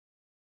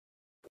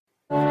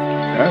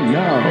And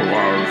now,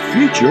 our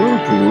feature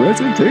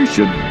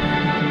presentation.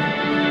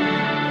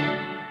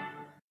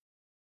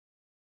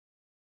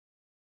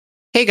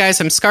 Hey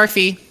guys, I'm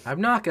Scarfy. I'm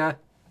Naka.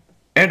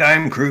 And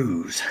I'm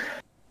Krüz.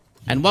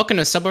 And welcome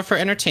to Subwoofer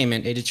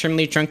Entertainment, a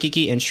determinedly drunk,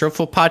 geeky, and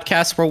showful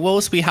podcast where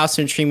we'll be house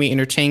and stream we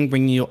entertain,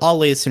 bringing you all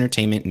latest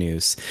entertainment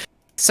news.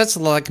 Such a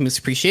like a moose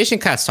appreciation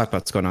cast, talk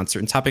about what's going on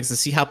certain topics and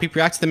see how people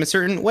react to them in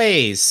certain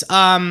ways.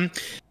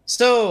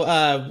 So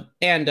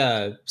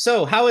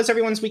how is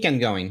everyone's weekend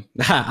going?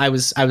 I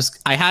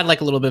had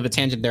like a little bit of a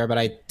tangent there, but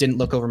I didn't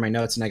look over my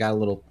notes and I got a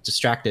little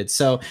distracted.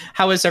 So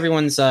how has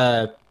everyone's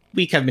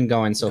week have been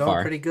going so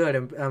far? Pretty good.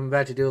 I'm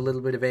about to do a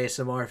little bit of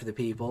ASMR for the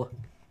people.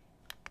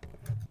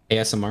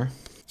 ASMR?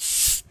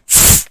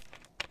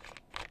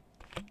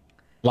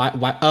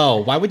 Why?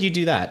 Oh, why would you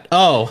do that?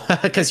 Oh,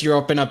 because you're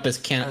opening up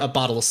a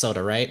bottle of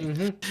soda, right?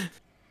 Mm-hmm.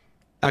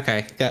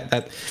 Okay,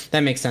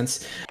 that makes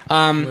sense.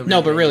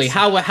 No, but really,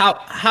 how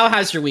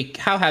has your week?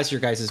 How has your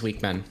guys' week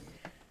been?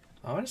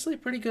 Honestly,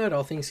 pretty good,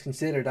 all things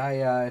considered.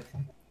 I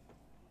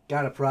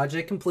got a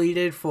project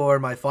completed for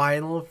my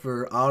final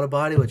for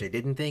Autobody, which I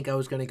didn't think I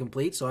was going to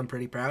complete, so I'm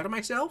pretty proud of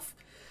myself.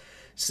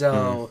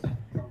 So,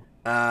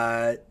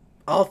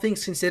 all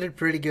things considered,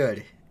 pretty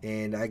good.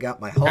 And I got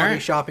my holiday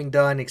shopping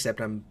done, except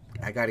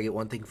I got to get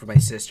one thing for my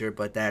sister,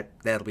 but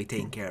that'll be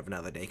taken care of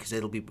another day because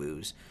it'll be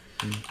booze.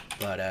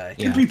 But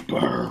it'll be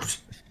booze.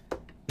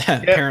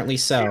 Apparently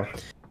so.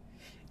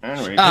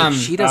 Anyway,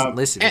 she doesn't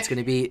listen. It's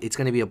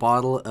gonna be a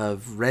bottle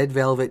of Red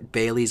Velvet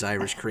Bailey's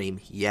Irish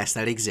Cream. Yes,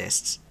 that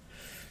exists.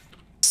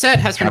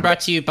 S.E.T has been brought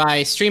to you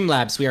by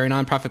Streamlabs. We are a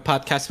non-profit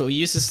podcast, but we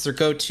use this as our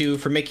go-to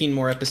for making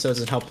more episodes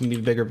and helping be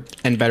bigger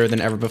and better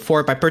than ever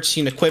before by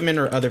purchasing equipment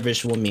or other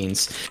visual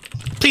means.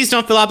 Please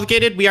don't feel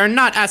obligated. We are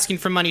not asking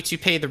for money to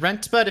pay the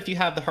rent, but if you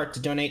have the heart to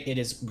donate, it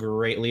is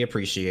greatly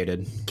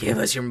appreciated. Give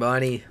us your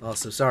money.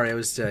 Also, sorry, I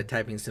was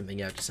typing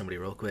something out to somebody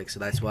real quick, so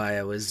that's why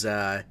I was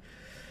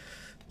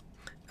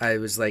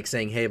like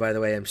saying, hey, by the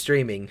way, I'm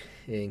streaming,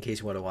 in case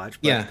you want to watch.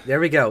 But yeah.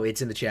 There we go.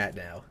 It's in the chat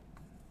now.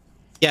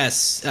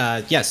 Yes,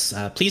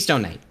 please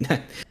donate.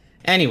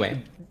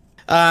 Anyway,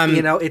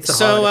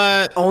 it's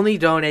only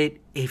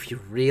donate if you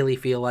really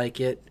feel like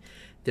it.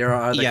 There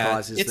are other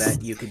causes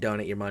that you could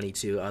donate your money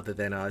to other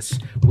than us.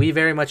 We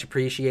very much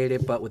appreciate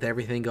it, but with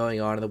everything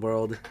going on in the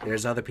world,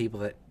 there's other people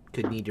that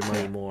could need your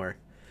money more.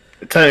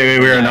 I tell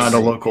you, we are not a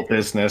local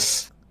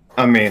business.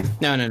 I mean,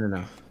 no,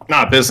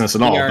 not a business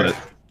at all, but.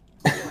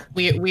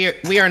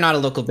 We are not a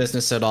local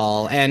business at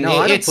all, and no,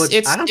 I don't put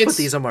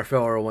these on my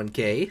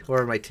 401k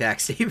or my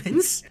tax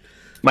statements.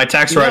 My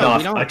tax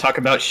write-off. I talk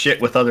about shit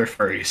with other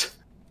furries.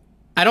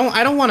 I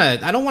don't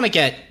want to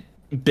get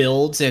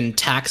billed and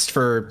taxed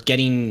for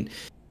getting,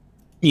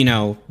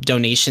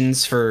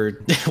 donations for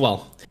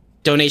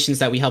donations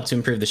that we help to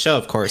improve the show,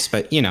 of course.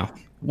 But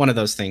one of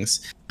those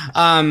things.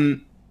 I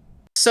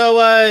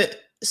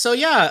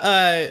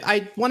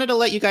wanted to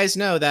let you guys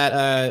know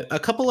that a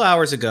couple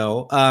hours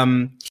ago,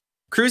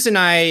 Krüz and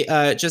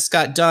I just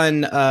got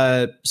done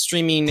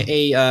streaming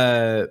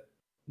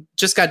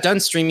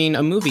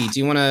a movie. Do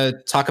you want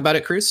to talk about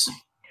it, Krüz?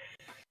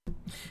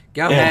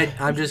 Go ahead.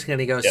 I'm just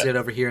gonna go sit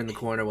over here in the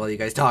corner while you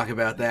guys talk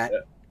about that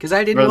because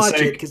I didn't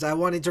watch it because I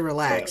wanted to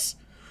relax.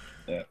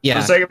 Yeah.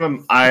 For the sake of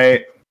them,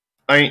 I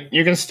mean,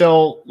 you can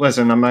still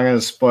listen. I'm not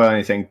gonna spoil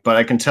anything, but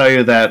I can tell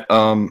you that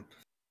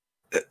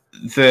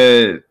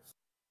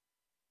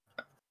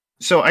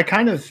so I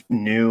kind of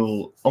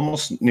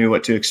almost knew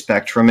what to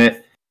expect from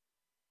it.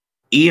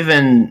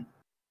 Even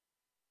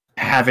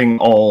having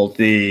all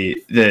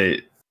those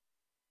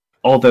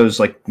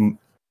like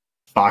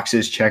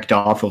boxes checked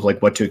off of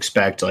like what to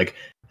expect, like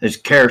there's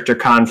character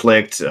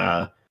conflict,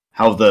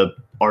 how the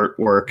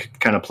artwork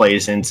kind of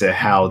plays into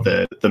how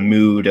the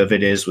mood of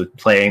it is with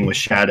playing with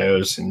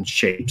shadows and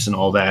shapes and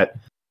all that.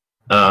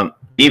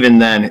 Even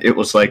then, it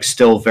was like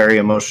still very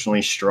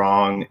emotionally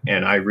strong,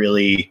 and I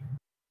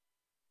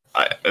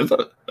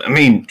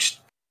mean,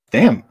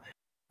 damn.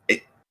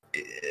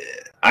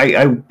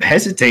 I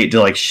hesitate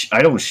to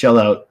I don't shell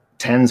out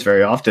 10s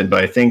very often,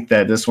 but I think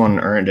that this one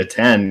earned a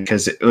 10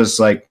 because it was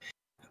like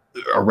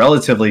a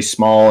relatively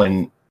small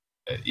and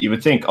you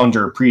would think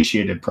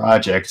underappreciated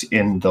project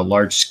in the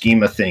large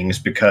scheme of things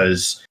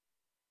because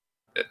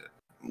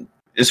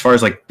as far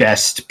as like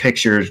best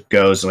picture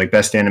goes, like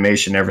best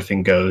animation,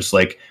 everything goes,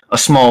 like a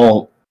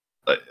film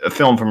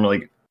from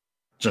like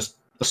just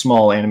a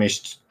small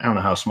animation. I don't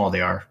know how small they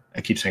are.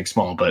 I keep saying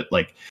small, but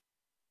like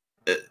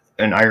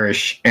an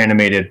Irish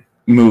animated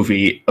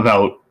movie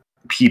about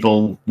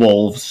people,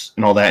 wolves,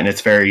 and all that, and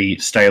it's very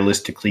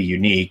stylistically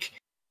unique.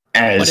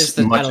 What is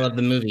the title of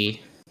the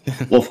movie?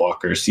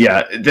 Wolfwalkers.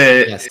 Yeah.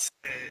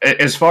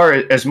 As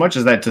much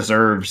as that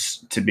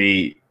deserves to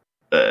be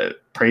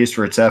praised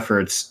for its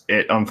efforts,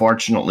 it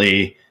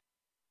unfortunately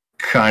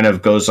kind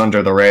of goes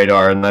under the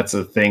radar, and that's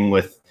the thing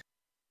with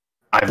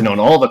I've known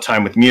all the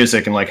time with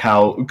music and like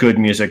how good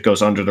music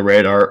goes under the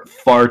radar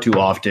far too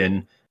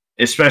often,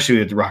 especially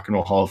with the Rock and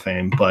Roll Hall of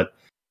Fame. But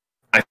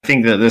I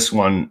think that this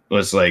one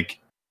was like,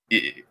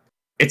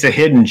 it's a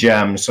hidden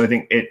gem. So I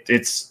think it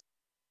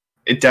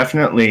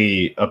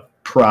definitely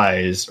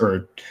prize,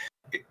 or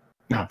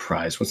not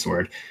prize, what's the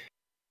word?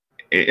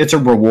 It's a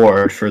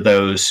reward for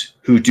those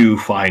who do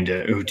find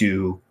it, who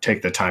do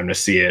take the time to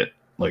see it.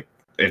 Like,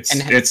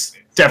 it's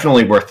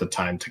definitely worth the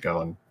time to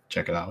go and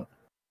check it out.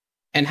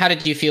 And how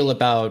did you feel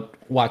about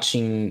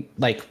watching,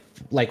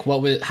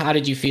 how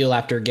did you feel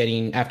after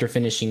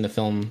finishing the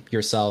film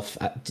yourself?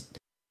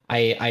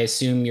 I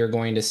assume you're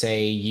going to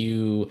say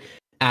you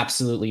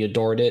absolutely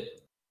adored it.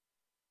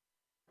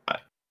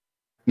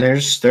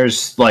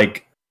 There's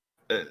like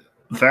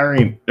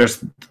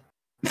there's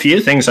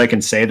few things I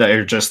can say that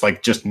are just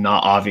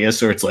not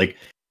obvious, or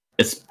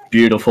it's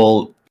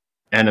beautiful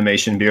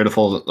animation,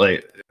 beautiful,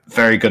 like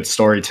very good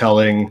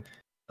storytelling,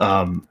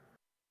 the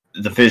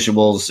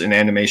visuals and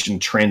animation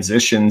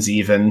transitions,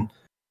 even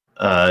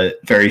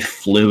very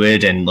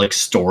fluid and like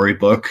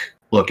storybook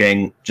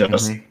looking,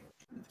 just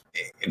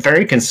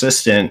very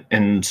consistent,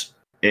 and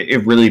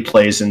it really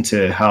plays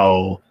into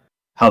how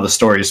the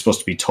story is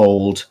supposed to be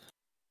told.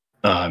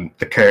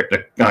 The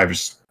character, I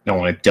just don't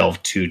want to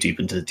delve too deep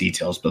into the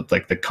details, but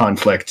like the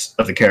conflict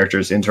of the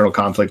characters, internal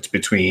conflict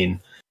between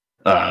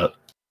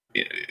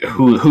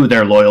who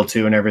they're loyal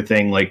to and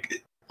everything,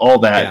 like all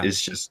that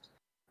is just,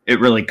 it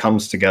really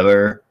comes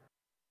together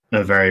in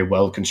a very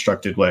well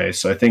constructed way.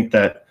 So I think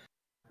that,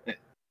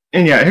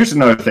 and yeah, here's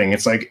another thing.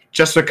 It's like,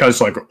 just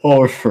because like,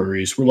 oh,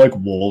 furries, we're like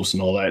wolves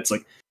and all that. It's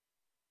like,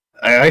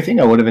 I think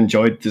I would have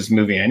enjoyed this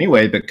movie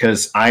anyway,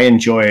 because I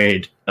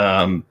enjoyed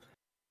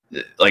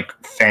like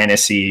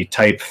fantasy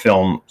type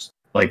films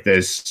like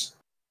this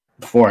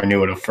before I knew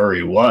what a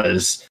furry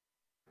was.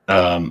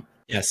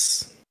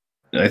 Yes.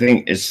 I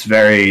think it's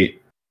very,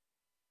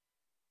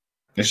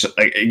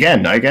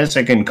 again, I guess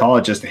I can call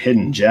it just a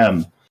hidden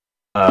gem.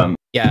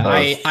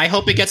 I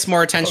hope it gets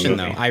more attention,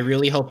 though.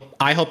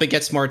 I hope it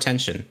gets more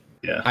attention.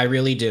 Yeah, I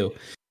really do.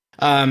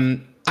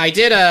 I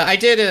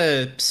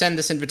did send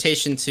this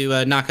invitation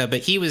to Naka,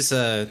 but he was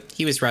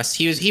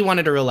he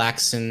wanted to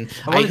relax, and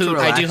I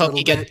do hope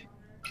he get.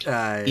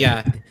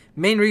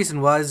 Main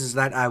reason is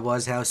that I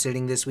was house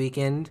sitting this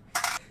weekend,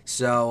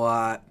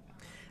 so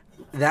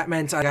that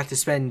meant I got to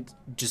spend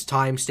just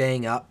time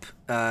staying up.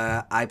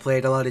 I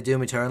played a lot of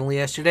Doom Eternal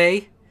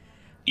yesterday.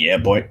 Yeah,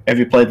 boy. Have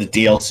you played the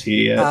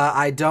DLC yet?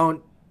 I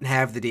don't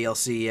have the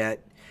DLC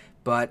yet,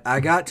 but I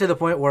got to the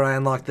point where I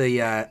unlocked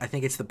the, I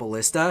think it's the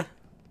Ballista.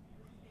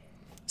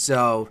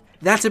 So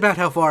that's about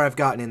how far I've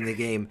gotten in the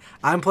game.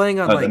 I'm playing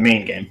on the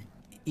main game.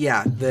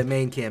 Yeah, the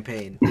main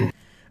campaign.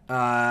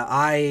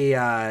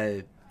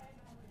 I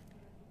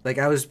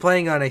was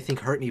playing on, I think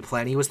Hurt Me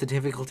Plenty was the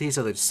difficulty,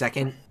 so the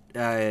second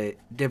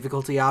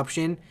difficulty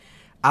option.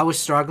 I was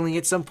struggling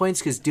at some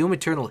points because Doom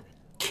Eternal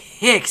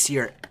kicks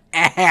your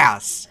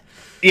ass.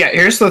 Yeah,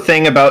 here's the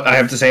thing I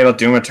have to say about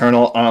Doom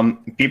Eternal.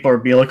 People are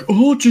being like,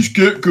 oh, just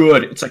get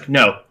good. It's like,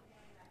 no.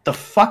 The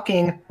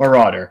fucking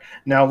Marauder.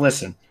 Now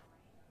listen,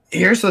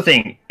 here's the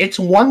thing. It's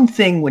one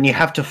thing when you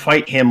have to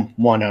fight him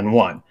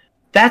one-on-one.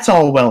 That's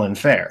all well and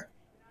fair.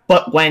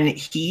 But when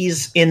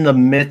he's in the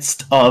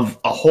midst of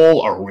a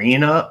whole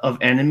arena of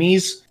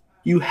enemies,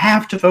 you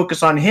have to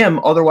focus on him,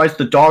 otherwise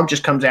the dog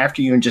just comes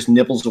after you and just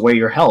nibbles away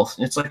your health.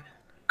 And it's like,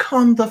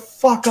 come the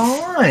fuck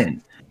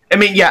on. I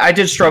mean, yeah, I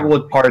did struggle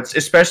with parts,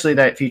 especially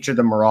that featured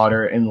the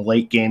Marauder in the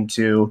late game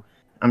too.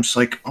 I'm just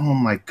like, oh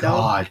my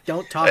god.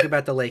 Don't talk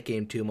about the late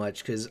game too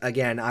much, because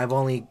again, I've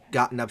only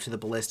gotten up to the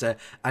Ballista.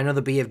 I know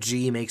the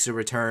BFG makes a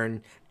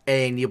return,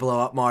 and you blow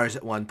up Mars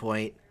at one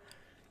point.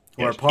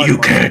 Or part you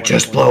can't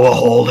just blow a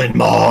hole in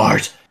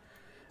Mars.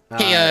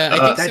 Hey,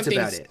 I think that's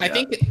about it.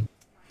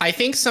 I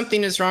think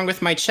something is wrong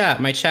with my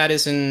chat. My chat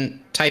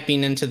isn't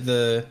typing into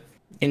the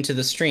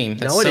stream.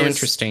 That's so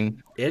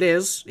interesting. It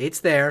is.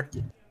 It's there.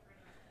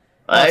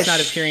 Well, it's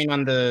not appearing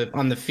on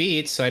the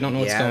feed, so I don't know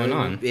what's going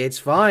on. It's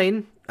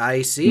fine.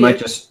 I see. Might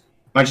just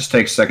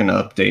take a second to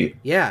update.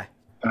 Yeah.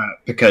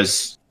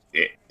 Because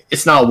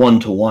it's not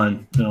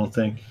 1-to-1. I don't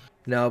think.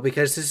 No,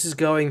 because this is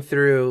going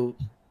through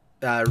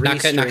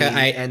restream,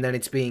 and then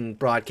it's being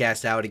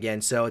broadcast out again.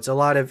 So it's a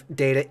lot of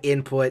data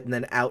input and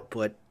then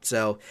output.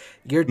 So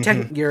you're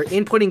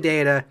inputting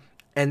data,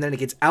 and then it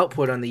gets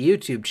output on the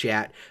YouTube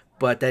chat,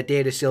 but that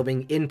data is still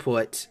being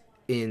input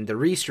in the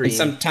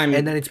restream,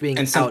 and then it's being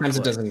and sometimes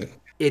output. It doesn't.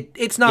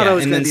 It's not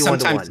always going to be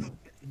 1-to-1.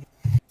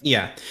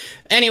 Yeah.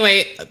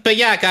 Anyway, but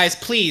yeah, guys,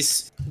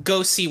 please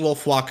go see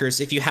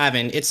Wolfwalkers if you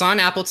haven't. It's on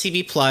Apple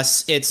TV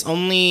Plus. It's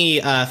only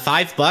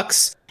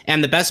 $5,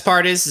 and the best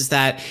part is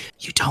that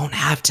you don't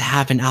have to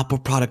have an Apple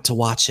product to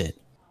watch it.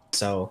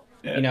 So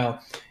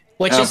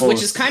which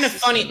is kind of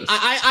funny.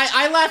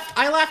 I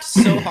laughed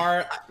so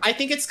hard. I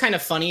think it's kind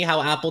of funny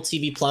how Apple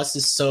TV Plus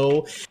is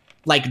so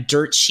like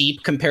dirt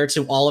cheap compared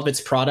to all of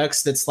its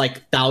products that's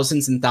like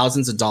thousands and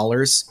thousands of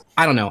dollars.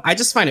 I don't know. I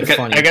just find it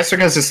funny. I guess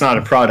because it's not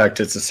a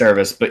product, it's a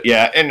service. But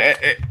yeah, and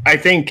I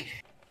think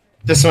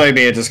this might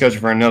be a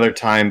discussion for another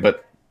time,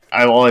 but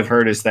all I've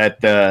heard is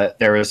that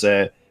there was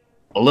a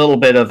little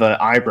bit of an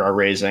eyebrow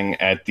raising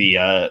at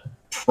the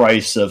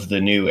price of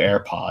the new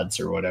AirPods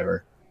or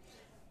whatever.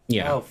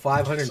 Yeah. Oh,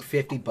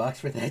 $550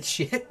 for that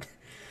shit?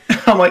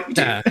 I'm like,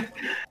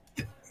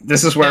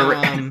 this is where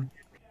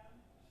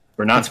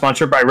We're not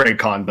sponsored by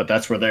Raycon, but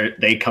that's where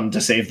they come to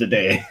save the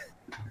day.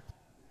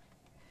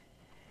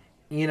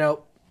 You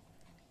know,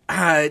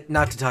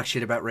 not to talk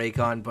shit about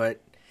Raycon, but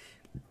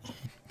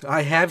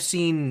I have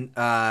seen,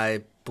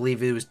 I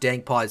believe it was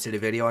DankPods did a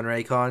video on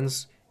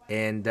Raycons,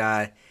 and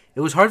it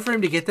was hard for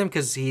him to get them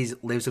because he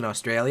lives in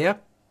Australia.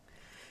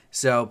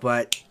 So,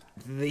 but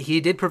he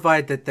did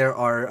provide that there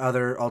are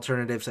other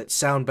alternatives that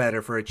sound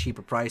better for a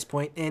cheaper price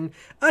point. And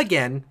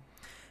again,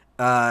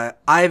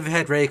 I've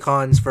had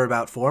Raycons for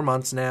about 4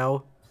 months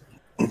now.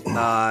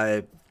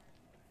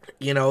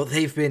 You know,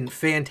 they've been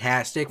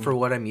fantastic for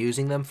what I'm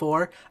using them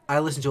for. I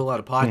listen to a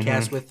lot of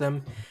podcasts with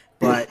them,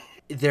 but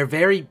they're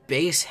very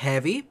bass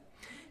heavy,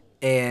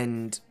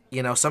 and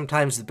you know,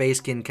 sometimes the bass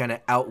can kind of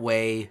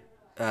outweigh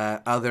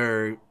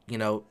other, you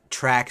know,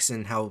 tracks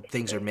and how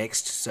things are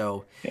mixed.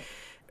 So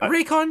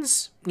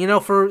Raycons, you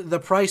know, for the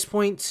price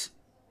point,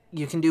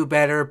 you can do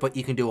better, but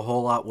you can do a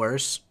whole lot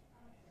worse.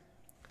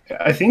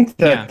 I think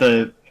that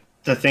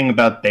the thing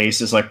about bass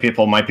is, like,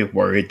 people might be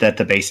worried that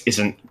the bass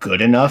isn't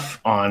good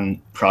enough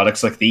on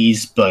products like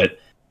these, but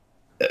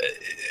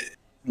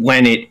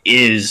when it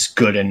is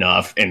good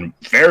enough and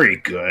very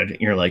good,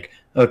 you're like,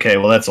 okay,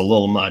 well, that's a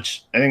little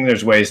much. I think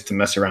there's ways to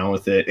mess around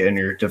with it in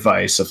your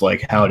device of,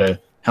 like, how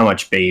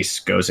much bass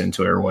goes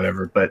into it or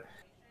whatever. But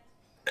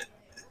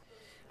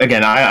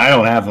again, I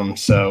don't have them,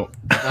 so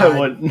I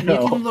wouldn't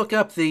know. You can look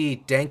up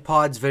the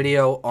DankPods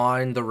video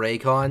on the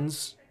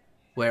Raycons,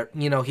 where,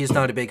 you know, he's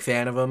not a big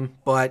fan of them,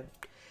 but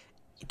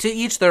to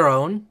each their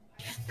own.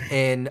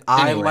 And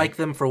I like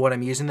them for what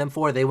I'm using them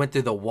for. They went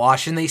through the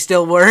wash and they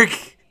still work.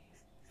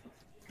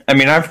 I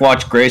mean, I've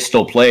watched Gray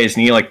Still Plays,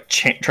 and he, like,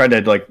 tried to,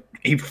 like,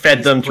 he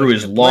fed them through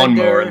his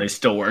lawnmower, and they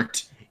still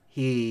worked.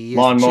 He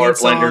lawnmower,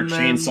 blender,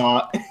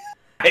 chainsaw.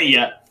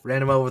 Yeah.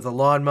 Ran them over with a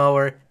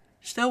lawnmower.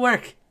 Still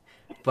work.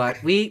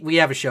 But we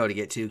have a show to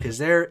get to, because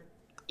they're...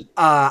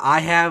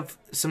 I have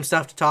some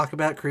stuff to talk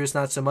about. Krüz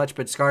not so much,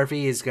 but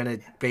Scarfy is gonna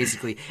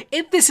basically.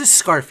 This is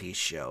Scarfy's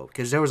show,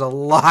 because there was a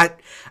lot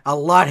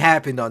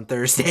happened on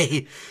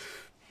Thursday.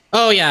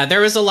 Oh yeah,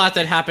 there was a lot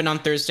that happened on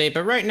Thursday,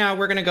 but right now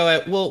we're gonna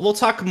go. We'll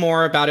talk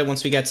more about it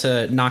once we get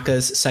to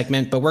Naka's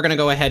segment. But we're gonna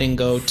go ahead and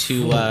go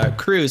to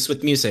Krüz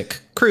with music.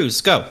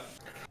 Krüz, go.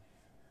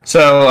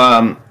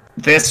 So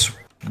this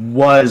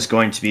was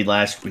going to be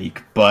last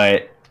week,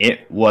 but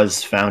it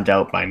was found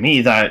out by me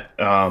that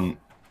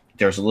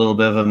there's a little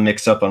bit of a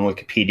mix-up on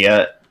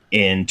Wikipedia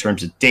in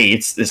terms of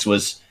dates. This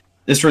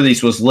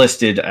release was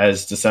listed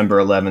as December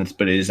 11th,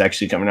 but it is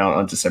actually coming out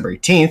on December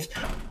 18th.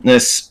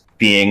 This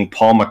being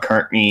Paul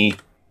McCartney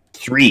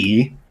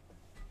III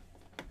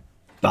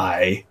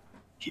by,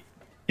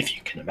 if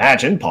you can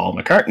imagine, Paul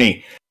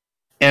McCartney.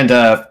 And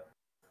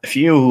a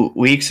few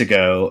weeks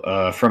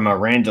ago, from a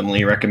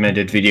randomly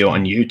recommended video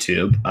on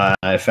YouTube,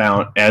 I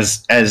found,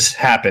 as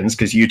happens,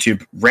 because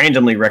YouTube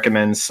randomly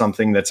recommends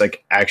something that's,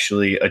 like,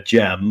 actually a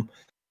gem,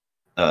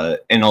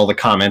 and all the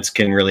comments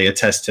can really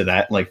attest to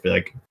that. Like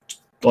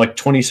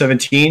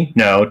 2017?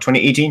 No.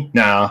 2018?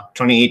 No.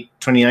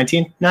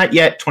 2019? Not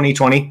yet.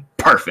 2020?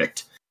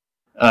 Perfect.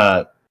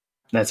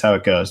 That's how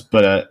it goes.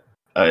 But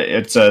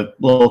it's a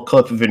little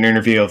clip of an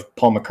interview of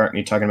Paul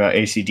McCartney talking about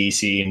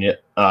AC/DC, and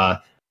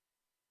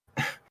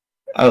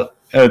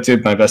I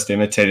did my best to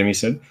imitate him. He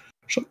said,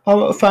 I'm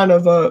a fan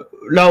of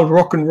loud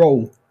rock and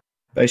roll,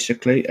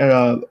 basically.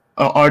 And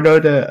I know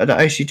the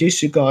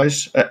AC/DC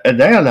guys, and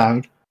they're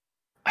loud.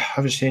 I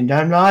haven't seen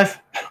them live.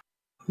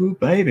 Ooh,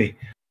 baby.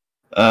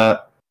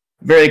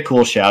 Very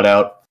cool shout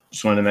out.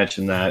 Just wanted to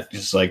mention that.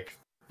 Just, like,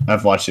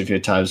 I've watched it a few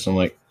times, and I'm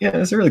like, yeah,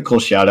 it's a really cool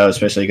shout out,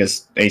 especially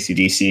because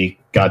AC/DC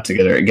got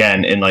together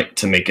again and, like,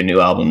 to make a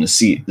new album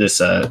this year.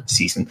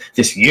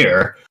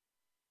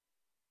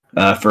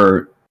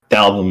 For the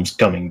albums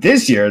coming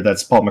this year,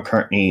 that's Paul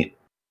McCartney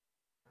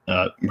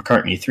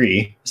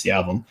III is the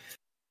album.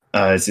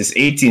 It's this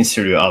 18th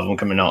studio album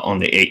coming out on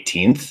the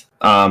 18th.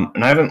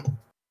 And I haven't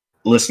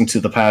listened to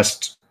the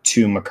past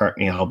two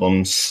McCartney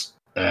albums,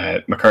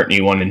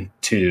 McCartney 1 and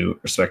 2,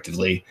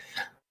 respectively.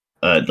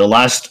 The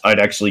last I'd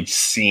actually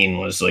seen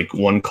was, like,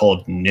 one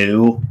called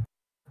New.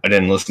 I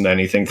didn't listen to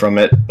anything from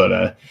it,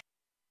 but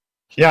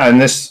yeah, and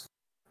this,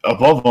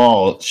 above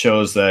all,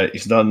 shows that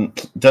he's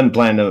doesn't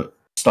plan to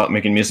stop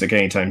making music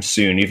anytime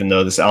soon, even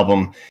though this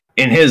album,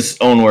 in his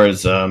own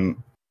words, I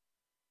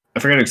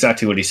forget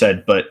exactly what he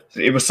said, but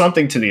it was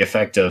something to the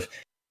effect of,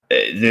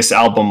 this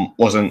album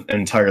wasn't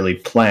entirely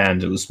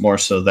planned. It was more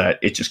so that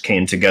it just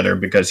came together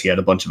because he had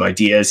a bunch of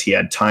ideas, he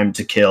had time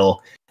to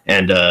kill,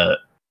 and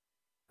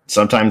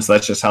sometimes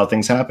that's just how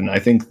things happen. I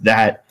think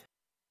that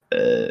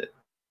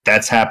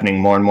that's happening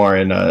more and more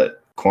in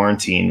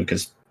quarantine,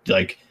 because,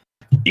 like,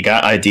 you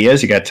got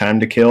ideas, you got time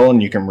to kill,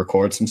 and you can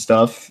record some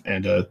stuff,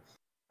 and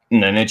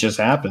then it just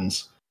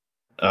happens.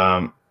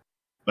 I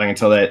can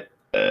tell that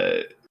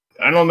I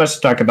don't know much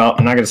to talk about.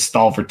 I'm not going to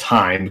stall for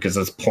time because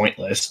that's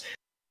pointless.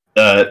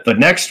 But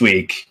next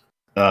week,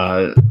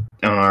 on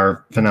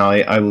our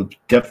finale, I will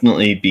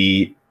definitely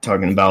be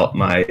talking about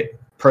my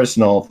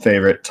personal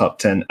favorite top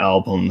 10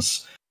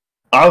 albums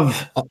of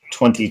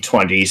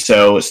 2020.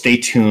 So stay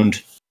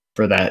tuned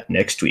for that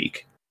next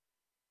week.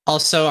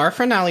 Also, our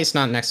finale's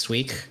not next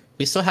week.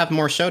 We still have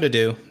more show to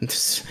do.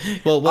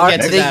 We'll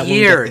get to that.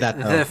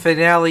 The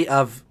finale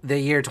of the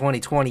year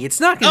 2020. It's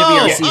not going to be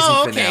our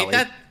season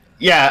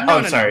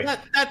finale. Sorry.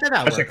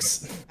 That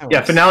works.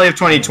 Finale of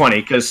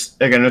 2020, because,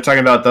 again, we're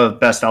talking about the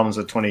best albums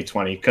of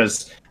 2020,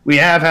 because we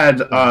have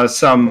had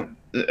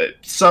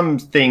some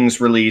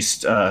things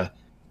released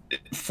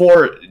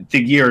for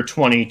the year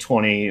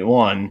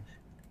 2021,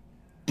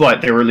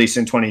 but they were released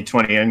in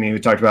 2020. I mean, we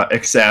talked about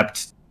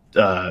Accept,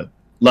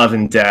 Love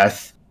and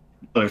Death,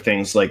 other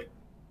things like.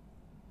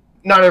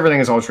 Not everything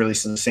is always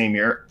released in the same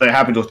year. That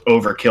happened with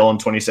Overkill in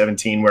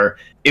 2017, where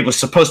it was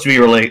supposed to be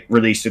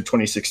released in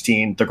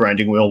 2016. The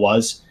Grinding Wheel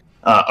was.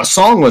 A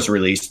song was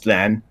released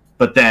then,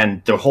 but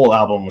then the whole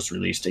album was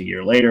released a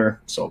year later.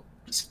 So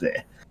it's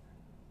there.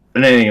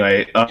 But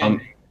anyway,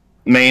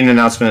 main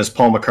announcement is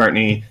Paul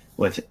McCartney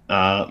with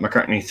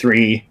McCartney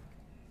III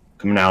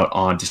coming out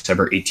on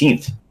December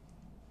 18th.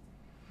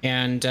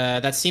 And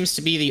that seems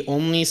to be the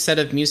only set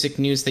of music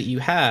news that you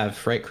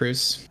have, right,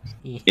 Krüz?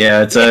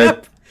 Yeah, it's a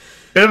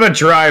bit of a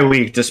dry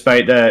week,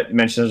 despite that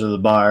mentions of the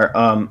bar.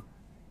 I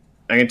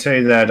can tell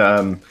you that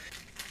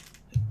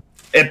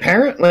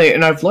apparently,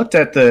 and I've looked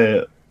at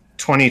the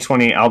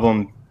 2020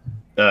 album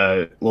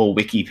little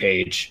wiki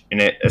page,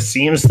 and it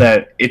seems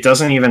that it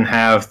doesn't even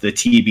have the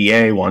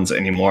TBA ones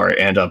anymore,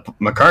 and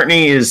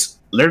McCartney is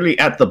literally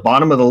at the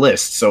bottom of the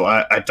list, so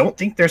I don't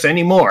think there's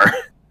any more.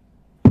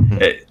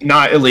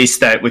 Not at least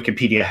that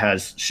Wikipedia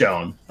has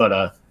shown,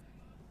 but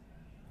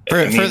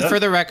For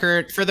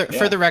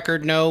the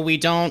record, no, we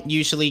don't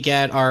usually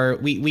get our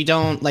we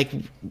don't like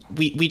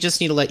we just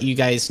need to let you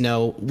guys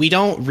know we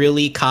don't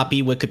really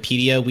copy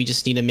Wikipedia. We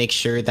just need to make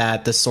sure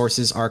that the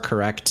sources are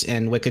correct,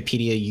 and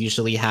Wikipedia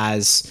usually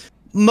has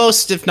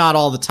most, if not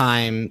all the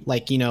time,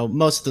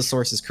 most of the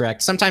sources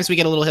correct. Sometimes we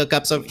get a little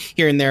hiccups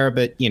here and there,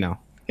 but Yeah.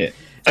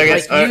 I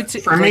guess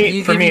for me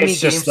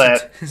it's just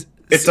that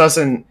it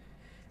doesn't.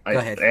 Go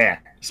ahead.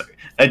 Sorry.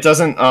 It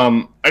doesn't.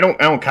 I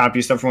don't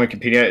copy stuff from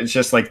Wikipedia. It's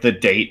just like the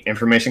date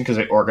information because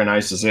it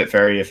organizes it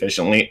very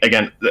efficiently.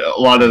 Again, a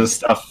lot of the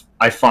stuff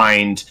I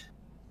find,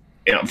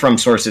 from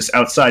sources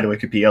outside of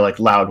Wikipedia, like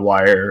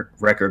Loudwire,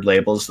 record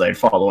labels that I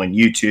follow on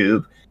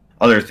YouTube,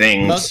 other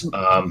things.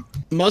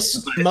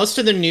 Most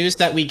of the news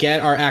that we get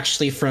are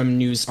actually from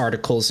news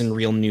articles and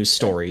real news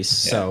stories.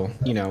 So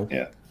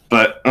Yeah,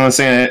 but I'm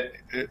saying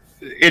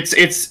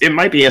it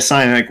might be a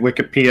sign that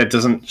Wikipedia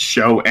doesn't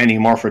show any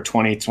more for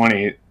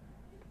 2020.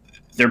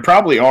 There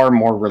probably are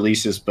more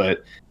releases,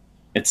 but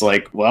it's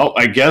like, well,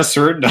 I guess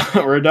we're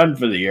done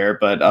for the year.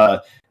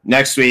 But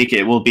next week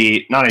it will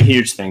be not a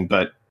huge thing,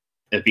 but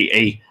it'd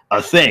be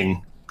a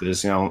thing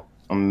because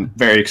I'm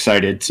very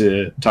excited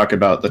to talk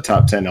about the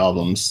top 10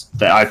 albums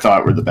that I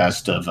thought were the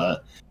best of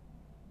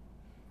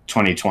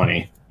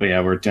 2020. But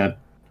yeah, we're gonna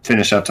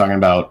finish up talking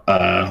about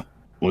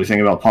what we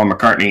think about Paul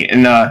McCartney,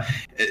 and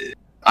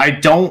I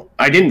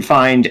didn't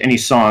find any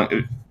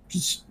song.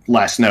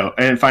 Last note,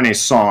 I didn't find any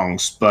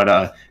songs,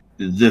 but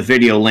the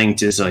video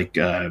linked is like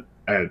a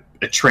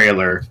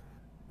trailer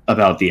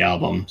about the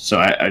album. So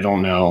I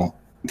don't know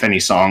if any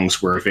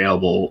songs were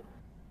available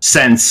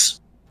since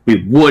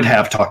we would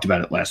have talked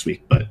about it last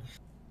week, but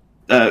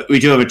we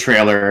do have a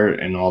trailer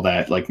and all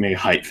that, like maybe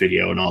hype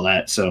video and all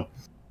that. So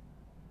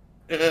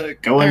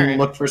go and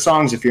look for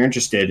songs if you're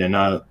interested. And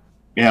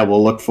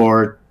we'll look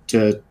forward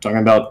to talking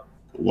about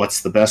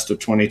what's the best of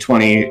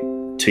 2020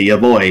 to your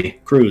boy,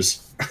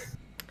 Krüz.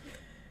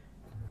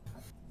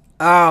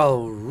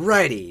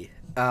 Alrighty.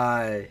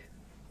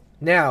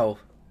 Now,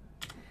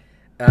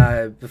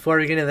 before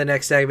we get into the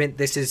next segment,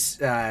 this is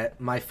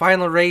my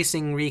final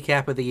racing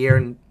recap of the year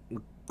and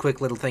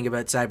quick little thing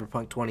about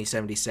Cyberpunk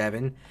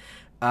 2077.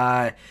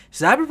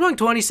 Cyberpunk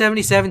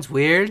 2077 is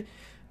weird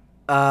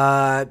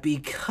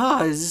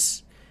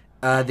because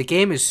the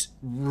game is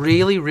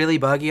really, really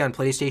buggy on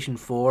PlayStation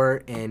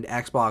 4 and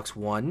Xbox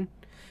One,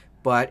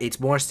 but it's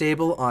more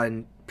stable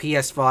on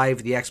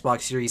PS5, the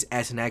Xbox Series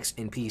S and X,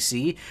 and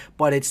PC,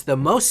 but it's the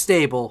most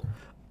stable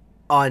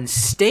on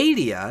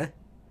Stadia,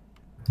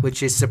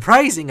 which is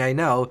surprising, I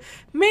know,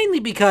 mainly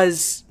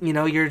because,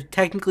 you're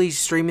technically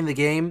streaming the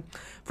game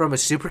from a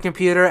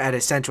supercomputer at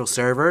a central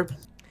server.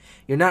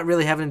 You're not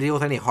really having to deal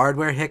with any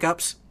hardware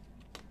hiccups.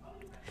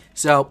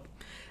 So,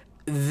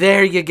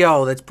 there you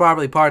go. That's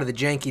probably part of the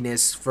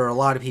jankiness for a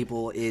lot of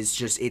people is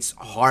just it's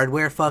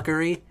hardware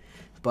fuckery,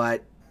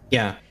 but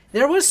yeah.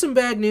 There was some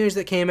bad news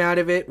that came out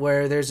of it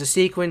where there's a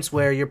sequence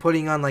where you're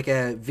putting on like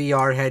a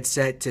VR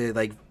headset to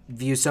like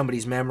view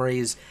somebody's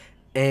memories,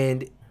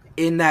 and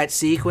in that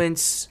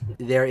sequence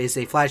there is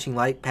a flashing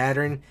light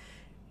pattern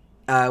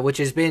which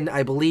has been,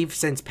 I believe,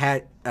 since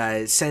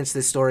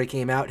this story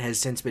came out, has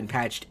since been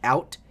patched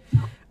out,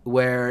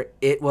 where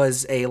it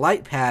was a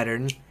light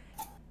pattern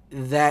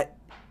that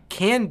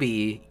can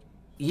be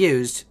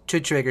used to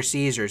trigger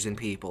seizures in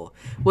people,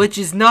 which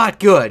is not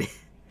good.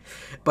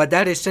 But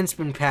that has since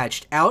been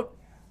patched out,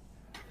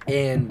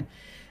 and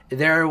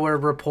there were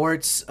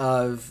reports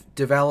of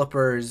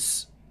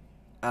developers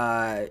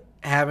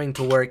having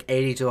to work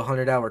 80 to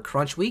 100-hour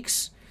crunch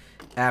weeks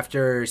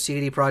after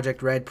CD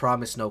Projekt Red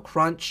promised no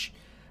crunch.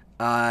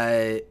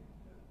 And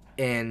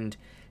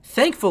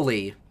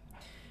thankfully,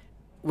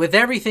 with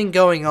everything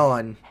going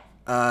on,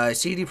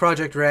 CD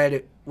Projekt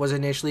Red was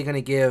initially going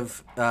to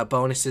give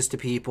bonuses to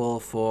people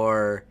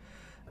for,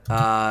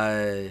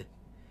 for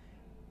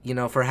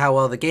how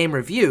well the game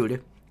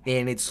reviewed,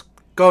 and it's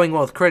going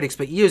well with critics,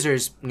 but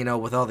users,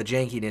 with all the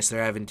jankiness,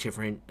 they're having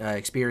different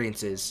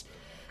experiences.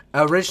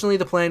 Originally,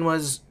 the plan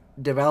was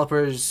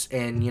developers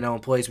and,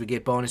 employees would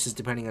get bonuses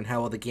depending on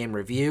how well the game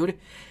reviewed.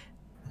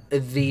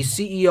 The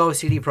CEO of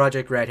CD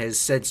Projekt Red has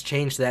since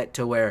changed that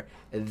to where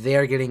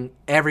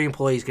every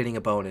employee is getting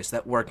a bonus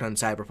that worked on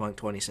Cyberpunk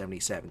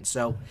 2077.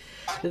 So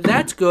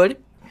that's good.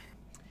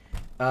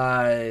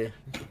 However,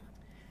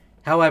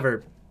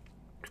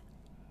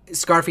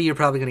 Scarfy, you're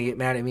probably going to get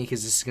mad at me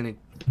because this is going to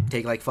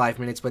take like 5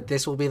 minutes, but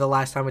this will be the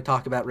last time we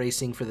talk about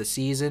racing for the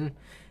season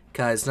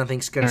because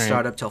nothing's going to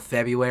start up till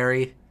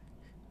February,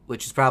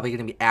 which is probably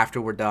going to be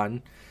after we're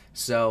done.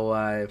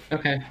 So,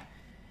 okay.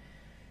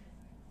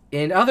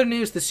 In other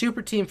news, the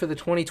super team for the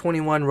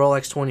 2021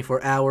 Rolex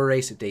 24-hour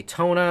race at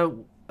Daytona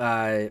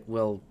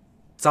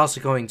it's also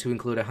going to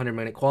include a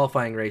 100-minute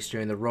qualifying race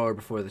during the Roar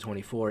before the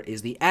 24,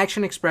 is the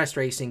Action Express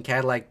Racing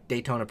Cadillac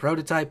Daytona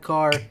prototype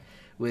car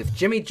with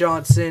Jimmy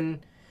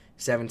Johnson,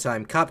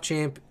 7-time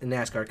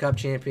NASCAR Cup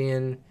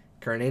champion,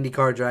 current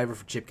IndyCar driver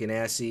for Chip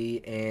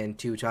Ganassi, and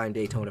 2-time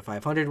Daytona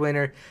 500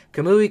 winner,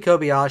 Kamui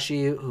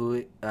Kobayashi,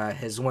 who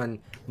has won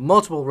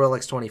multiple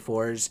Rolex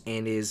 24s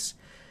and is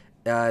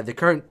the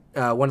current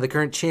one of the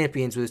current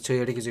champions with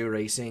Toyota Gazoo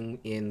Racing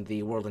in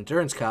the World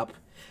Endurance Cup.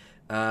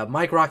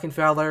 Mike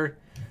Rockenfeller,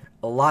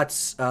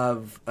 lots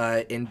of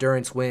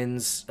endurance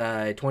wins.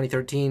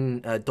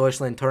 2013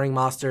 Deutschland Touring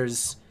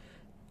Masters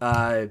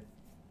or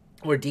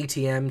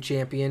DTM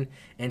champion,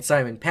 and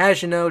Simon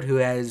Pagenaud, who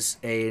has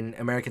an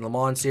American Le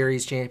Mans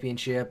Series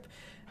championship,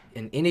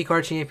 an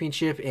IndyCar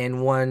championship,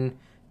 and won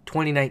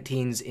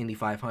 2019's Indy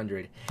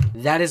 500.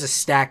 That is a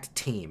stacked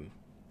team.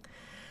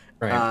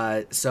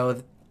 Right.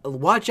 So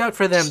watch out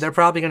for them. They're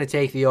probably going to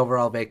take the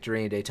overall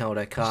victory in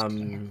Daytona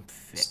come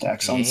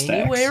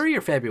January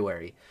or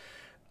February.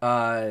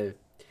 And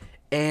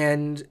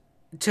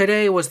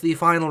today was the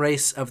final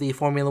race of the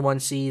Formula One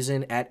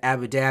season at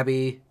Abu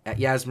Dhabi at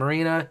Yas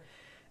Marina,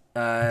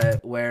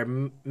 where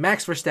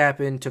Max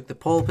Verstappen took the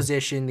pole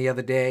position the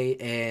other day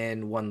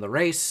and won the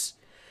race.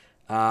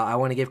 I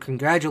want to give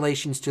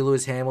congratulations to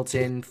Lewis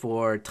Hamilton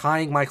for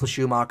tying Michael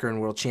Schumacher in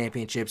World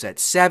Championships at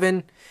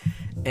 7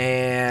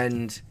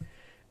 and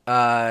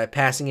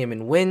passing him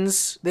in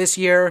wins this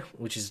year,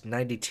 which is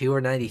 92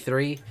 or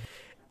 93.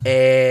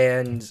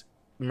 And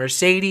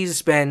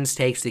Mercedes-Benz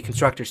takes the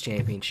Constructors'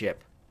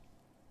 Championship.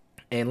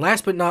 And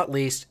last but not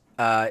least,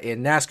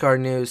 in NASCAR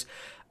news,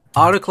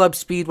 Auto Club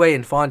Speedway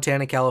in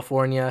Fontana,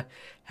 California,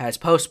 has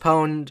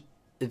postponed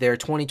their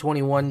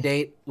 2021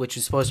 date, which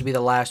is supposed to be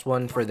the last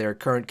one for their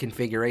current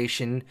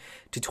configuration,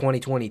 to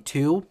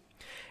 2022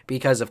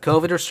 because of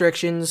COVID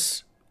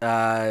restrictions.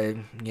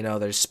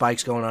 There's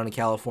spikes going on in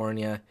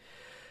California.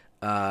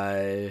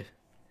 NASCAR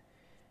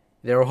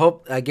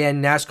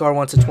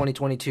wants a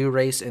 2022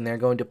 race, and they're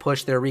going to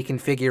push their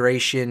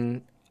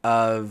reconfiguration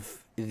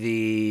of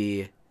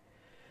the...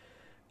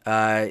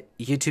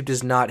 YouTube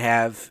does not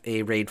have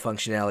a raid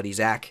functionality,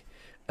 Zach.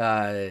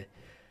 No,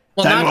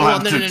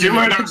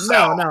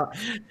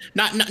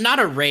 Not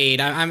a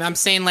raid. I'm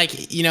saying, like,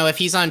 if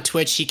he's on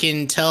Twitch, he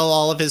can tell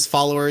all of his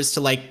followers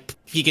to, like,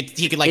 he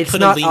could like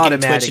put a link in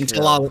Twitch and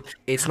tell all.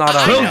 It's not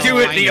automatic.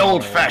 We'll do it the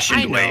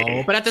old-fashioned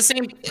way. But at the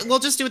same, we'll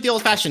just do it the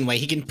old-fashioned way.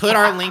 He can put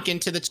our link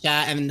into the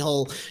chat and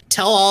he'll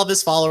tell all of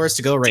his followers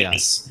to go raid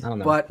us. I don't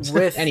know. But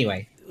with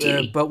anyway,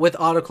 but with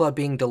Auto Club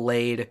being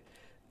delayed,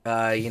 the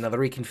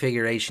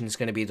reconfiguration is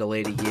going to be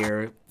delayed a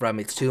year from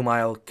its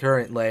 2-mile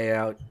current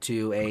layout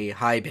to a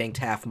high-banked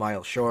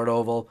half-mile short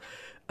oval.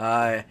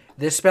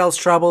 This spells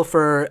trouble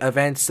for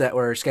events that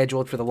were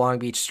scheduled for the Long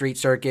Beach Street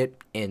Circuit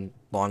in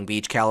Long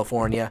Beach,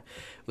 California,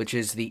 which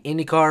is the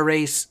IndyCar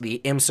race, the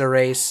IMSA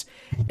race,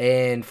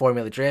 and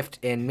Formula Drift,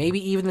 and maybe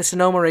even the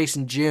Sonoma race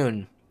in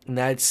June. And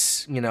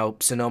that's,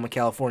 Sonoma,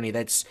 California.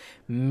 That's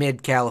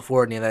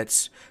mid-California.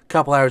 That's a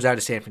couple hours out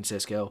of San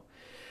Francisco.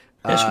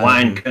 It's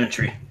wine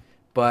country.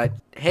 But,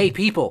 hey,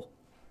 people,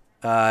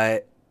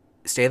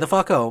 stay the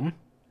fuck home.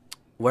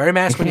 Wear a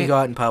mask when you go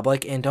out in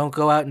public, and don't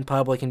go out in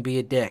public and be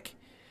a dick.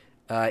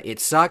 It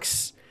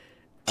sucks.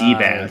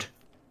 D-bad.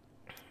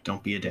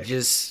 Don't be a dick.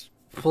 Just,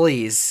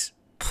 please,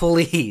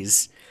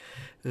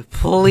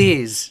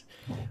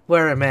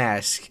 wear a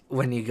mask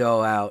when you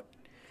go out.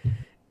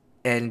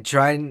 And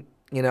try and,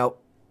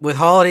 with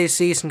holiday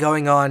season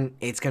going on,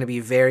 it's going to be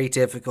very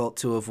difficult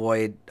to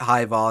avoid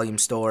high-volume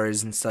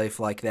stores and stuff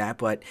like that.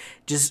 But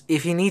just,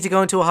 if you need to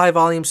go into a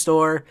high-volume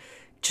store,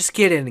 just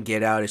get in and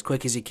get out as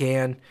quick as you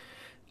can.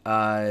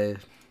 That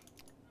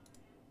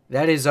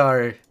is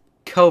our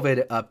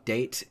COVID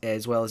update,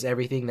 as well as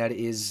everything that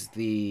is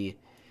the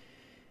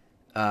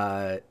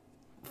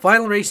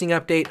final racing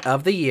update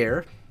of the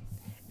year.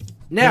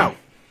 Now,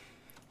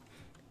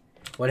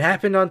 what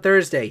happened on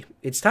Thursday?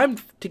 It's time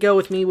to go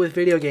with me with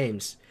video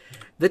games.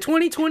 The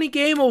 2020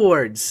 Game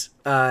Awards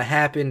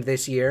happened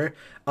this year,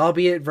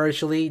 albeit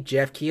virtually.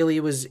 Jeff Keighley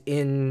was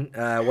in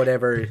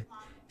whatever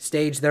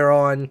stage they're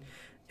on,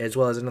 as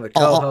well as another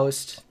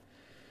co-host.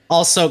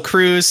 Also,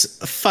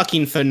 Krüz,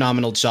 fucking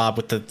phenomenal job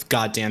with the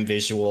goddamn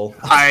visual.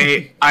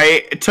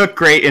 I took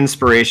great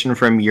inspiration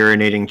from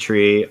Urinating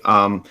Tree,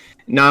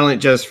 not only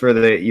just for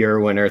the year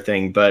winner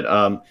thing,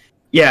 but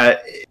yeah,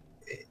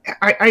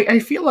 I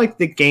feel like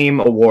the Game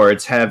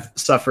Awards have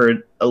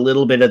suffered a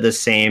little bit of the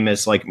same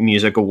as like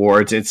music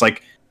awards. It's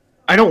like,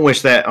 I don't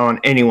wish that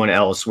on anyone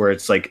else, where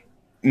it's like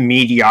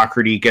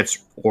mediocrity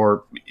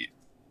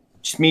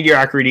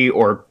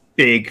or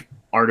big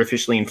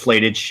artificially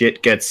inflated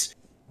shit gets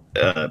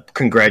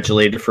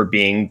congratulated for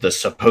being the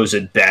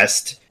supposed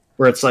best,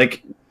 where it's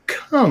like,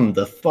 come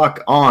the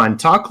fuck on,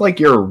 talk like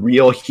you're a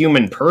real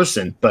human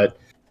person. But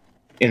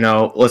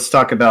let's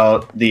talk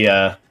about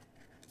the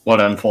what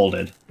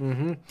unfolded.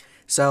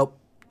 So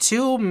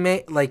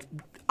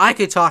I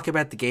could talk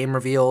about the game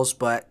reveals,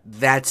 but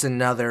that's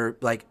another,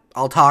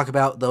 I'll talk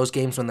about those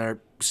games when they're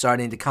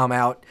starting to come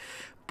out.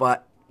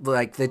 But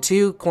like the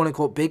two quote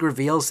unquote big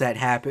reveals that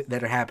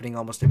are happening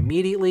almost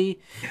immediately,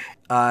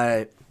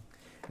 the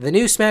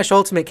new Smash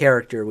Ultimate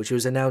character, which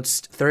was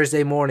announced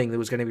Thursday morning, that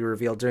was going to be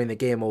revealed during the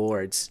Game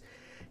Awards.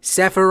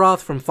 Sephiroth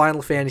from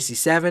Final Fantasy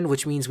VII,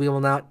 which means we will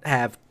not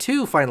have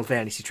 2 Final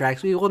Fantasy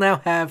tracks. We will now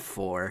have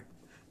 4.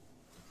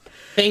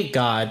 Thank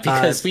God,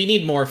 because we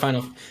need more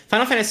Final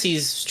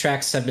Fantasy's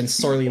tracks have been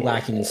sorely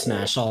lacking in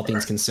Smash, all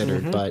things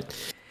considered.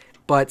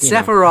 But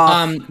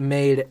Sephiroth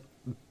made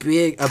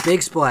a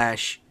big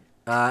splash.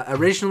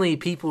 Originally,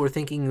 people were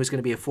thinking he was going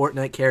to be a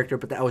Fortnite character,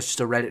 but that was just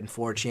a Reddit and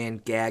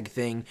 4chan gag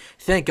thing.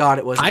 Thank God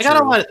it wasn't. I got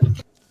a lot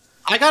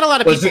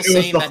of people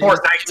saying that it was the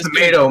Fortnite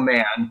Tomato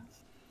Man.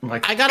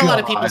 I got a lot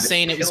of people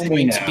saying it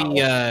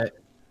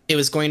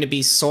was going to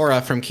be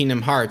Sora from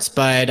Kingdom Hearts,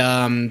 but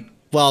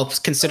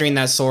considering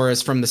that Sora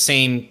is from the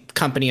same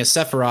company as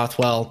Sephiroth,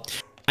 well,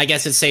 I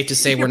guess it's safe to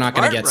say we're not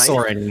going to get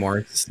Sora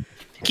anymore.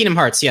 Kingdom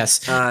Hearts,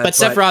 yes, but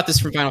Sephiroth is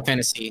from Final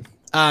Fantasy.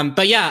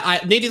 But yeah,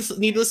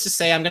 needless to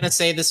say, I'm gonna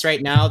say this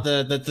right now: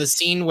 the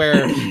scene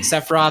where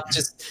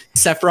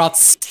Sephiroth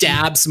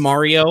stabs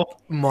Mario.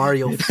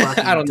 Mario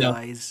fucking I don't know.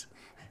 dies.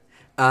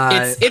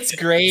 It's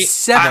great.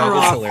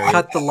 Sephiroth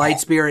cut the Light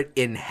Spirit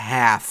in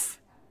half.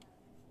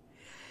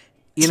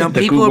 People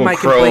Google might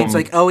Chrome. complain, it's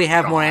like, oh, we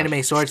have more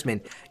anime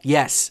swordsmen.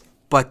 Yes,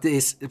 but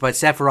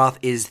Sephiroth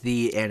is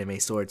the anime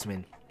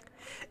swordsman.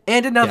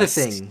 And another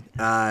thing,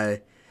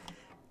 it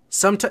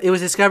was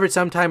discovered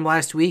sometime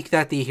last week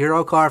that the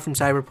hero car from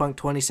Cyberpunk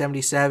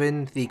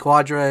 2077, the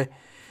Quadra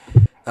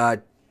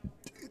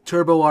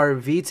Turbo R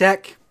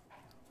VTEC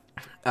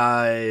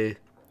from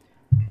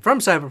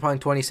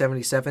Cyberpunk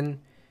 2077,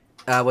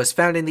 was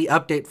found in the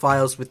update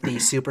files with the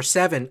Super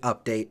 7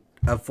 update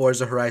of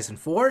Forza Horizon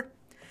 4.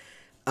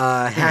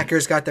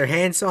 Hackers got their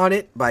hands on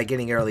it by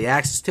getting early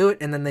access to it,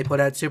 and then they put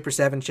out Super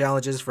 7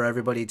 challenges for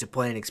everybody to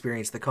play and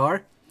experience the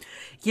car.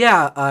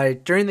 Yeah,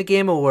 during the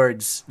Game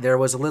Awards, there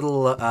was a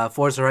little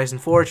Forza Horizon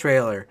 4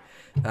 trailer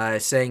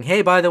saying,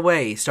 hey, by the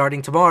way,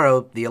 starting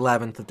tomorrow, the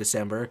 11th of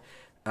December,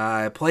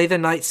 play the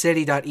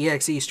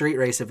nightcity.exe street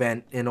race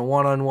event in a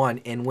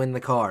one-on-one and win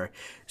the car.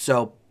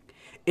 So,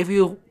 if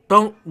you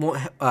don't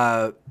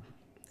have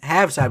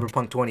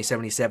Cyberpunk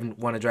 2077,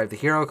 want to drive the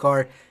hero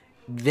car,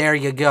 there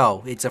you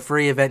go. It's a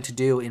free event to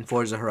do in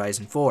Forza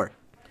Horizon 4.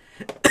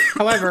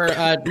 However,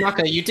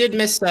 Naka, you did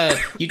miss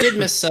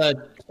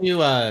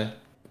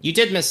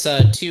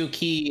two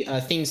key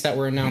things that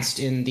were announced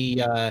in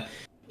the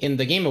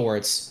Game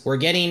Awards. We're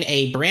getting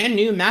a brand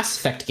new Mass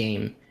Effect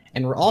game,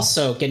 and we're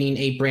also getting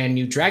a brand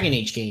new Dragon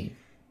Age game,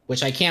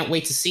 which I can't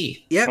wait to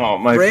see. Yep. Oh,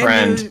 my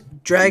friend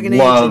Dragon Age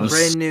and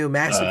brand new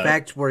Mass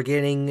Effect. We're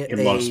getting a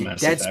Dead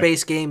Effect.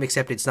 Space game,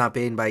 except it's not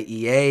being by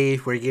EA.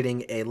 We're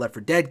getting a Left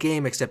 4 Dead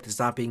game, except it's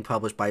not being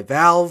published by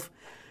Valve,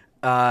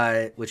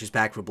 which is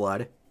Back 4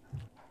 Blood.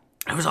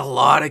 There was a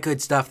lot of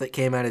good stuff that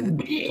came out of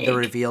the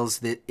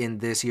reveals in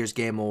this year's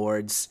Game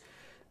Awards.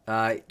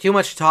 Too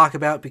much to talk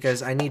about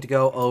because I need to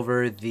go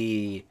over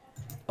the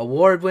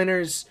award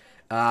winners.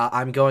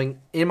 I'm going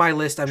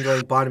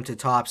bottom to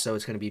top, so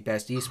it's going to be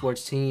Best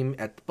Esports Team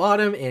at the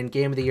bottom and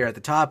Game of the Year at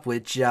the top,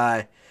 which,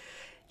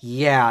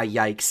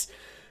 yikes.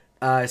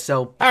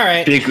 All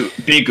right.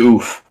 Big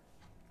oof.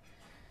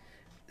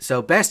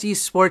 So, Best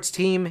Esports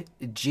Team,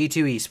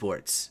 G2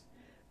 Esports.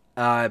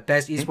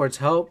 Best Esports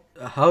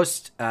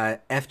host,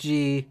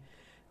 FG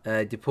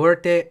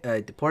Deportere.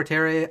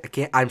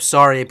 I'm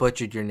sorry I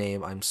butchered your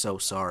name. I'm so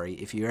sorry.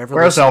 If you ever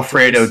Where's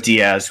Alfredo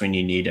Diaz when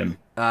you need him?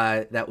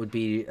 That would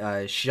be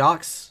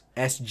Shox,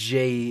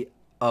 SJOKZ.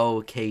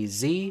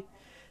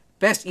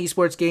 Best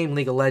Esports Game,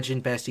 League of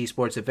Legends. Best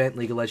Esports Event,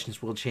 League of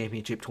Legends World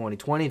Championship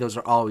 2020. Those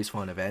are always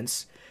fun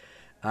events.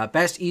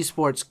 Best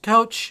Esports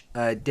Coach,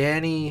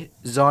 Danny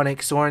Zonic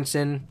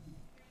Sorensen.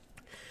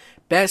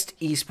 Best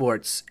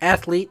Esports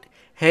Athlete,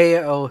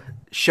 Heyo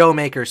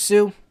Showmaker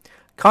Sue.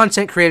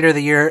 Content Creator of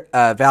the Year,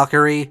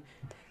 Valkyrie.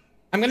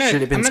 I'm gonna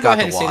go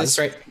ahead and say this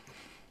right.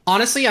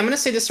 Honestly, I'm gonna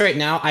say this right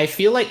now. I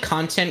feel like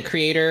content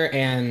creator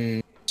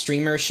and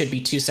streamer should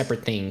be two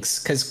separate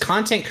things because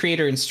content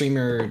creator and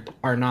streamer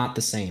are not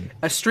the same.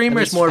 A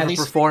streamer is more of a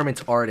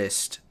performance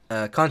artist.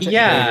 Content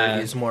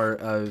creator is more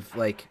of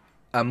like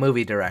a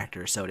movie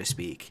director, so to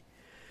speak.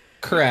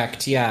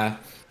 Correct. Yeah.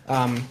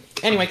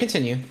 Anyway,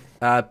 continue.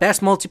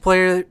 Best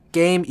multiplayer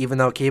game, even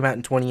though it came out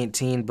in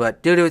 2018,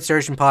 but due to its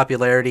surge in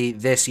popularity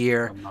this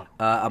year,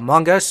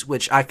 Among Us,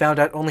 which I found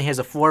out only has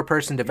a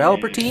 4-person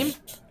developer team.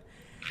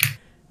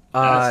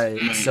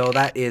 So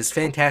that is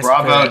fantastic.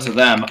 Bravo to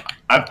them.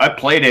 I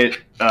played it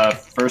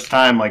first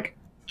time like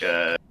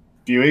a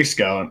few weeks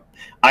ago.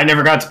 I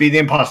never got to be the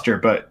imposter,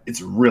 but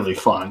it's really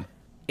fun.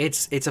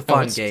 It's a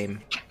fun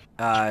game.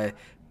 I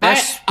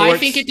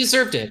think it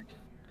deserved it.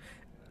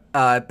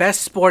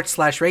 Best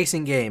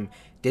sports/racing game.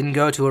 Didn't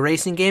go to a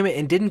racing game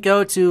and didn't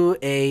go to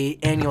a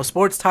annual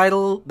sports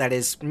title that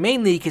is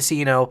mainly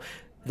casino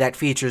that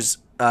features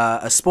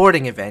a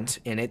sporting event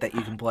in it that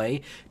you can play.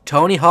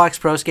 Tony Hawk's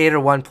Pro Skater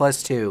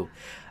 1+2.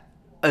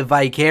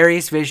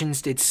 Vicarious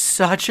Visions did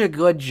such a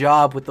good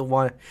job with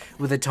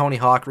the Tony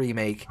Hawk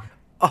remake.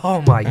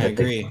 Oh my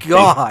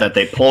god. That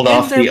they pulled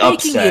off the upset. They're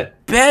making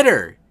it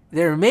better.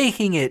 They're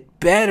making it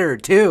better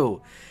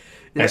too.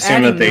 I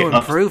assume that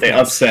they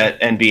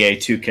upset NBA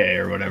 2K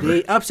or whatever.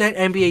 They upset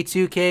NBA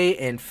 2K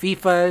and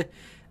FIFA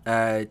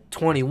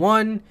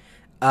 21.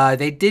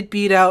 They did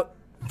beat out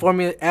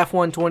Formula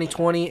F1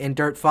 2020 and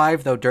Dirt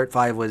 5, though Dirt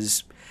 5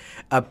 was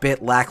a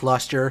bit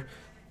lackluster.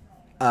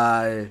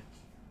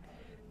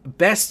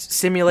 Best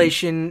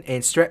simulation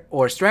and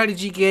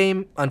strategy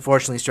game.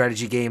 Unfortunately,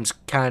 strategy games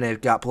kind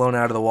of got blown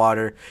out of the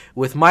water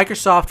with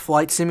Microsoft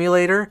Flight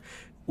Simulator,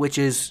 which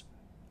is,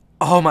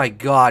 oh my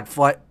god,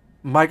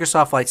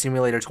 Microsoft Flight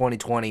Simulator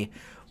 2020,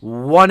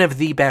 one of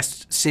the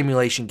best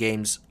simulation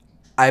games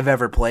I've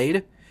ever played.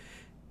 Wow.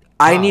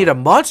 I need a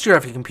monster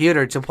of a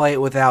computer to play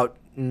it without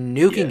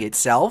nuking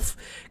itself,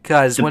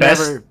 because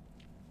whenever...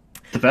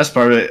 The best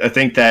part of it, I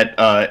think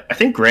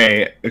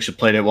Gray actually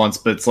played it once,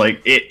 but it's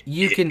like, if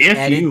you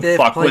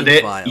fuck with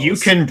it, files. You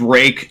can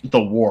break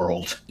the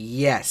world.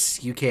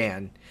 Yes, you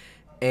can.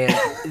 And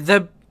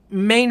the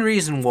main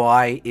reason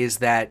why is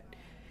that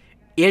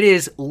it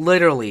is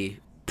literally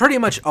pretty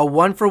much a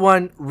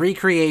one-for-one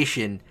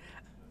recreation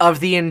of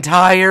the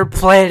entire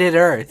planet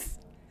Earth.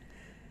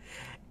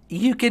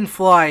 You can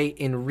fly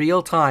in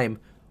real time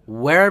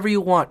wherever you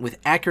want with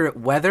accurate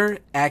weather,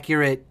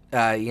 accurate,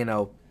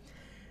 because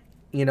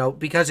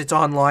it's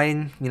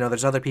online,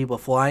 there's other people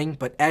flying,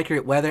 but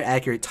accurate weather,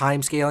 accurate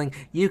time scaling,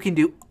 you can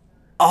do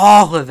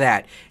all of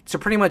that. So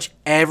pretty much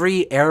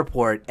every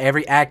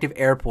active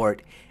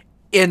airport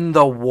in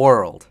the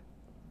world.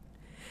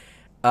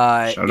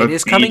 It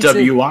is coming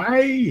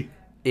BWI.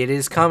 It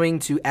is coming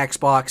to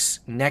Xbox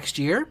next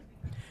year,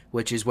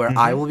 which is where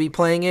I will be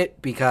playing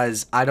it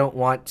because I don't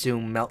want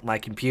to melt my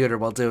computer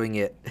while doing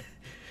it.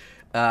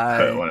 I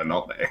don't want to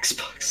melt my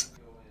Xbox.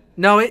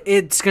 No,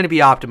 it's going to be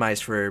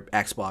optimized for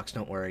Xbox.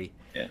 Don't worry.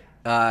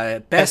 Yeah.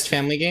 Best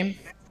family game?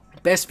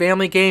 Best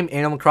family game,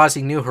 Animal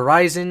Crossing New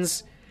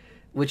Horizons,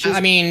 which is...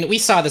 we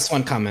saw this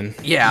one coming.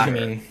 Yeah. I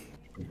don't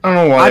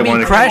know why they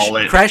want to call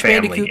it Crash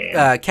family Bandicoot,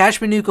 game. Crash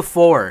Bandicoot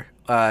 4,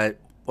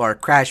 or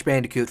Crash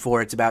Bandicoot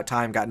 4, It's About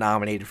Time, got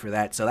nominated for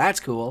that, so that's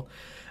cool.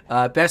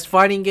 Best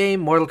fighting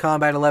game, Mortal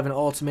Kombat 11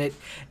 Ultimate.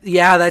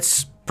 Yeah,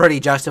 that's pretty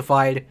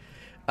justified.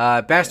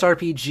 Best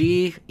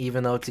RPG,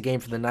 even though it's a game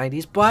from the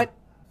 90s, but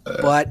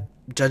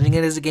judging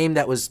it as a game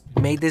that was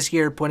made this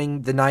year,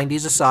 putting the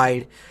 90s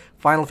aside,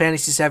 Final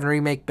Fantasy VII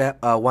Remake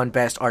won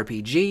Best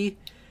RPG.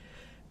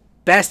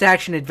 Best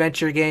Action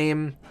Adventure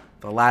Game,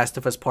 The Last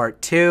of Us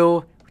Part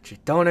 2, which I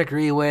don't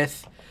agree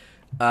with.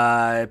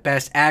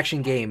 Best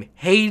Action Game,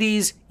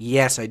 Hades.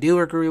 Yes, I do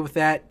agree with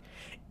that.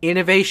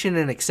 Innovation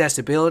and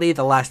Accessibility,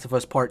 The Last of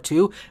Us Part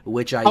 2,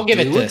 which I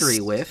do agree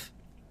with.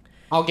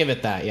 I'll give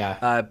it that,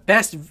 yeah.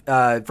 Best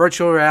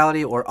virtual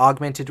reality or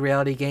augmented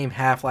reality game,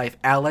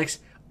 Half-Life Alyx.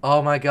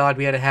 Oh my god,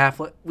 we had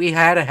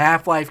a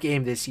Half-Life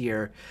game this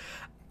year.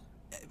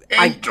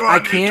 I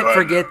can't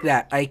forget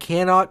that. I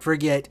cannot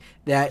forget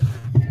that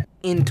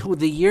into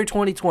the year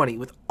 2020,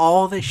 with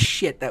all the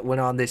shit that went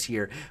on this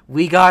year,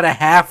 we got a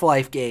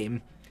Half-Life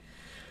game.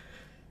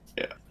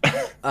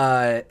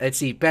 Yeah. Let's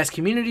see. Best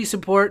community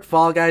support,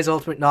 Fall Guys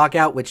Ultimate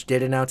Knockout, which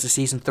did announce a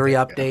Season 3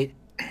 update.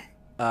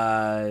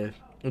 I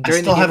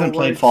still haven't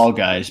played Fall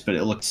Guys, but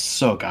it looks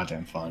so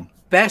goddamn fun.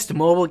 Best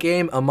mobile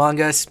game, Among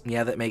Us.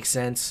 Yeah, that makes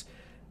sense.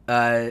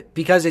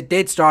 Because it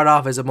did start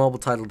off as a mobile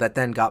title that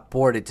then got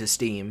ported to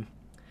Steam.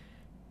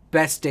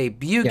 Best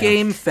debut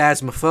game,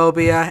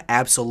 Phasmophobia.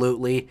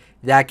 Absolutely.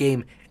 That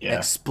game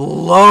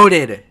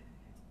exploded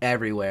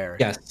everywhere.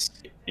 Yes.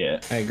 Yeah.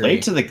 I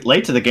agree.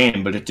 Late to the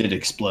game, but it did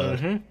explode.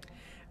 Mm-hmm.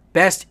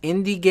 Best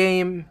indie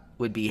game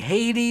would be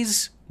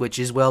Hades, which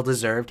is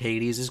well-deserved.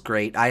 Hades is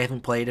great. I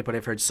haven't played it, but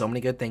I've heard so many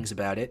good things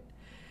about it.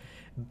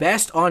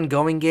 Best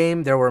ongoing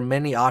game, there were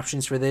many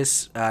options for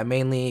this.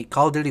 Mainly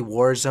Call of Duty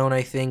Warzone,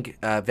 I think.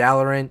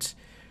 Valorant.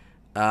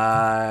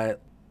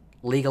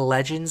 League of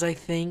Legends, I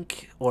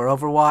think. Or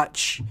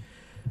Overwatch.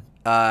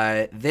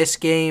 This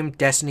game,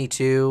 Destiny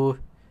 2.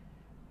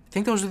 I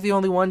think those are the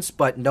only ones,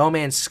 but No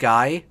Man's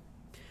Sky.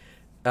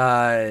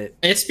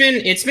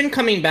 It's been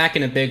coming back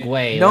in a big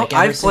way. No, like,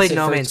 ever I've since played it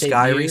No first Man's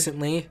Sky debuted.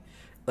 recently.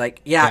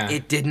 Like, yeah,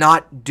 it did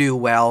not do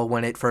well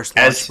when it first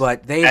launched,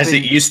 but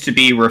it used to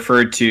be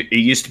referred to. It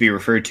used to be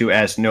referred to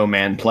as No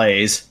Man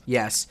Plays.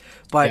 Yes,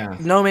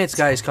 but No Man's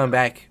Sky has come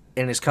back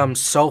and has come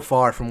so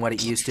far from what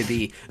it used to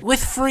be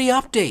with free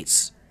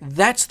updates.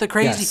 That's the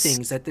crazy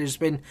thing, is that there's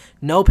been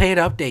no paid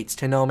updates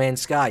to No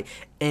Man's Sky,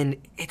 and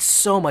it's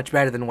so much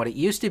better than what it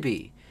used to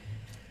be.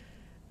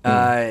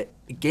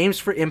 Games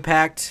for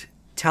Impact,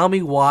 tell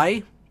me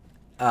why.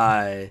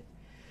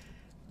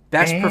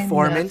 Best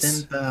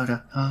performance.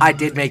 I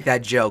did make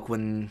that joke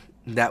when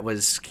that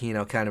was, kind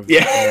of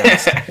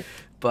announced.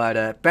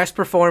 But best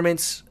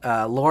performance,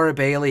 Laura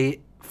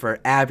Bailey for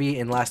Abby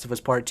in Last of Us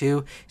Part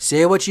 2.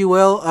 Say what you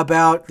will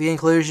about the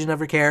inclusion of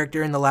her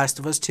character in The Last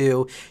of Us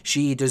 2.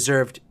 She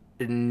deserved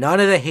none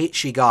of the hate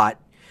she got.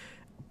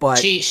 But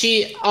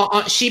she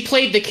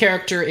played the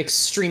character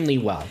extremely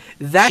well.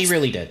 She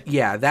really did.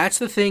 Yeah, that's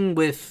the thing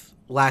with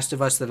Last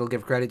of Us that I'll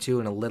give credit to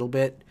in a little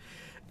bit.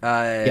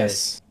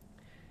 Yes.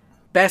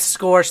 Best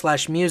score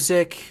 /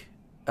 music.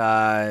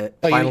 Final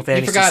Fantasy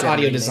you forgot VII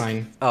audio remake.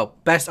 design. Oh,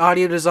 best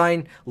audio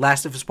design.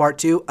 Last of Us Part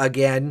 2.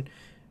 Again,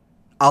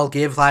 I'll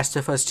give Last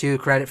of Us 2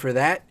 credit for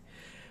that.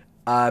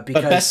 Because,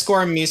 but best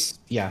score music,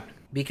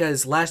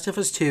 because Last of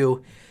Us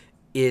 2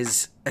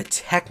 is a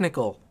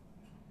technical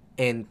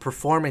and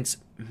performance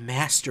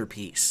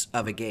masterpiece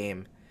of a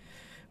game.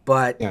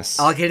 But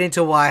I'll get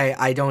into why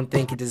I don't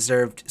think it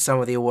deserved some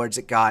of the awards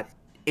it got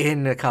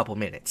in a couple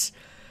minutes.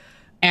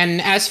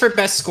 And as for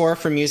best score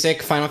for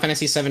music, Final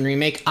Fantasy VII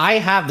Remake, I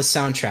have the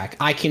soundtrack.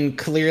 I can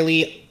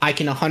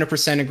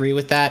 100% agree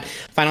with that.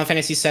 Final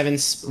Fantasy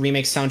VII's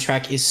Remake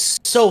soundtrack is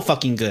so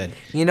fucking good.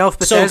 If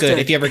Bethesda, so good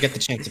if you ever get the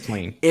chance to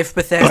play. If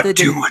Bethesda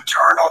Doom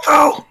Eternal,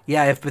 though.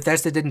 Yeah, if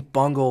Bethesda didn't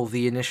bungle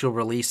the initial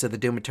release of the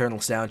Doom Eternal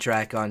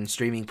soundtrack on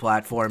streaming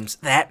platforms,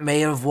 that may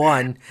have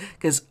won.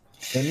 Because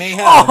they may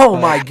have. Oh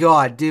my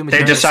God, Doom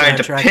Eternal. They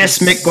decided to piss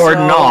Mick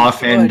Gordon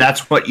off, and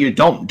that's what you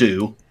don't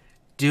do.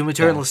 Doom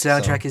Eternal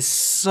soundtrack is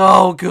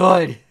so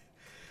good.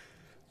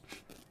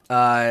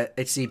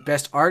 Let's see.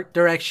 Best art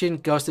direction,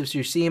 Ghost of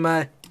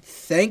Tsushima.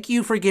 Thank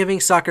you for giving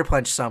Sucker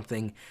Punch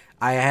something.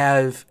 I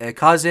have a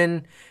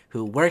cousin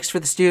who works for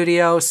the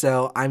studio,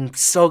 so I'm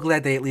so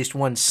glad they at least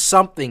won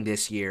something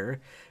this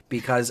year,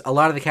 because a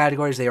lot of the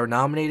categories they were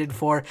nominated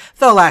for,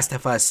 The Last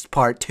of Us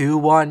Part 2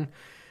 won.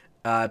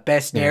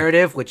 Best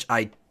narrative, which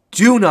I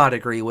do not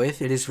agree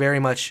with. It is very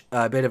much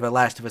a bit of a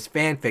Last of Us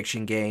fan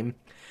fiction game.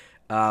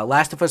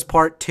 Last of Us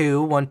Part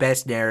 2 won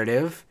Best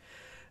Narrative.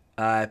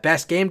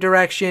 Best Game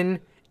Direction,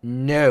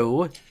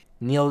 no.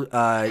 Neil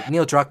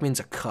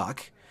Druckmann's a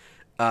cuck.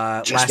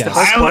 Last of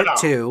Us Part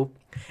 2.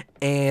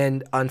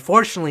 And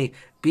unfortunately,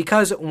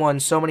 because it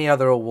won so many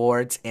other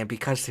awards, and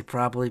because they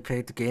probably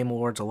paid the Game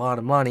Awards a lot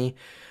of money,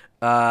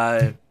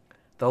 The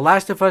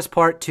Last of Us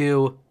Part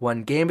 2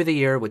 won Game of the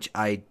Year, which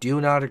I do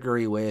not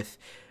agree with,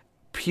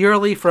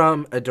 purely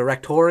from a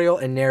directorial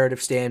and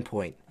narrative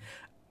standpoint.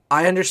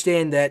 I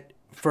understand that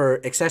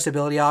for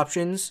accessibility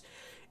options,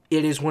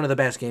 it is one of the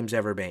best games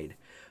ever made.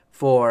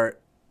 For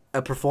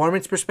a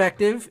performance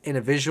perspective, and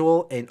a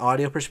visual and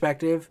audio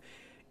perspective,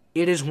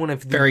 it is one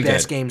of the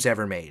best games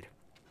ever made.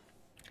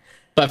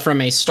 But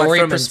from a story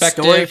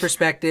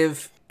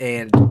perspective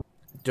and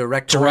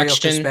directorial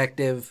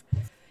perspective,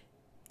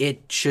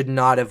 it should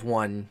not have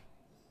won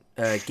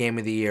Game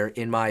of the Year,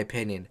 in my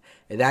opinion.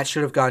 And that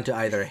should have gone to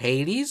either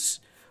Hades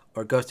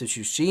or Ghost of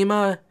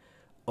Tsushima,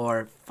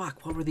 or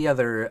what were the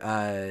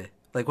other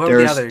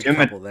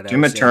couple that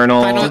Doom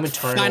Eternal,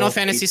 Final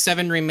Fantasy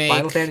VII Remake,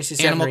 Final Fantasy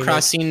VII Animal Remake.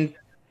 Crossing,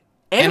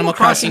 Animal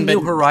Crossing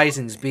New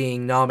Horizons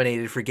being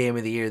nominated for Game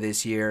of the Year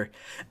this year.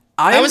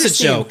 That was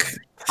a joke.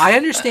 I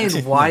understand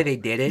why they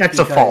did it. That's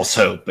a false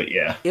hope, but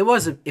yeah. It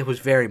was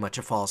very much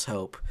a false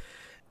hope.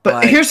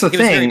 But here's the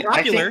thing.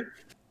 I think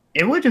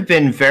it would have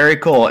been very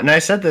cool, and I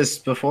said this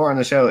before on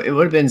the show, it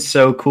would have been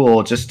so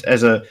cool just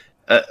as a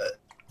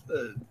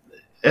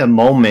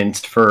moment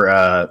for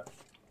I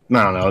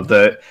don't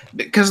know,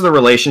 because of the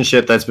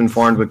relationship that's been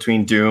formed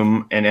between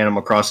Doom and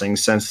Animal Crossing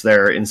since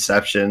their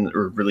inception,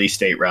 or release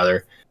date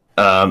rather,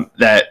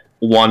 that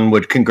one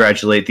would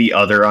congratulate the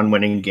other on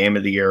winning Game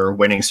of the Year or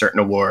winning certain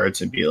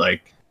awards and be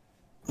like,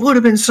 it would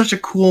have been such a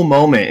cool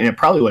moment, and it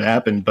probably would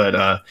happen,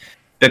 but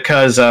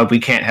because we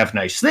can't have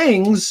nice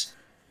things,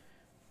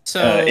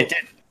 it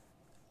did.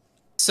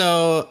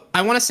 So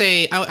I want to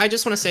say, I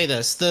just want to say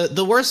this: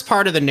 the worst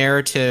part of the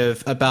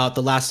narrative about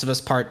The Last of Us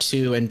Part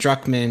 2 and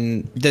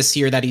Druckmann this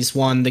year, that he's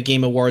won the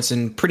Game Awards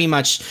in pretty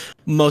much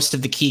most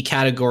of the key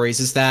categories,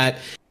 is that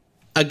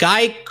a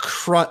guy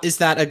crunched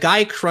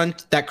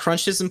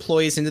his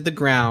employees into the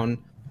ground,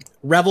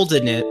 reveled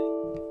in it,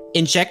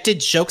 injected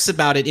jokes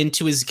about it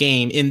into his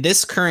game in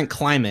this current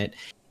climate,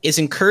 is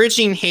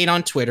encouraging hate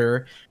on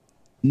Twitter.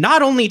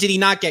 Not only did he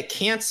not get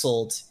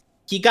canceled,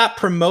 he got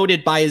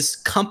promoted by his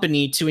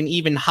company to an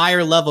even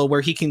higher level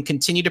where he can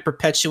continue to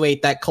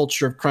perpetuate that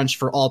culture of crunch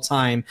for all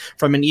time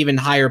from an even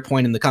higher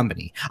point in the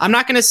company. I'm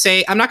not going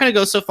to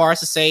go so far as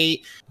to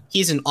say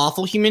he's an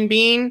awful human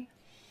being,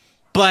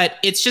 but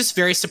it's just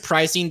very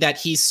surprising that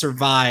he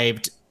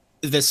survived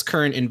this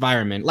current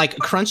environment. Like,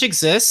 crunch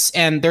exists,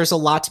 and there's a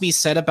lot to be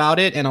said about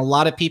it, and a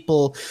lot of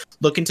people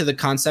look into the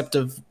concept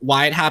of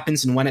why it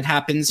happens and when it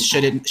happens.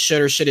 Should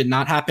or should it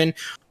not happen?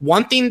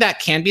 One thing that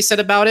can be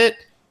said about it: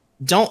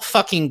 don't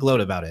fucking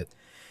gloat about it.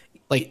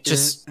 Like,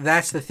 just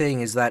that's the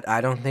thing, is that I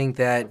don't think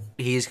that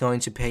he's going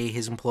to pay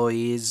his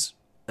employees.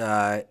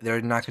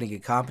 They're not going to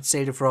get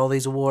compensated for all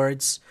these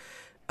awards,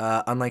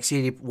 unlike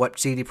what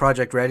CD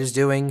Projekt Red is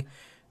doing.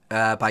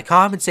 By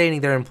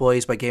compensating their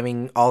employees, by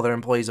giving all their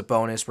employees a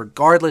bonus,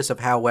 regardless of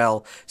how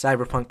well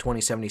Cyberpunk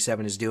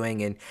 2077 is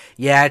doing. And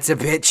yeah, it's a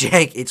bit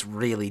jank. It's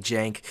really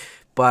jank.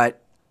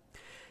 But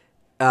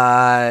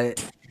I'm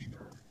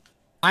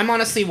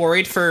honestly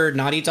worried for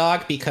Naughty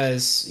Dog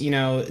because,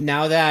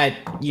 now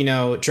that,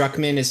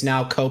 Druckmann is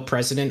now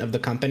co-president of the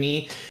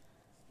company,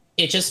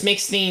 it just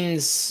makes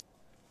things,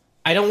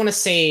 I don't want to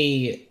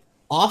say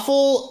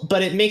awful,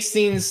 but it makes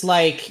things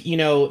like,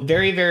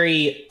 very,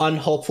 very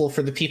unhopeful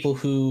for the people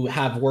who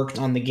have worked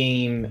on the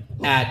game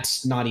at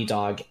Naughty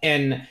Dog.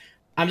 And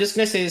I'm just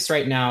going to say this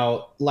right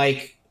now,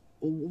 like,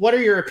 what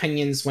are your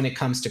opinions when it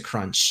comes to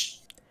crunch?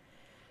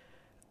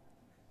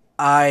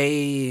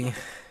 I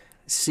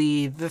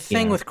see, the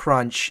thing with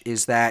crunch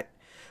is that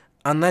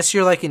unless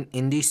you're like an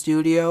indie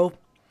studio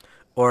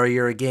or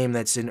you're a game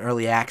that's in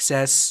early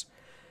access,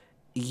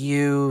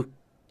 you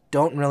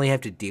don't really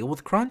have to deal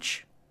with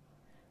crunch.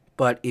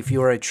 But if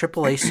you're a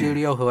AAA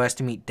studio who has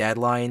to meet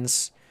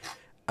deadlines,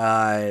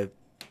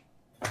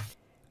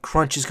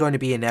 crunch is going to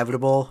be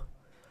inevitable.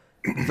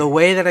 The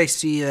way that I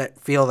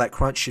feel that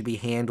crunch should be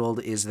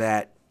handled is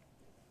that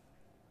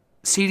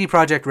CD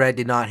Projekt Red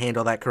did not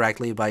handle that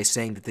correctly by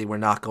saying that they were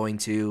not going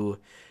to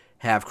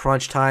have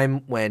crunch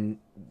time when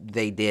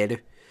they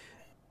did.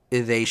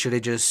 They should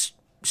have just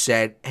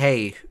said,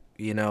 hey,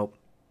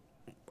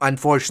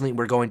 unfortunately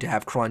we're going to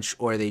have crunch,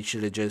 or they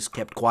should have just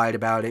kept quiet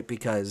about it,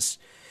 because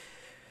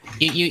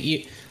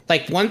making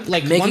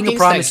a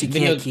promise you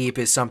can't keep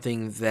is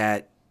something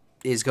that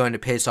is going to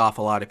piss off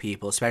a lot of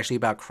people, especially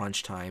about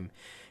crunch time.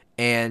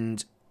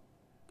 And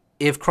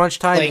if crunch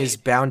time is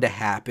bound to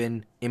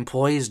happen,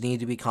 employees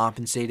need to be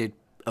compensated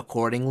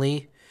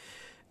accordingly,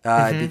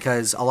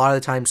 because a lot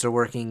of the times they're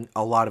working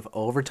a lot of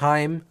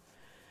overtime,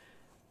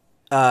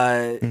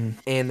 and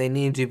they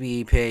need to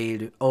be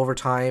paid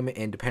overtime,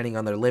 and depending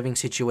on their living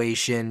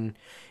situation,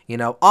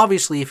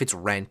 obviously if it's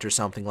rent or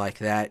something like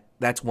that,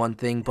 that's one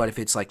thing, but if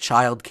it's like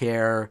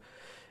childcare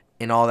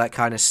and all that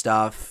kind of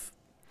stuff,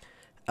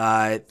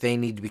 they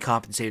need to be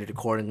compensated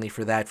accordingly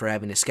for that, for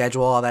having to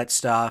schedule all that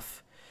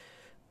stuff.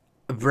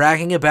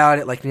 Bragging about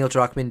it like Neil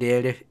Druckmann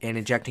did and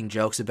injecting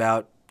jokes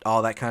about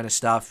all that kind of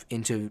stuff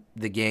into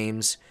the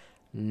games,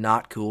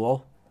 not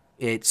cool.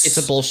 It's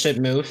a bullshit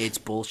move. It's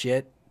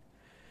bullshit.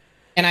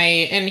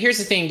 And here's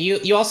the thing,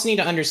 you also need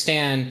to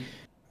understand,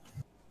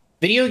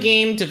 video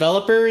game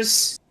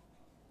developers,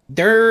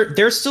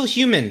 they're still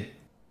human.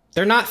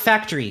 They're not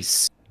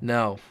factories.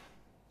 No.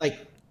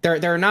 Like,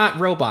 they're not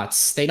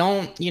robots. They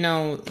don't,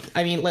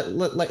 I mean,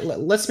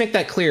 let's make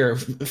that clear.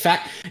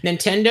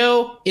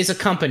 Nintendo is a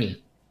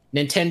company.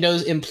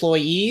 Nintendo's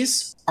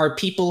employees are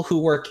people who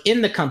work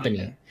in the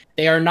company.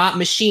 They are not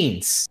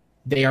machines.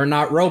 They are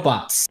not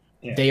robots.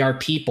 Yeah. They are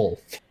people.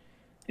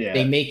 Yeah.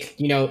 They make,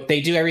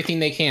 they do everything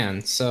they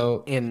can.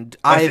 So, and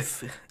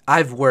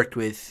I've worked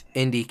with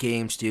indie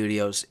game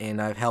studios,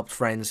 and I've helped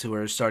friends who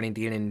are starting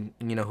to get in,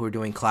 who are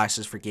doing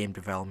classes for game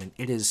development.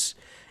 It is,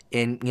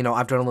 and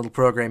I've done a little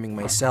programming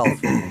myself.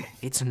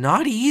 It's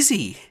not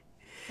easy.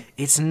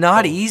 It's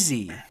not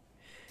easy.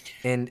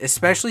 And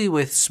especially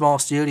with small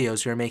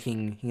studios who are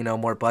making,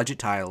 more budget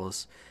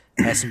titles,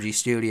 SMG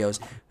Studios,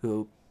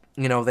 who,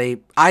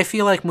 I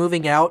feel like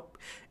moving out,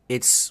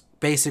 it's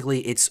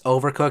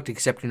overcooked,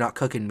 except you're not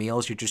cooking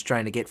meals. You're just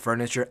trying to get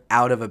furniture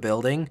out of a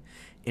building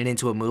and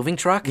into a moving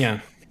truck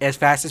as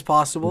fast as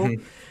possible,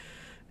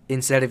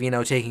 instead of,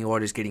 taking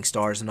orders, getting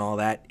stars and all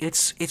that.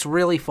 It's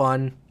really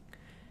fun.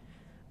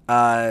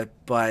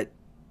 But,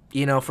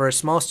 for a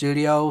small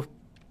studio,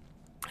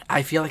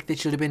 I feel like they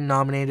should have been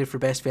nominated for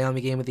Best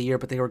Family Game of the Year,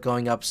 but they were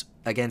going up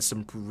against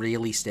some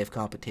really stiff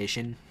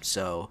competition.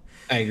 So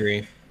I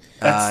agree.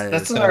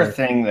 That's another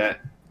thing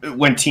that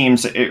when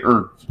teams,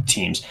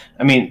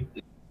 I mean,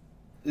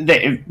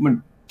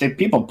 when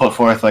people put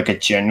forth like a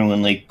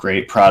genuinely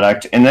great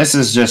product, and this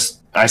is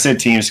just, I said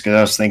teams because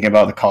I was thinking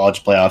about the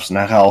college playoffs and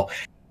how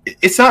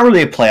it's not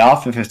really a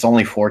playoff if it's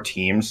only 4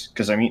 teams.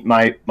 Because I mean,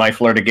 my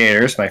Florida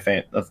Gators,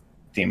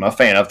 team I'm a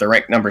fan of, they're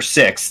ranked number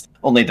 6.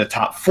 Only the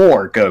top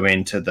 4 go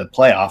into the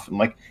playoff. I'm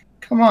like,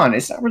 come on,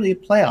 it's not really a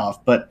playoff.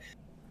 But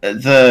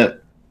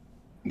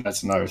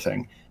that's another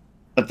thing.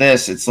 But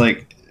it's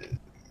like,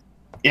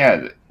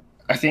 yeah,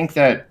 I think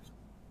that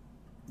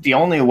the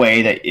only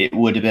way that it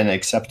would have been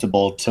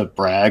acceptable to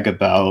brag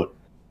about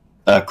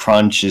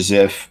crunch is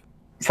if,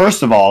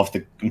 first of all, if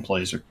the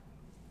employees are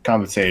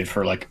compensated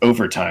for like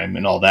overtime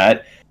and all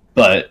that,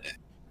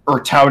 or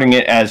touting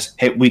it as,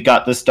 hey, we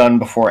got this done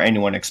before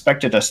anyone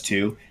expected us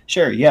to.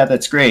 Sure, yeah,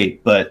 that's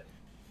great. But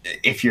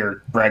if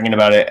you're bragging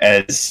about it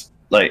as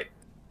like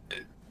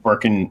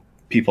working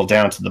people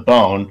down to the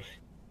bone.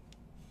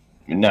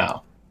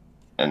 No.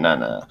 And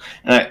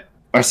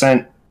I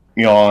sent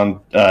you all on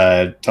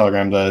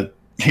Telegram the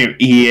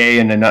EA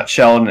in a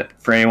nutshell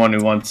for anyone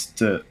who wants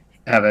to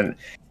have an.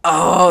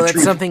 Oh,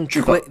 that's something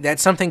quick.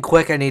 That's something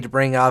quick I need to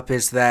bring up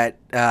is that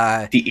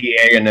the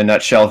EA in a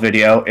nutshell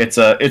video.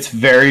 It's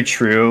very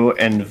true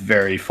and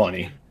very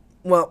funny.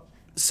 Well,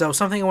 so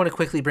something I want to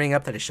quickly bring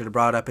up that I should have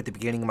brought up at the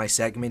beginning of my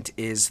segment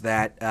is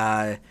that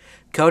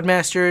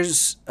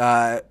Codemasters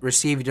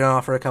received an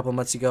offer a couple of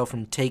months ago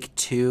from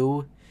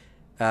Take-Two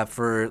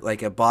for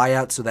like a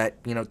buyout, so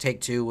that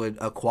Take-Two would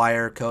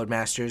acquire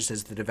Codemasters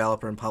as the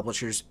developer and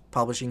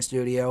publishing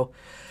studio.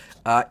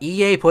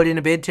 EA put in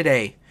a bid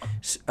today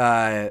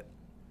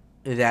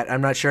that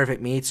I'm not sure if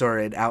it meets or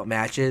it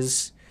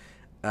outmatches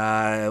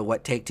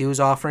what Take-Two is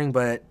offering,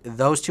 but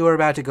those two are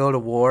about to go to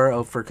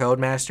war for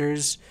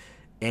Codemasters,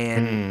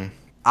 and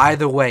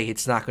either way,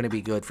 it's not going to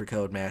be good for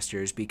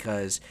Codemasters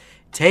because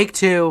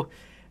Take-Two,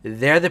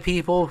 they're the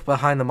people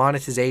behind the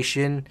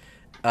monetization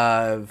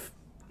of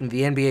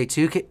the NBA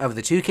 2K, of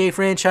the 2K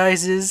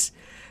franchises,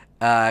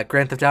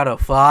 Grand Theft Auto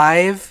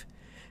 5,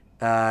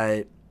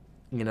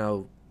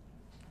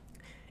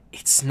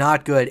 it's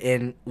not good,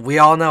 and we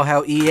all know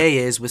how EA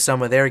is with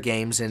some of their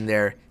games and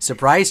their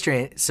surprise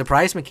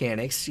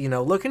mechanics.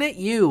 Looking at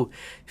you,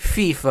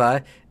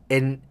 FIFA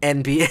and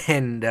NBA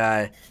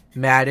and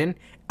Madden.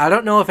 I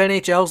don't know if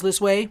NHL's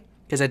this way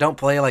because I don't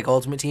play like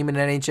Ultimate Team in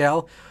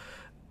NHL.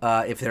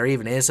 If there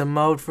even is a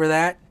mode for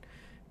that,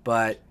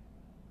 but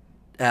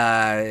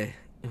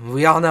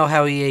we all know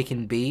how EA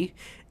can be,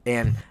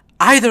 and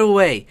either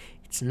way,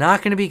 it's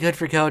not going to be good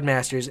for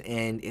Codemasters,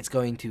 and it's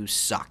going to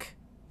suck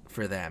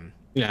for them.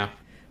 Yeah,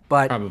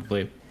 but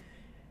probably.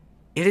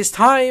 It is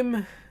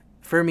time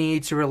for me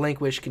to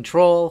relinquish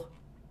control.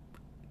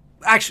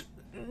 Actually,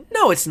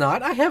 no, it's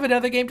not. I have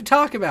another game to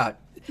talk about.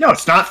 No,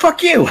 it's not.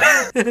 Fuck you.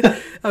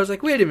 I was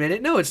like, wait a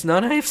minute. No, it's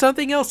not. I have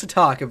something else to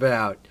talk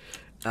about.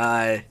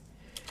 I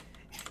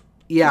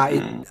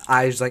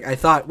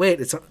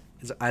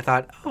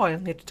thought, oh, I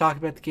don't get to talk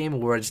about the Game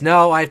Awards.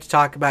 No, I have to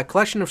talk about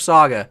Collection of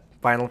Saga,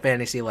 Final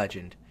Fantasy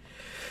Legend.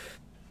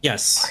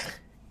 Yes.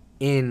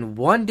 In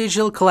one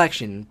digital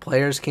collection,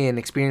 players can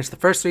experience the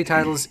first 3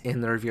 titles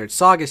in the revered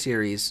Saga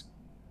series,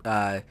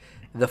 the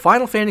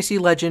Final Fantasy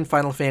Legend,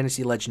 Final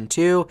Fantasy Legend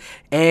 2,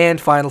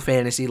 and Final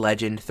Fantasy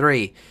Legend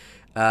 3.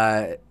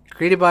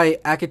 Created by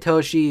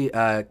Akitoshi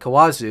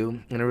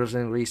Kawazu and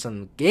originally released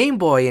on Game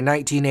Boy in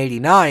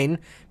 1989,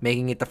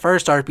 making it the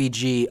first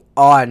RPG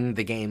on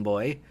the Game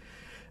Boy.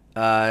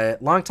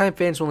 Longtime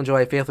fans will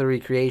enjoy a faithful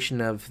recreation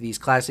of these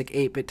classic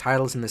 8-bit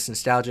titles in this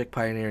nostalgic,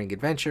 pioneering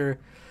adventure.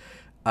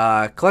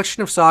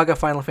 Collection of Saga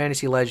Final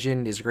Fantasy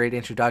Legend is a great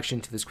introduction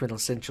to this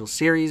quintessential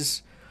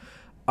series.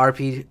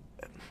 That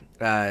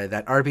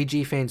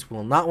RPG fans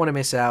will not want to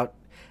miss out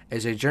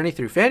as they journey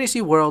through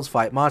fantasy worlds,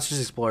 fight monsters,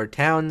 explore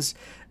towns,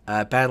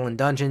 battle in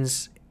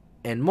dungeons,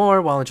 and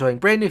more while enjoying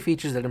brand new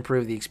features that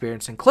improve the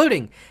experience,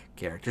 including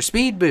character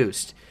speed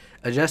boost,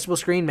 adjustable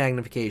screen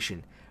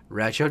magnification,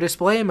 retro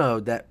display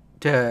mode that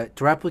to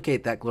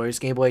replicate that glorious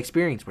Game Boy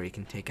experience where you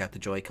can take out the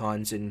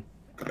Joy-Cons and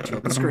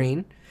tilt the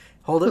screen,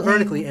 hold it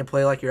vertically, and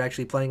play like you're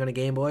actually playing on a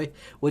Game Boy,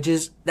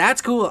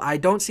 that's cool. I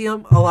don't see a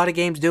lot of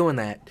games doing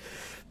that.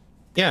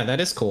 Yeah, that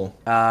is cool.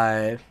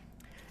 And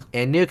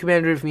new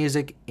commemorative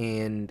music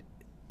and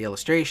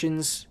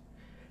illustrations.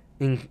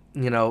 And,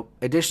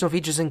 additional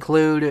features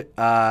include,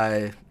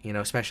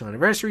 special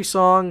anniversary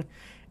song,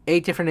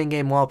 8 different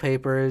in-game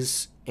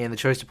wallpapers, and the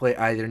choice to play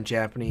either in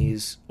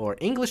Japanese or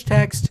English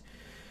text.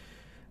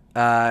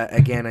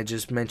 Again, I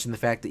just mentioned the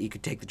fact that you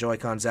could take the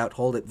Joy-Cons out,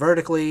 hold it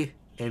vertically,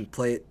 and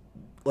play it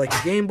like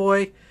a Game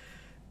Boy,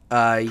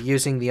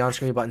 using the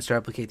on-screen buttons to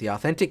replicate the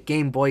authentic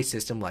Game Boy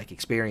system-like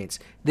experience.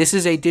 This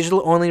is a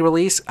digital-only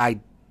release.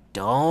 I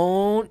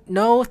don't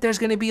know if there's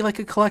going to be like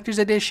a collector's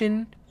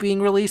edition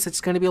being released. It's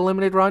going to be a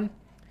limited run.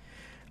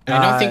 I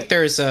don't think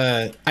there's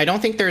a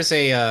limit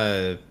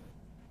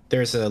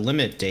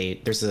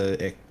date. There's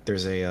a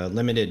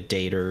limited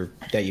date or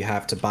that you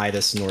have to buy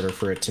this in order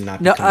for it to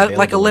not become available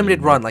like a limited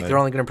anymore, run. Like they're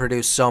only going to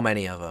produce so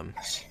many of them.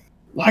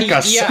 Like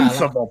a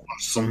sensible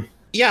person.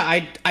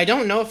 Yeah, I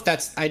don't know if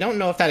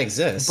that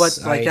exists. But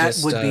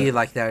would be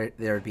like there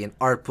would be an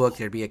art book,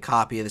 there'd be a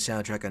copy of the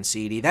soundtrack on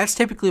CD. That's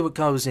typically what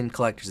goes in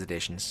collector's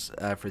editions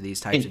for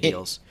these types of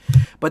deals.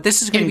 But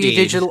this is going to be a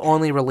digital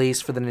only release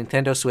for the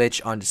Nintendo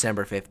Switch on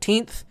December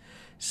 15th.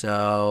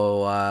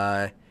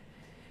 So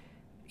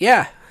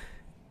yeah.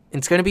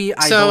 It's going to be,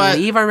 I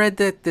believe I read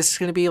that this is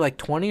going to be like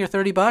 $20 or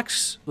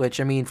 $30, which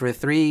I mean for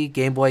 3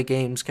 Game Boy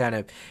games kind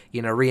of,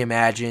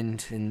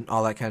 reimagined and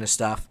all that kind of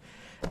stuff.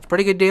 It's a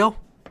pretty good deal.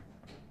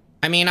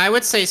 I mean, I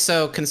would say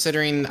so,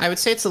 considering, I would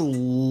say it's I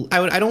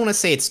don't want to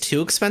say it's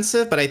too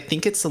expensive, but I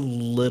think it's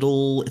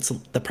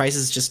the price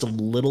is just a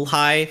little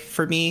high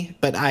for me,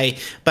 but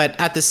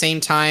at the same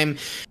time,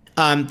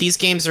 These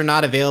games are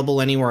not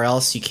available anywhere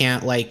else. You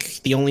can't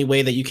the only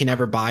way that you can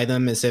ever buy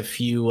them is if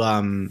you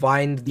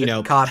find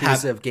the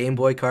copies of Game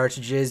Boy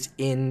cartridges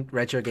in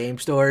retro game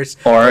stores,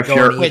 or if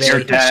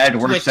your dad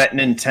works at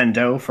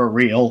Nintendo for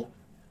real.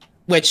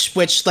 Which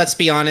let's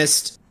be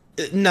honest,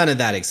 none of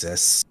that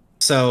exists.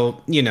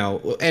 So,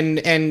 and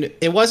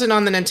it wasn't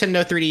on the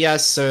Nintendo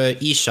 3DS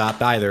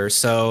eShop either,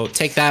 so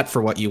take that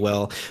for what you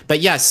will.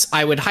 But yes,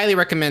 I would highly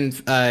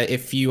recommend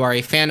if you are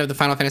a fan of the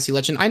Final Fantasy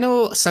Legend. I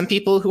know some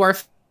people who are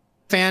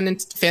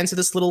fans of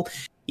this little,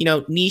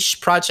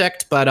 niche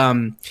project, but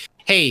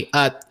hey,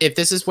 if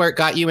this is where it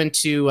got you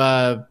into,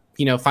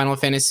 Final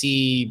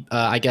Fantasy,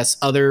 I guess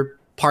other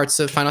parts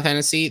of Final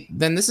Fantasy,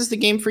 then this is the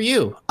game for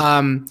you.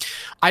 I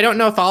don't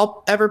know if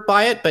I'll ever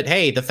buy it, but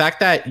hey, the fact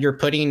that you're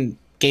putting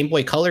Game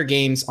Boy Color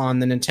games on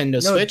the Nintendo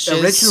Switch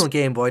original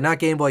Game Boy, not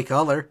Game Boy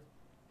Color.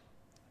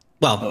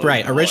 Well,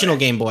 original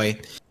Game Boy.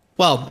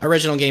 Well,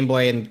 original Game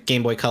Boy and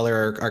Game Boy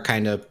Color are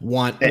kind of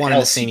one and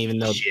the same, even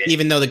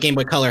though the Game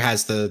Boy Color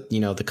has the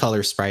the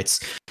color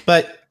sprites.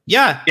 But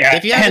yeah,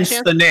 if you have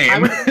hence the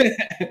name.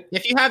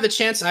 If you have the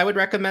chance, I would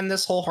recommend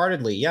this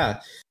wholeheartedly.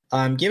 Yeah,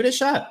 give it a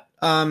shot.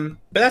 But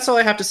that's all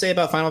I have to say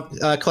about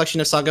Collection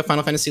of Saga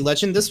Final Fantasy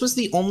Legend. This was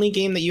the only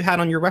game that you had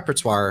on your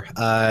repertoire.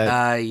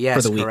 Yes,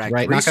 for the week, correct.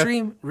 Right,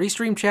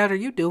 Restream chat, are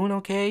you doing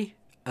okay?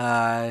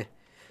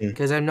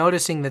 Because I'm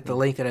noticing that the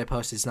link that I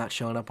posted is not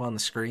showing up on the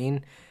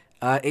screen.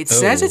 It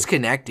says it's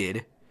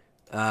connected.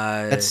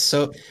 That's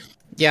so.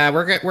 Yeah,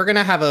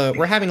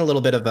 we're having a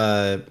little bit of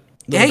a.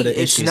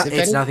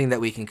 It's nothing that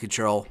we can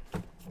control.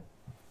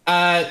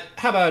 How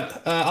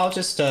about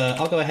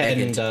I'll go ahead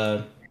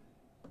and.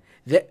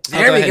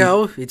 There we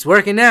go. It's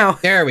working now.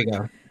 There we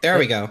go. It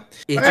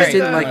just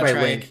didn't like my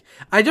link.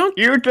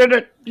 You did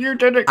it.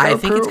 I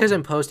think it's because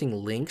I'm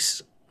posting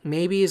links.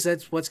 Maybe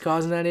that's what's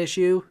causing that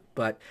issue.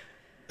 But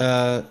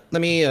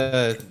let me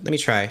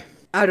try.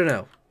 I don't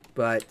know,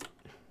 but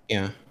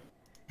yeah.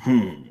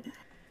 We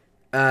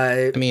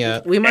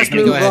must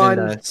move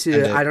on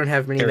to. I don't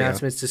have many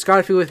announcements to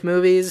Scarfy with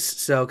movies,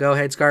 so go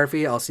ahead,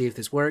 Scarfy. I'll see if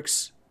this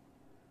works.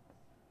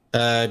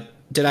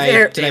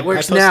 It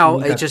works now.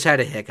 It just had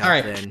a hiccup. All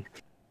right. Then.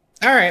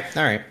 All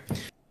right.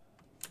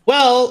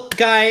 Well,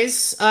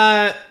 guys,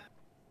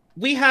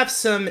 we have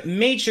some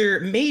major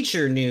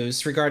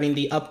news regarding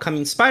the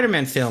upcoming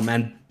Spider-Man film,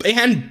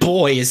 and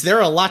boy, is there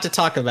a lot to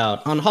talk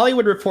about. On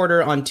Hollywood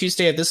Reporter on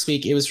Tuesday of this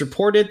week, it was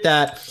reported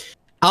that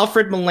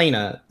Alfred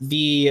Molina,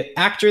 the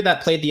actor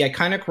that played the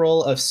iconic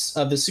role of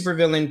the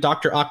supervillain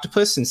Dr.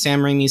 Octopus in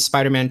Sam Raimi's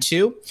Spider-Man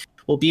 2,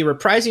 will be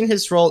reprising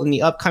his role in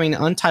the upcoming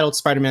untitled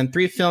Spider-Man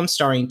 3 film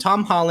starring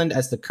Tom Holland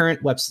as the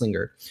current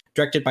web-slinger,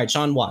 directed by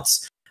John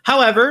Watts.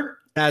 However,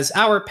 as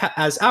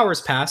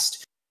hours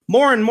passed,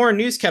 more and more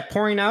news kept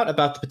pouring out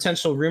about the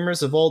potential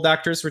rumors of old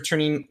actors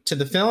returning to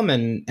the film,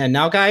 and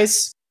now,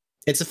 guys,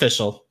 it's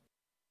official.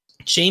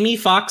 Jamie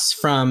Foxx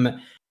from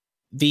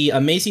The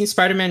Amazing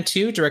Spider-Man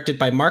 2, directed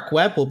by Mark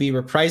Webb, will be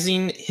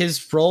reprising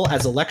his role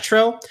as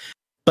Electro,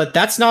 but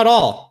that's not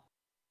all.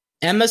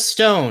 Emma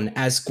Stone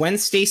as Gwen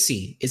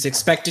Stacy is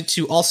expected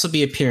to also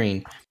be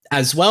appearing,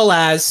 as well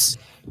as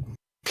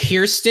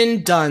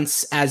Kirsten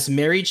Dunst as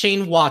Mary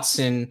Jane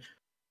Watson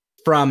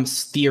from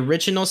the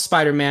original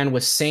Spider-Man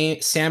with Sam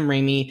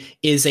Raimi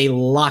is a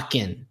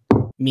lock-in,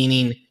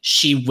 meaning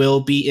she will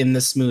be in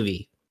this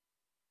movie.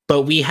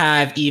 But we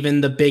have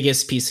even the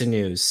biggest piece of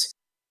news.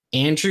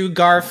 Andrew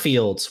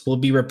Garfield will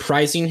be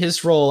reprising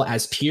his role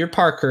as Peter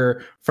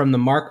Parker from the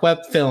Mark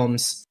Webb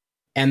films,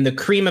 and the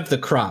cream of the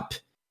crop,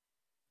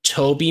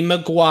 Tobey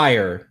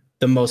Maguire,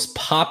 the most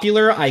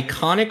popular,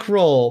 iconic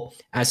role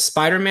as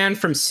Spider-Man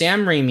from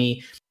Sam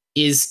Raimi,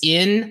 is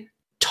in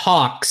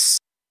talks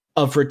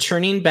of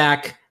returning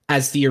back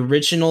as the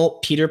original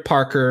Peter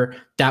Parker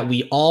that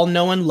we all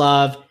know and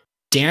love,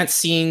 dance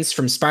scenes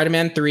from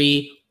Spider-Man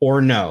 3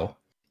 or no,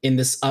 in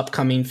this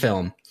upcoming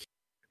film.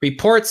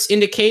 Reports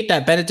indicate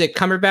that Benedict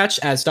Cumberbatch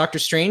as Doctor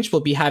Strange will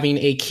be having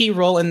a key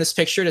role in this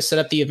picture to set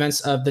up the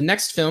events of the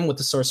next film with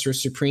the Sorcerer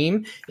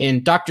Supreme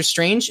in Doctor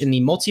Strange in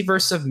the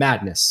Multiverse of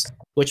Madness,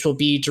 which will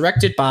be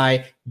directed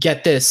by,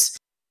 get this,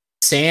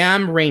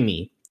 Sam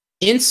Raimi.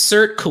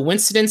 Insert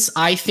coincidence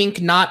I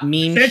think not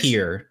meme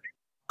here.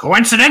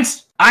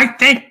 Coincidence? I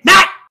think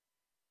not!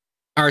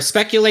 Our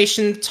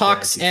speculation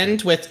talks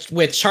end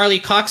with Charlie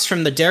Cox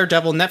from the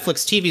Daredevil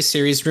Netflix TV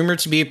series rumored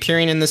to be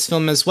appearing in this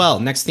film as well.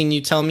 Next thing you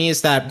tell me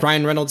is that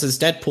Ryan Reynolds as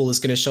Deadpool is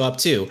going to show up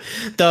too.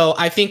 Though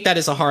I think that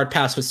is a hard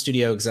pass with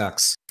studio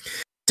execs.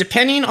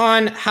 Depending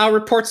on how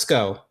reports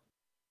go,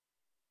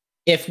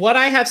 if what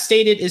I have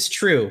stated is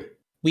true,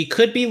 we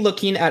could be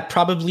looking at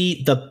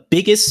probably the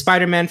biggest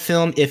Spider-Man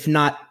film, if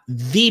not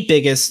the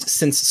biggest,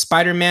 since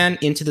Spider-Man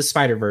Into the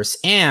Spider-Verse.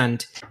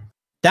 And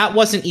that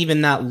wasn't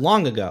even that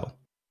long ago.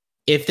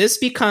 If this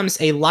becomes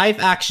a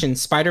live-action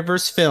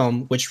Spider-Verse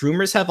film, which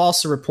rumors have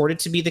also reported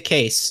to be the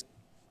case,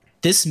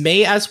 this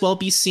may as well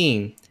be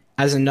seen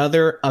as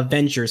another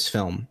Avengers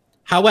film.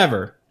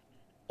 However,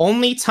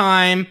 only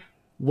time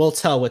will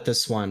tell with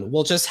this one.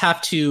 We'll just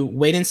have to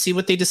wait and see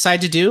what they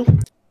decide to do.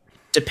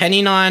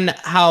 Depending on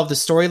how the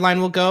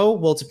storyline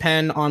will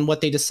depend on what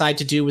they decide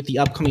to do with the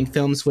upcoming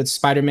films with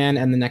Spider-Man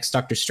and the next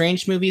Doctor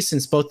Strange movie,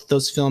 since both of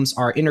those films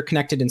are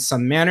interconnected in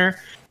some manner.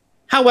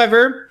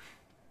 However,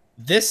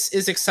 this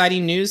is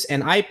exciting news,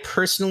 and I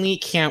personally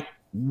can't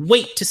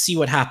wait to see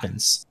what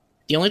happens.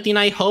 The only thing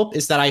I hope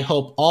is that I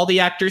hope all the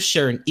actors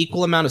share an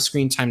equal amount of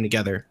screen time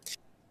together.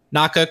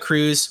 Naka,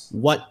 Krüz,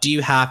 what do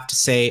you have to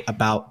say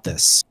about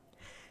this?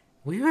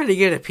 We better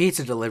get a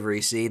pizza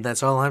delivery scene,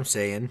 that's all I'm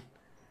saying.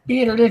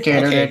 Okay,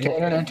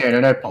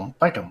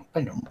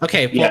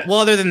 well,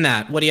 other than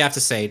that, what do you have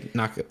to say,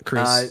 Naka,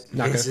 Krüz?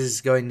 Naka? This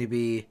is going to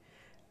be,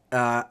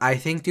 I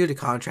think due to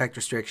contract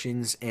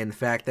restrictions and the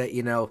fact that,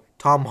 you know,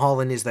 Tom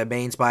Holland is the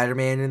main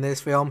Spider-Man in this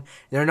film,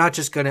 they're not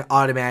just going to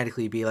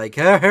automatically be like,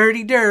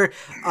 hurdy-dur,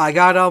 I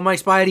got all my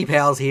Spidey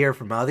pals here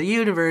from other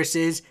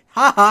universes,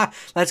 haha,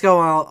 let's go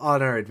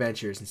on our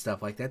adventures and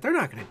stuff like that. They're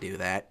not going to do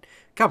that.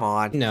 Come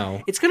on.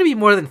 No. It's going to be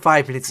more than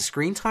 5 minutes of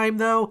screen time,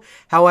 though.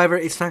 However,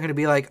 it's not going to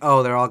be like,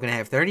 oh, they're all going to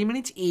have 30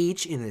 minutes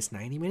each in this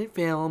 90-minute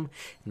film.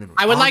 And then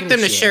I would like them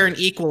to share an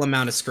equal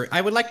amount of screen.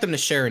 I would like them to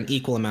share an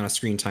equal amount of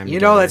screen time. You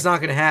know that's not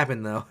going to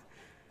happen, though.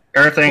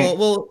 Everything.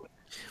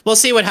 We'll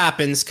see what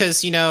happens,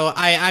 because, you know,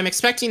 I'm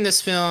expecting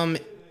this film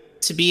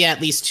to be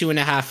at least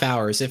 2.5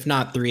 hours, if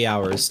not 3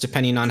 hours,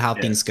 depending on how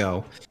things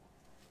go.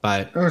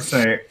 But I would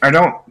say, I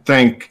don't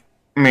think,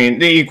 I mean,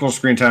 the equal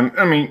screen time,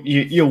 I mean,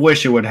 you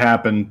wish it would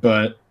happen,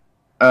 but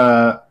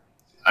I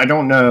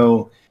don't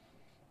know,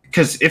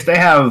 because if they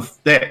have,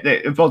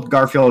 if both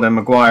Garfield and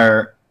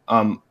Maguire,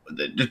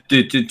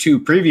 the two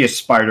previous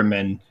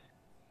Spider-Men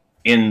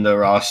in the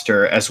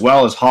roster, as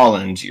well as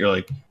Holland, you're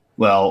like,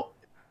 well,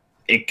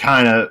 it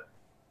kind of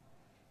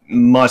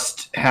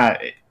must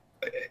have,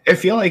 I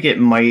feel like it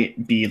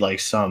might be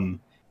like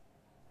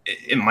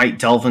it might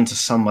delve into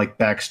some like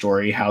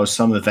backstory, how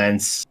some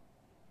events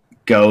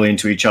go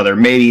into each other,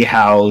 maybe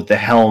how the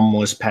helm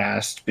was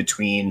passed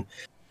between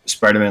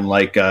Spider-Man,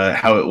 like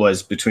how it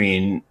was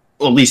between,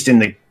 well, at least in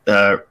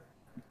the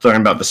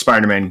learning about the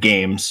Spider-Man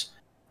games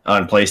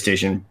on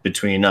PlayStation,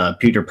 between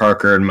Peter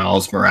Parker and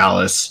Miles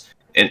Morales,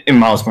 and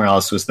Miles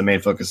Morales was the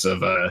main focus of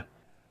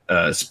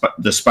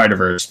the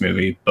Spider-Verse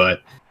movie.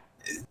 But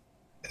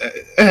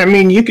I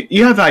mean,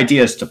 you have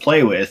ideas to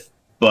play with,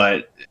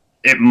 but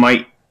it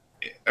might,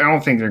 I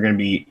don't think they're going to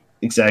be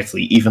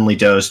exactly evenly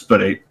dosed,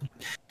 but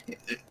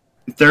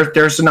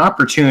there's an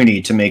opportunity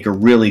to make a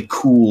really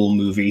cool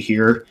movie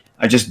here.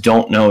 I just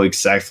don't know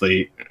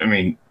exactly. I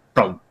mean,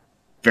 probably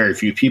very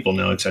few people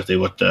know exactly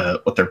what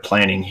they're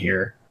planning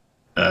here,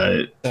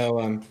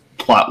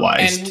 plot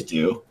wise to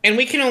do. And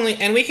we can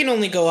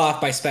only go off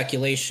by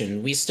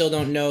speculation. We still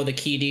don't know the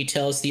key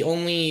details. The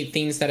only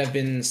things that have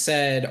been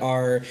said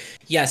are,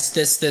 yes,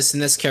 this,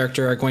 and this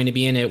character are going to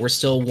be in it. We're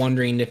still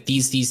wondering if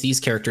these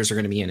characters are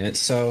going to be in it.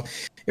 So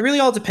it really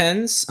all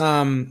depends.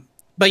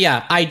 But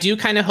yeah, I do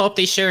kind of hope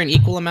they share an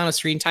equal amount of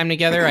screen time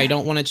together. I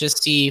don't want to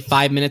just see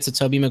 5 minutes of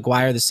Tobey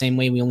Maguire the same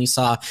way we only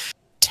saw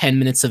 10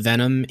 minutes of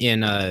Venom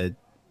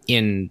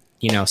in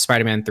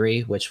Spider-Man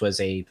 3, which was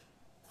a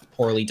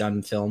poorly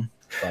done film.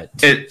 But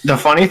the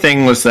funny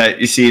thing was that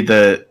you see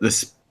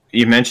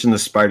you mentioned the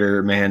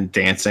Spider-Man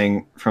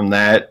dancing from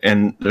that,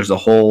 and there's a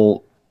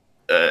whole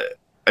I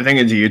think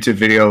it's a YouTube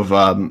video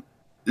of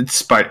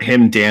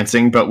him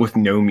dancing but with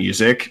no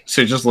music,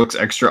 so it just looks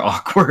extra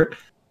awkward.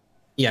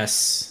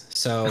 Yes.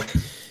 So,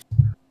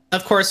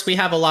 of course, we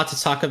have a lot to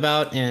talk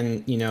about,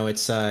 and you know,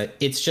 it's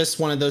just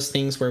one of those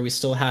things where we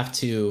still have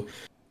to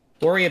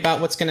worry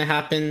about what's going to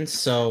happen.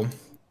 So,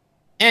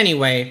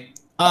 anyway,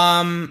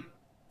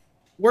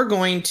 we're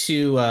going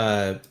to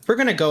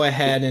go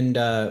ahead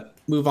and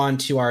move on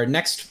to our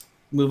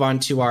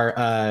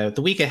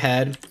the week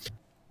ahead.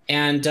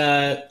 And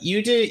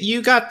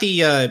you got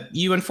the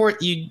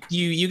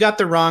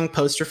wrong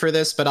poster for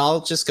this, but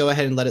I'll just go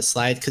ahead and let it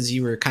slide because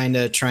you were kind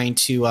of trying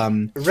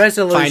to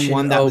resolution find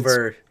one that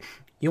over.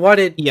 You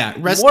wanted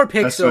more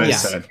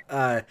pixels,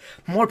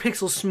 more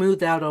pixels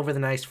smoothed out over the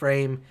nice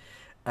frame,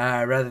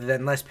 rather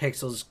than less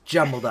pixels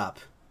jumbled up.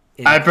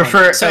 I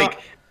prefer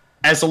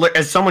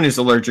as someone who's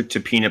allergic to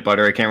peanut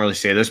butter, I can't really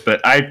say this,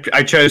 but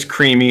I chose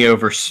creamy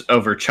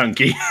over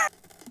chunky.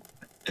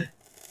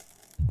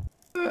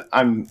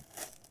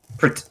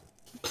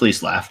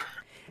 Please laugh.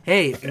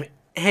 Hey,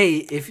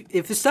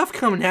 if the stuff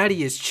coming out of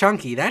you is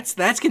chunky,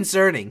 that's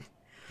concerning.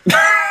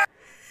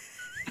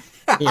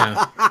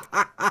 Yeah.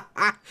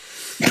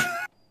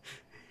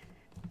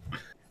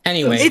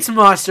 Anyway, it's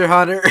Monster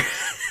Hunter.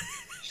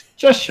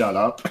 Just shut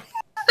up.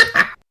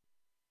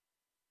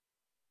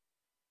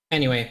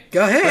 Anyway,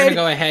 go ahead. We're gonna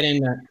go ahead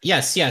and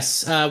yes.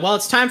 Well,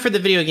 it's time for the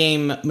video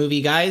game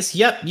movie, guys.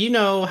 Yep, you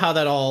know how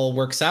that all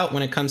works out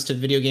when it comes to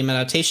video game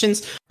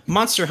adaptations.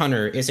 Monster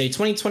Hunter is a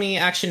 2020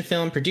 action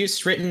film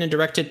produced, written, and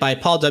directed by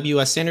Paul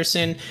W.S.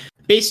 Anderson,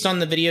 based on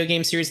the video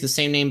game series the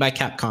same name by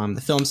Capcom.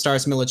 The film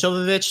stars Mila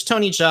Jovovich,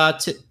 Tony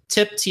Jaa,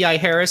 Tip T.I.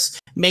 Harris,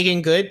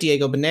 Megan Good,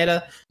 Diego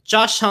Boneta,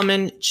 Josh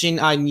Hellman, Jin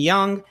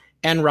Young,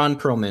 and Ron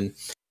Perlman.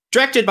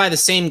 Directed by the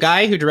same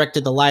guy who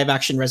directed the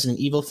live-action Resident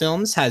Evil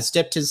films, has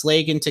dipped his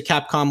leg into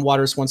Capcom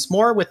waters once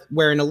more,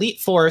 where an elite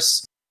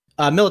force,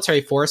 military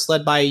force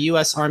led by a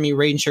U.S. Army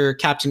Ranger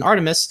Captain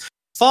Artemis,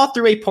 fall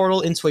through a portal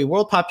into a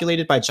world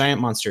populated by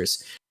giant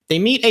monsters. They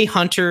meet a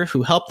hunter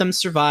who helped them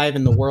survive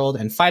in the world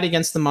and fight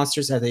against the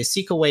monsters as they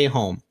seek a way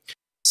home.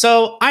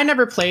 So I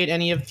never played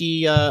any of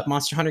the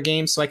Monster Hunter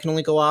games, so I can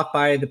only go off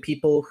by the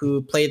people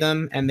who play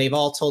them, and they've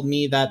all told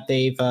me that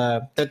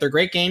that they're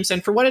great games.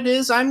 And for what it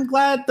is, I'm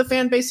glad the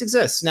fan base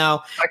exists.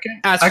 Now, I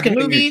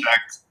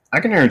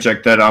can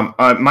interject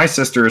that my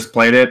sister has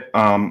played it,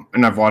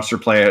 and I've watched her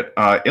play it.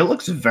 It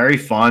looks very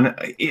fun.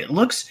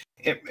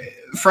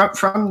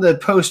 From the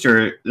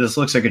poster, this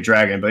looks like a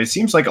dragon, but it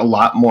seems like a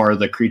lot more of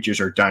the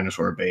creatures are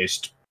dinosaur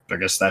based. I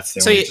guess that's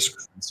the only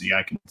discrepancy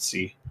I can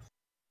see.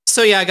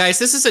 So yeah, guys,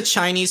 this is a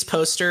Chinese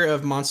poster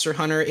of Monster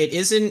Hunter. It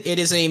is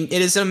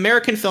an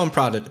American film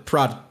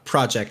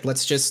project.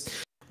 Let's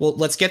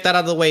get that out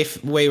of the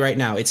way right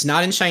now. It's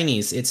not in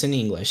Chinese. It's in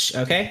English.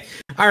 Okay.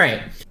 All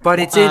right. But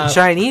it's in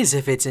Chinese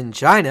if it's in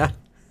China.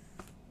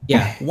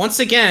 Yeah. Once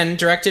again,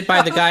 directed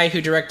by the guy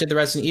who directed the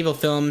Resident Evil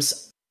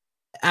films.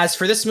 As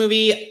for this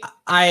movie,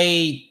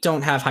 I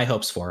don't have high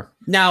hopes for.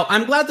 Now,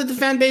 I'm glad that the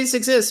fan base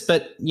exists,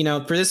 but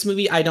for this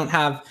movie, I don't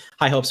have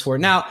high hopes for.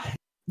 Now,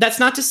 that's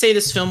not to say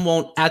this film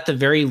won't, at the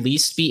very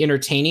least, be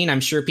entertaining. I'm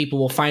sure people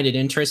will find it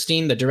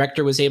interesting. The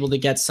director was able to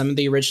get some of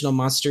the original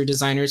monster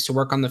designers to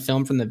work on the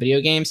film from the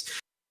video games.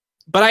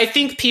 But I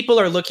think people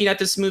are looking at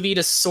this movie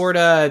to sort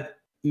of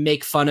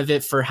make fun of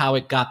it for how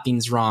it got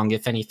things wrong,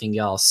 if anything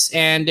else.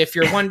 And if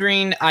you're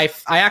wondering, I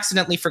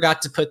accidentally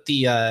forgot to put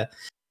the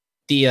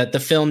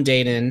film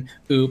date in.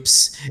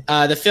 Oops.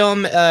 The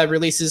film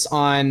releases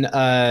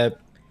on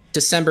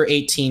December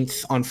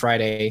 18th on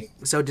Friday.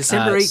 So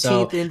December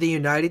 18th in the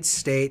United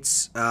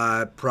States,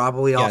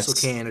 probably also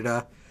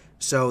Canada.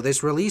 So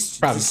this released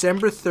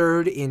December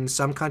 3rd in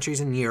some countries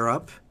in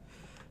Europe.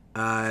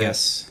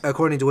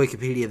 According to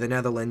Wikipedia, the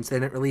Netherlands.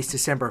 Then it released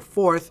December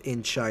 4th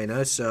in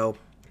China. So,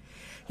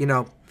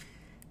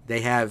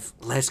 they have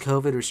less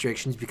COVID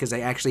restrictions because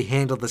they actually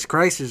handled this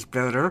crisis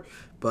better.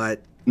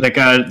 But they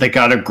got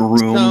to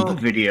groom the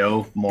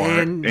video more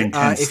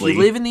intensely. If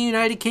you live in the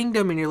United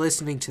Kingdom and you're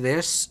listening to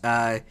this,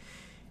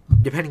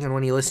 depending on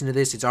when you listen to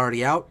this, it's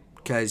already out,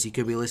 because you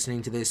could be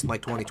listening to this in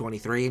like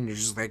 2023 and you're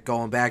just like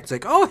going back. It's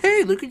like, oh,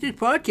 hey, look at this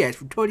podcast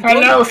from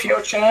 2020. Hello,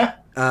 future.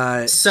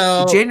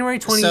 So January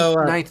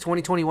 29th,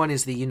 2021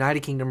 is the United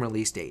Kingdom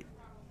release date.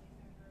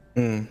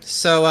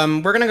 So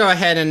we're gonna go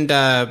ahead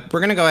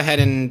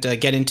and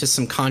get into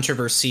some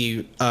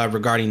controversy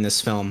regarding this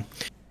film.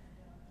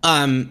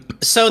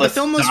 So the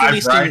film was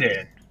released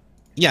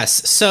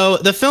Yes, so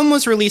the film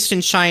was released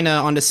in China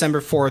on December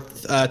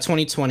 4th,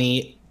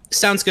 2020.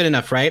 Sounds good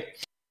enough, right?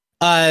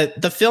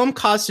 The film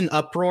caused an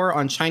uproar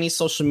on Chinese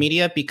social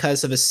media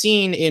because of a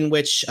scene in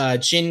which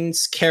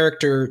Jin's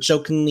character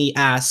jokingly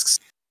asks,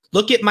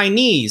 "Look at my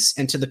knees,"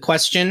 and to the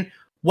question,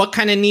 "What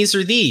kind of knees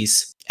are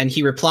these?" And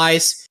he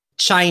replies,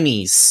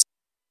 "Chinese."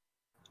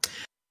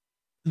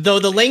 Though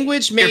the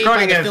language made You're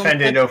going to get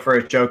offended over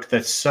a joke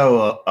that's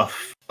so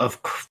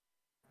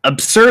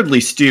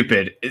absurdly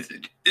stupid.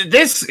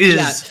 This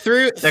is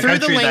through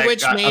the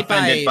language made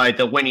by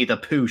the Winnie the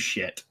Pooh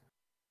shit.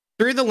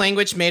 Through the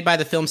language made by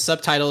the film's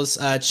subtitles,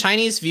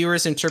 Chinese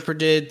viewers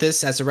interpreted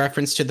this as a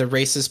reference to the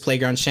racist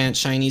playground chant,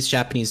 "Chinese,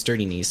 Japanese,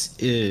 dirty knees."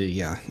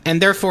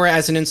 And therefore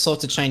as an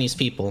insult to Chinese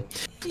people.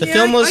 The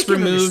film was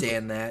removed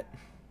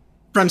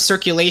from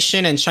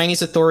circulation, and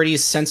Chinese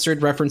authorities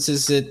censored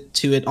references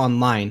to it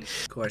online.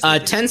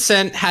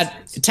 Tencent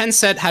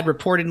had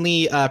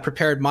reportedly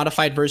prepared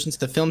modified versions of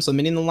the film,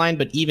 omitting the line,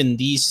 but even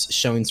these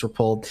showings were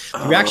pulled.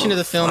 The reaction to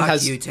the film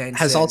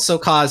has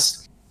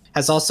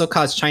also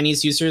caused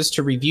Chinese users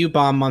to review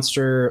bomb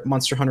Monster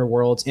Hunter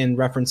World in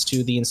reference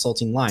to the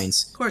insulting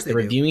lines. Of course they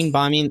reviewing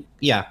bombing.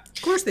 Yeah.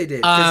 Of course they did.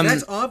 Because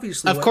that's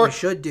obviously what you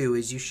should do.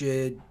 Is you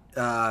should,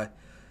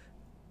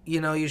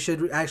 you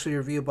should actually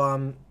review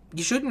bomb.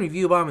 You shouldn't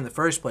review bomb in the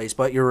first place,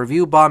 but you're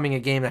review bombing a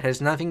game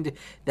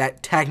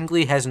that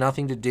technically has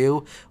nothing to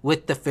do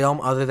with the film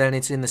other than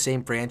it's in the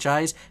same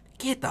franchise.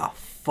 Get the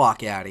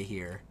fuck out of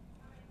here.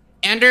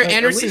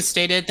 Anderson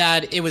stated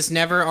that it was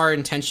never our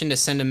intention to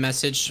send a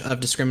message of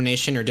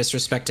discrimination or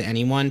disrespect to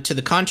anyone. To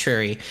the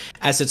contrary,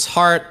 at its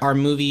heart, our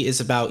movie is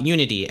about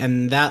unity,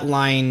 and that the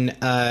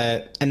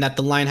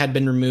line had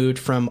been removed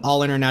from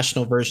all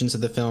international versions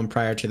of the film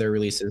prior to their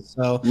releases.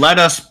 So let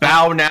us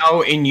bow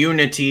now in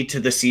unity to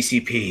the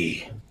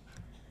CCP.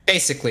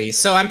 Basically,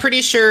 so I'm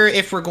pretty sure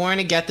if we're going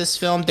to get this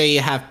film, they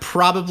have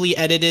probably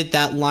edited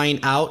that line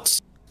out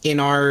in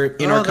our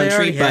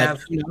country, but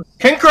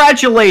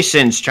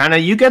congratulations, China!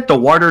 You get the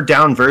watered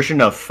down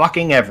version of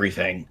fucking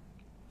everything.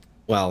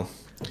 Well,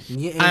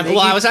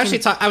 I was actually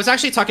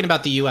talking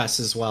about the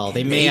U.S. as well.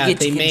 They may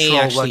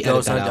control what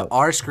goes onto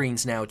our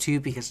screens now too,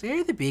 because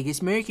they're the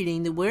biggest marketing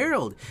in the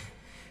world.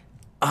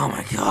 Oh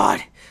my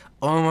god!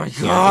 Oh my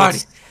god!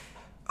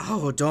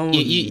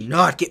 Don't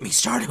not get me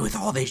started with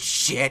all this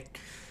shit.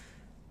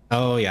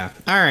 Oh yeah.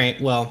 All right.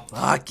 Well,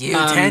 fuck you,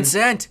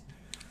 Tencent.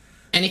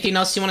 Anything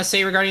else you want to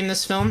say regarding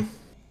this film?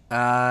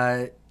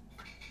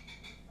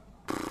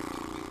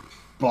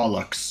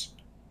 Bollocks.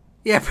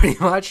 Yeah, pretty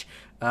much.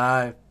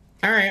 All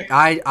right.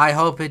 I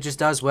hope it just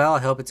does well. I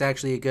hope it's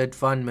actually a good,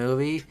 fun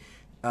movie.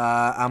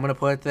 I'm gonna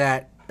put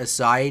that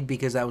aside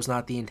because that was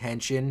not the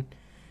intention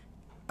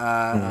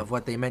of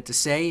what they meant to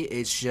say.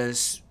 It's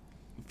just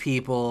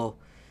people,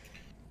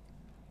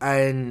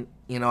 and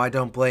I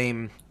don't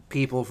blame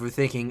people for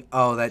thinking,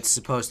 oh, that's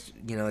supposed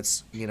to,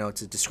 it's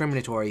a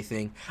discriminatory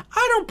thing.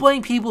 I don't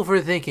blame people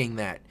for thinking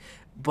that.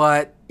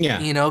 But,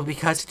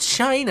 because it's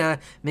China,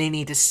 they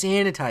need to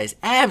sanitize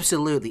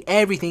absolutely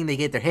everything they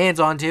get their hands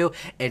onto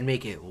and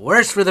make it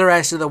worse for the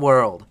rest of the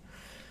world.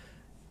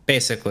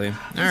 Basically. All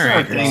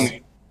right.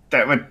 Thing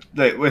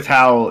that with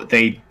how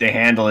they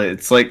handle it,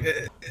 it's like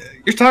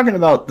you're talking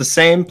about the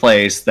same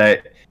place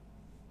that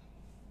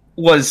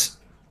was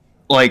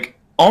like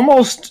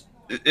almost,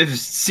 it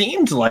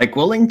seemed like,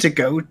 willing to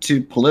go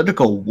to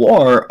political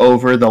war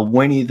over the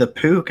Winnie the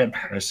Pooh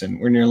comparison,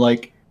 when you're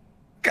like,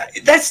 God,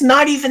 that's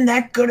not even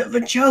that good of a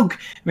joke.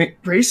 I mean,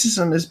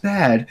 racism is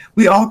bad.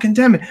 We all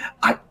condemn it.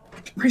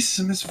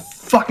 Racism is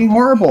fucking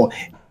horrible.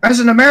 As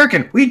an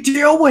American, we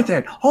deal with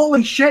it.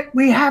 Holy shit,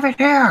 we have it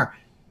here.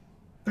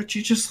 But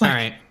you just like, all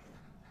right.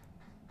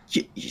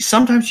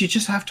 Sometimes you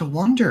just have to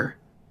wonder,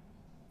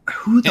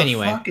 who the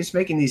fuck is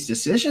making these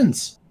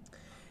decisions?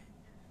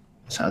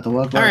 That's how the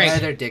world works. All right,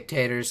 they're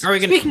dictators.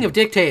 Speaking of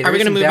dictators, are we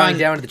going to move on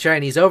down to the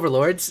Chinese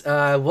overlords?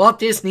 Walt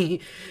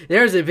Disney.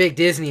 There's a big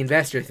Disney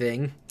investor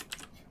thing.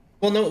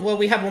 Well, no. Well,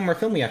 we have one more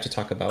film we have to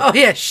talk about. Oh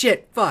yeah,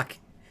 shit, fuck.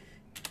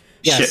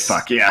 Yes. Shit,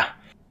 fuck, yeah.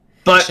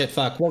 But shit,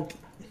 fuck. Well,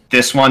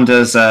 this one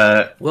does.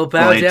 We'll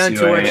bow down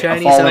to our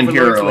Chinese fallen overlords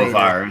hero later. Of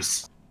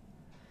ours.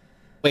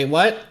 Wait,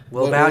 what?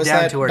 We'll bow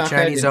down to our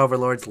Chinese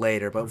overlords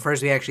later, but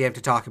first we actually have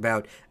to talk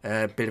about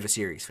a bit of a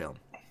serious film.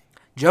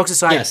 Jokes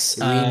aside, yes,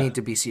 we need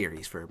to be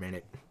serious for a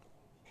minute.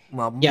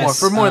 Well,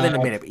 more than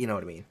a minute, but you know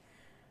what I mean.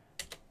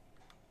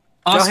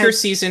 Oscar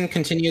season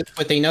continues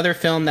with another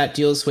film that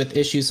deals with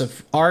issues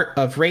of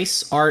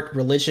race, art,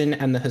 religion,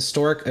 and the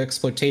historic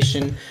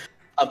exploitation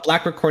of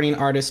Black recording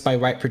artists by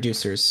white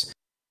producers.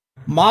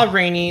 Ma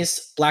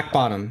Rainey's Black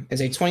Bottom is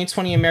a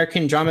 2020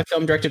 American drama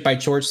film directed by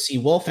George C.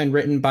 Wolfe and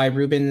written by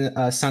Ruben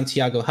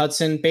Santiago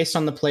Hudson, based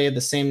on the play of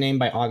the same name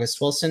by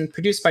August Wilson,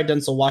 produced by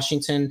Denzel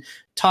Washington,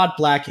 Todd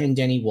Black, and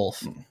Danny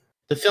Wolfe.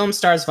 The film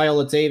stars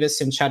Viola Davis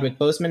and Chadwick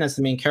Boseman as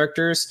the main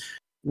characters,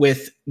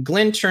 with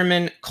Glenn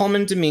Turman,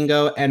 Coleman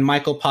Domingo, and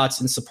Michael Potts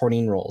in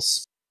supporting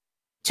roles.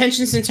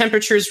 Tensions and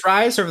temperatures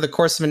rise over the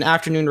course of an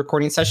afternoon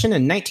recording session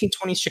in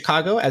 1920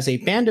 Chicago as a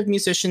band of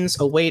musicians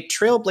await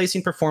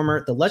trailblazing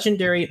performer, the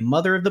legendary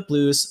Mother of the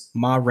Blues,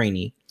 Ma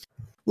Rainey.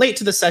 Late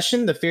to the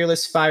session, the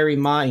fearless, fiery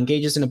Ma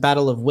engages in a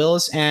battle of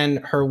wills and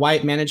her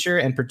white manager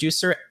and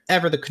producer,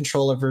 ever the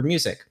control of her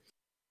music.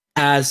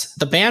 As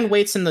the band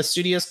waits in the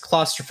studio's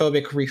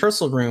claustrophobic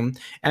rehearsal room,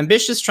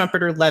 ambitious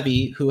trumpeter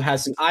Levy, who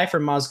has an eye for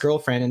Ma's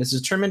girlfriend and is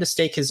determined to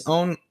stake his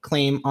own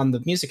claim on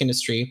the music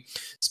industry,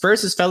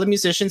 spurs his fellow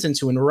musicians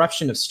into an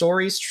eruption of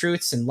stories,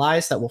 truths, and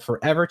lies that will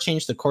forever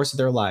change the course of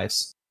their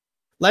lives.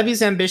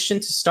 Levy's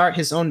ambition to start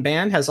his own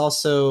band has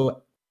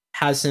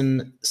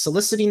him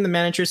soliciting the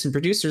managers and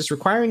producers,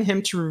 requiring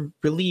him to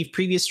relieve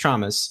previous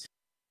traumas.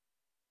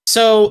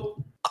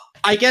 So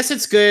I guess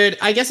it's good.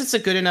 I guess it's a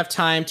good enough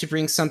time to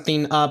bring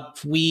something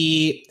up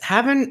we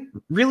haven't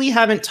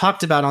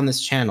talked about on this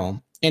channel.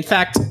 In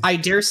fact, I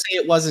dare say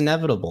it was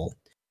inevitable.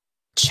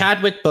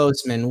 Chadwick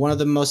Boseman, one of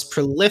the most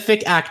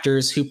prolific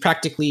actors who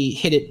practically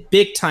hit it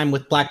big time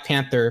with Black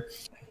Panther,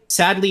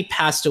 sadly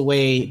passed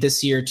away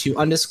this year to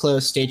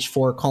undisclosed stage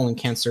 4 colon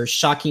cancer,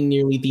 shocking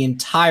nearly the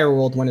entire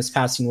world when his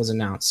passing was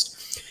announced.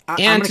 I'm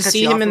going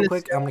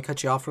to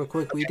cut you off real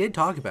quick. We did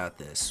talk about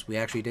this. We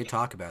actually did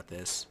talk about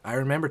this. I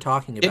remember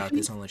talking about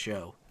this on the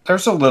show.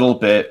 There's a little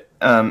bit.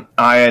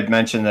 I had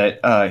mentioned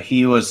that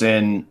he was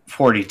in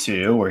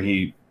 42, where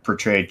he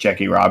portrayed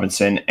Jackie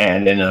Robinson,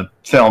 and in a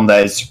film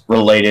that is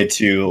related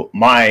to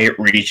my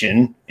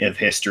region of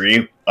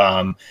history,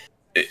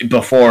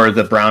 before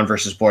the Brown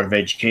versus Board of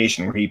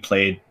Education, where he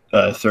played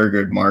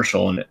Thurgood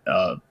Marshall, and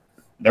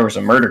there was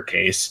a murder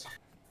case.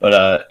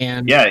 But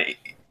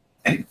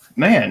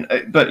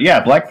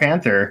Black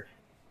Panther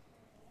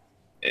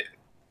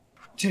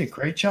did a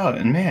great job,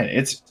 and man,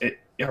 it's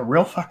a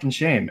real fucking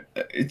shame.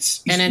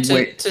 It's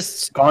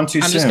gone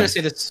too soon.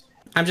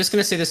 I'm just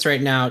gonna say this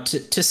right now.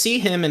 To see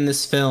him in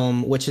this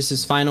film, which is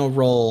his final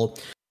role,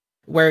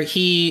 where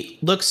he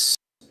looks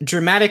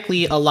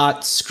dramatically a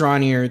lot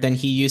scrawnier than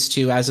he used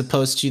to, as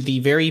opposed to the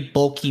very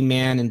bulky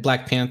man in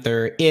Black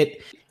Panther,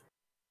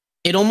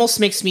 it almost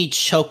makes me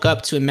choke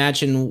up to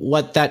imagine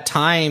what that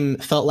time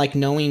felt like,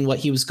 knowing what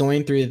he was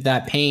going through,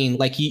 that pain.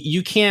 Like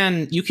you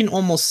can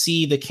almost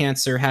see the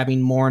cancer having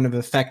more of an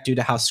effect due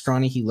to how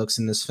scrawny he looks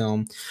in this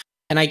film.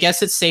 And I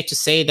guess it's safe to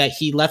say that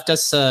he left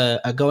us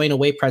a going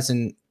away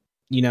present,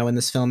 in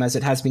this film, as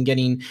it has been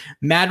getting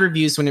mad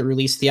reviews when it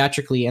released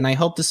theatrically. And I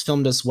hope this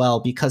film does well,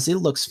 because it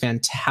looks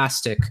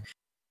fantastic.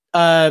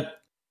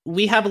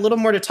 We have a little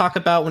more to talk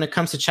about when it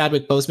comes to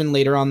Chadwick Boseman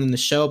later on in the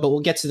show, but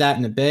we'll get to that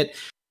in a bit.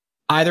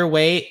 Either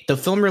way, the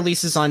film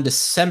releases on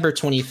December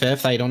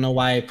 25th. I don't know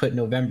why I put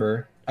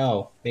November.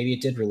 Oh, maybe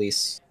it did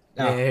release.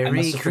 Oh, I Merry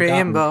must have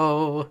forgotten.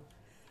 Crimbo.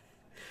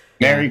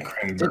 Merry Yeah.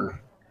 Crimber.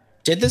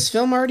 Did this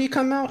film already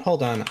come out?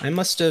 Hold on. I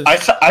must have.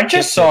 I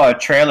just saw a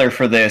trailer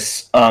for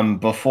this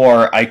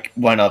before I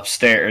went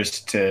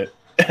upstairs to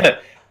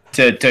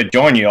to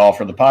join you all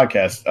for the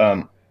podcast.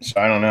 So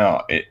I don't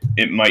know.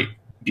 It might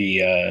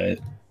be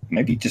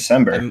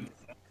December.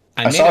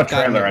 I saw a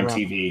trailer on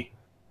TV.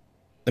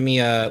 Let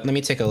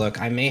me take a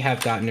look. I may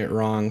have gotten it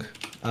wrong.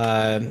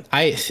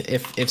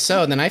 If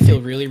so, then I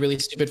feel really, really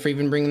stupid for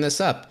even bringing this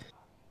up.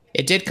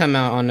 It did come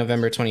out on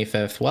November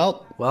 25th.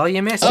 Well,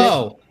 you missed it.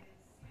 Oh,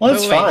 well,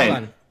 it's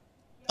fine.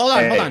 Hold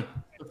on.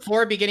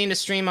 Before beginning to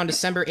stream on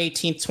December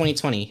 18th,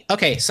 2020.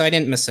 Okay, so I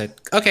didn't miss it.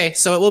 Okay,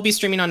 so it will be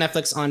streaming on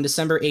Netflix on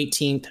December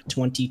 18th,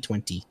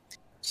 2020.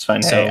 It's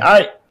fine. So,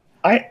 hey,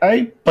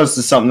 I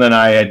posted something that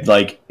I had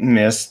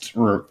missed.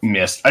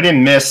 I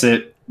didn't miss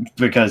it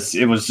because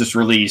it was just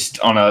released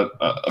on a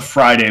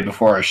Friday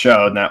before our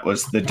show, and that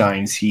was the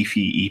Dying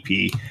Sci-Fi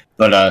EP.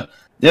 But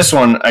this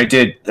one, I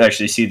did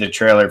actually see the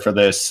trailer for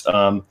this.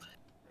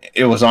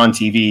 It was on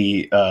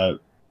TV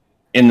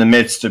in the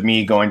midst of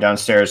me going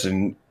downstairs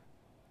and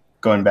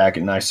going back,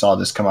 and I saw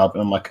this come up,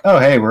 and I'm like, oh,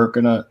 hey, we're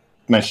going to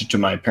mention to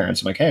my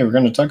parents. I'm like, hey, we're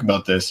going to talk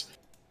about this.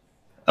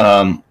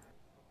 About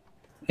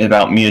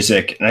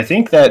music. And I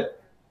think that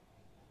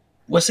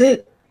was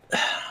it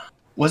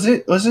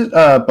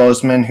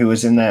Boseman who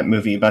was in that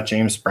movie about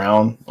James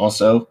Brown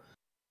also?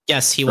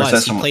 Yes, he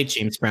was. He played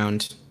James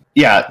Brown.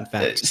 Yeah.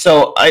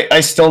 So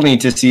I still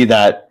need to see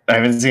that. I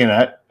haven't seen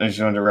that. I just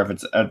wanted to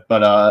reference it.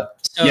 But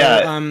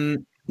yeah.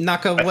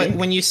 Naka,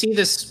 when you see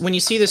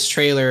this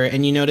trailer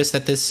and you notice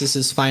that this is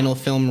his final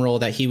film role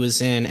that he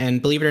was in,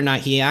 and believe it or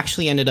not, he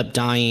actually ended up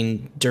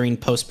dying during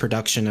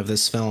post-production of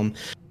this film.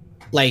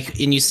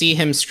 And you see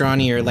him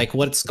scrawnier,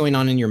 what's going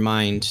on in your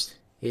mind?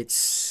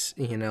 It's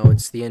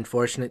the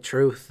unfortunate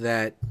truth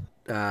that,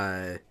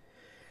 at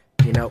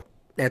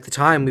the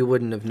time we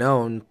wouldn't have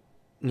known,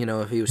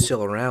 if he was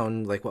still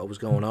around, what was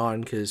going on,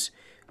 because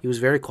he was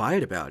very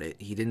quiet about it.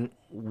 He didn't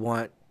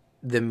want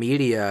the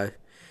media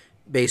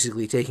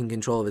basically taking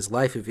control of his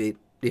life if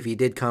he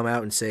did come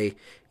out and say,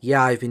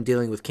 yeah, I've been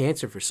dealing with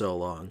cancer for so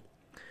long.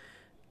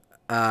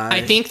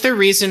 I think the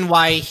reason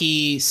why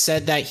he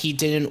said that he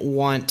didn't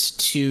want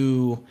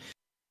to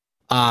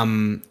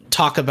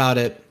talk about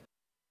it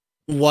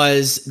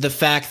was the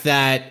fact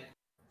that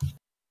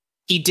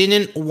he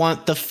didn't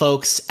want the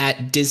folks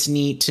at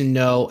Disney to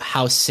know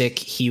how sick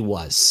he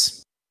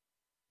was.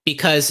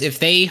 Because if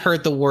they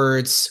heard the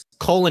words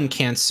colon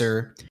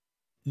cancer,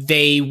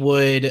 they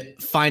would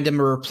find him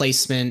a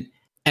replacement,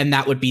 and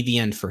that would be the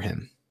end for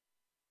him.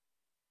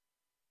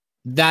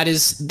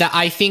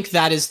 I think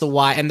that is the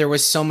why, and there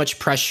was so much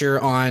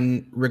pressure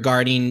on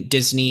regarding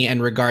Disney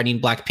and regarding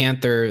Black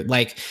Panther, and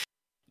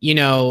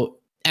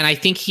I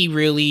think he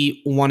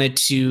really wanted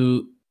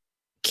to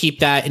keep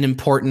that in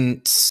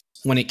importance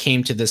when it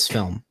came to this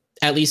film.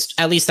 At least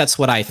that's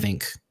what I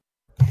think.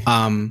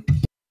 I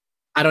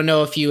don't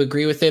know if you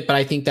agree with it, but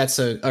I think that's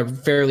a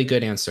fairly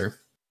good answer.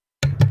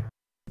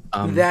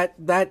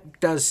 That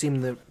does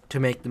seem to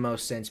make the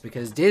most sense,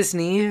 because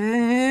Disney,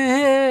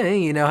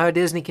 you know how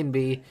Disney can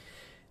be.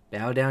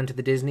 Bow down to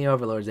the Disney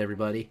overlords,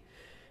 everybody.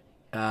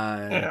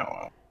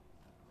 But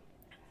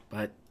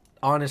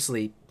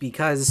honestly,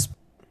 because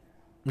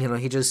he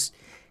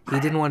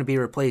didn't want to be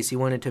replaced. He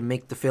wanted to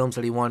make the films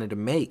that he wanted to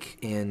make,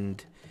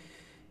 and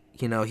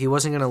he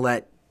wasn't going to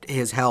let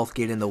his health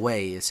get in the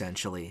way,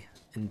 essentially,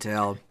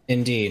 until.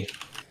 Indeed.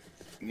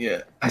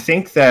 Yeah, I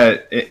think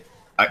that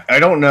I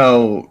don't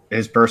know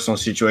his personal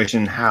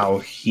situation, how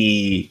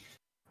soon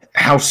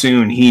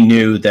he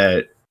knew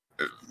that.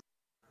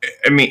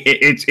 I mean,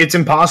 it's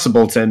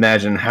impossible to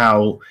imagine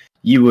how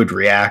you would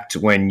react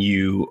when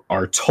you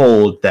are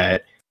told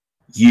that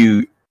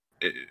you,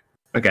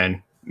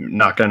 again,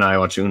 not gonna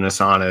watch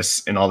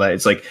Unasanis and all that.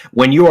 It's like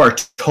when you are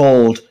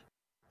told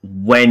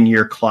when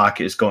your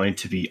clock is going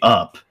to be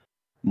up,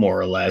 more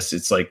or less.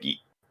 It's like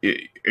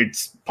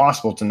it's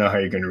possible to know how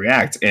you're going to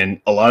react,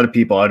 and a lot of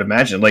people, I'd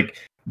imagine,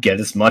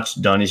 get as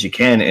much done as you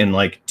can and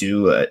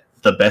do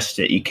the best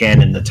that you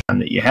can in the time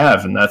that you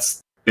have, and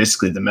that's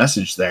basically the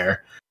message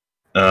there.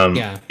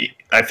 Yeah,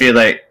 I feel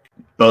like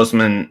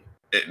Boseman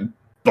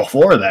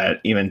before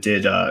that even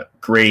did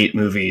great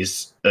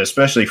movies,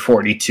 especially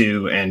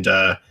 42 and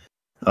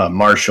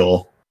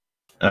Marshall,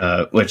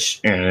 which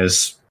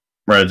is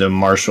rather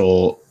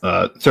Marshall,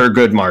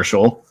 Thurgood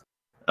Marshall,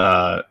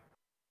 a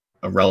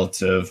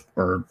relative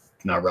or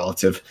not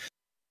relative,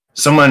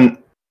 someone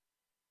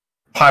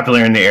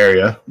popular in the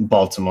area,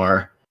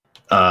 Baltimore.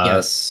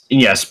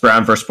 Yes,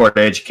 Brown versus Board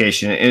of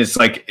Education. And it's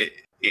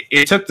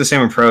it took the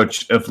same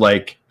approach of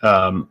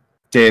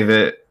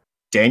David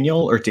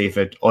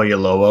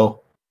Oyelowo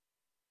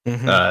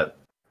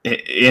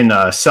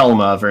in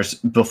Selma versus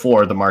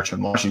before the March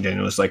on Washington.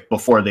 It was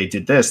before they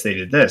did this,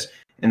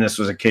 and this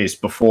was a case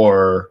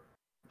before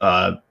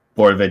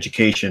Board of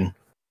Education,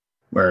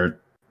 where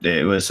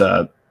it was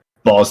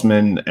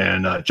Boseman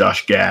and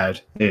Josh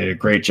Gad did a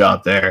great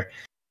job there.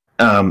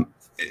 And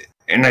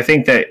I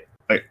think that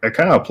I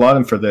kind of applaud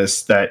him for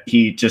this, that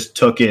he just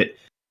took it,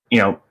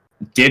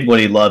 did what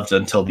he loved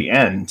until the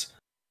end.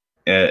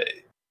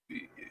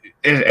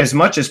 As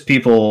much as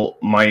people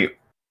might,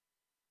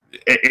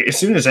 as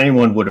soon as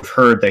anyone would have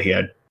heard that he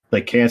had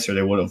like cancer,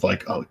 they would have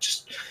like, oh,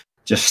 just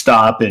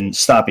stop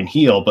and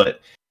heal.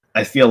 But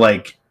I feel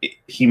like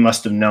he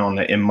must have known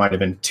that it might have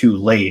been too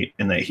late,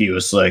 and that he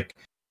was like,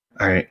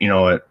 all right, you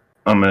know what,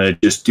 I'm gonna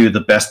just do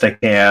the best I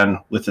can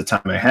with the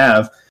time I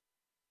have.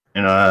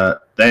 And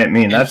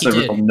that's a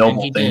real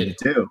noble thing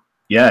to do.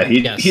 Yeah,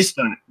 he's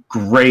done a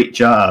great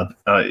job.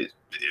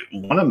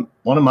 One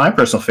of my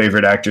personal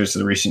favorite actors of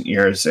the recent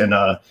years, and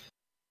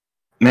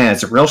man,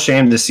 it's a real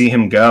shame to see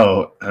him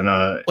go. And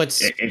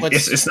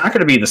it's not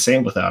going to be the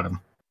same without him.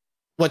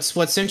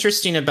 What's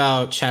interesting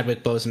about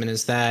Chadwick Boseman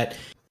is that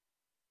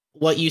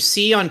what you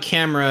see on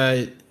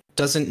camera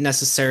doesn't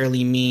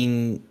necessarily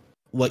mean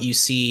what you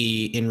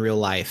see in real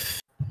life.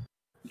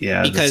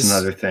 Yeah, that's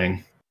another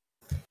thing.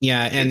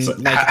 Yeah, and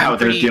how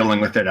they're dealing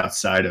with it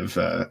outside of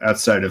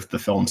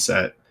the film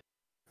set,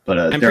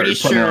 but they're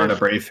putting on a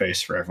brave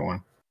face for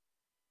everyone.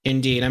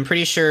 Indeed, I'm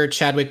pretty sure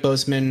Chadwick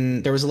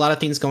Boseman, there was a lot of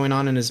things going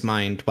on in his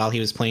mind while he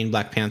was playing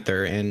Black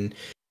Panther, and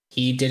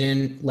he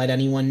didn't let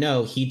anyone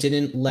know. He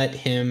didn't let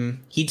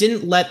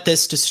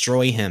this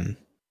destroy him.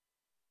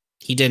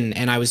 He didn't,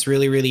 and I was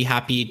really, really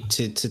happy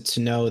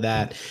to know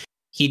that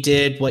he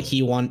did what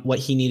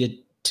he needed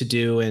to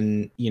do,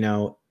 and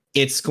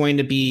it's going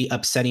to be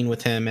upsetting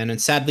with him.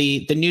 And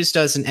sadly, the news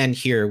doesn't end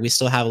here. We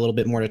still have a little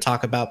bit more to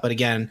talk about, but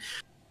again,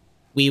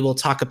 we will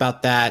talk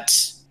about that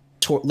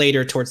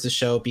later towards the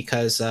show,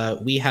 because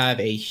we have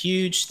a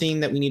huge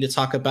thing that we need to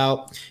talk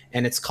about,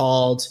 and it's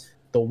called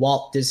the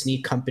Walt Disney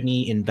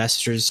Company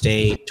Investors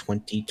Day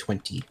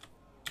 2020.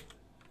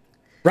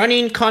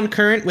 Running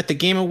concurrent with the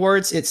Game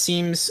Awards, it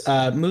seems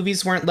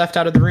movies weren't left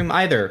out of the room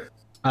either.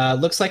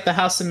 Looks like the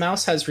House of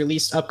Mouse has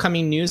released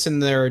upcoming news in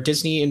their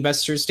Disney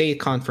Investors Day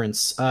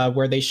conference,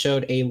 where they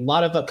showed a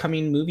lot of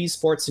upcoming movies,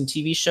 sports, and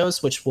TV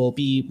shows, which will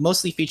be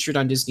mostly featured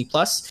on Disney+.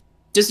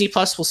 Disney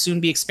Plus will soon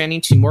be expanding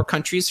to more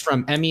countries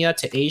from EMEA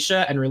to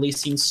Asia and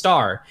releasing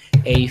Star,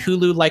 a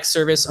Hulu-like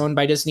service owned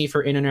by Disney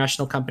for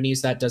international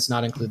companies that does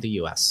not include the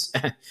US.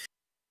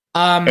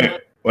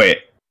 Wait,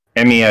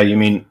 EMEA, you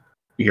mean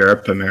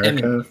Europe,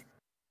 America? EMEA.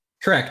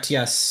 Correct,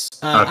 yes.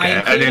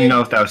 Okay, I didn't know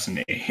if that was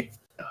an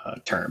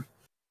term.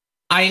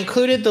 I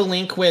included the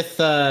link which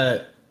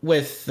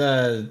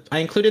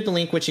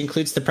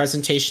includes the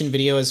presentation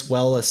video as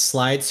well as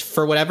slides.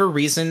 For whatever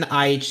reason,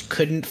 I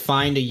couldn't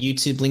find a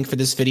YouTube link for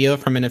this video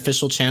from an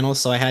official channel,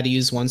 so I had to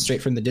use one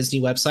straight from the Disney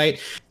website.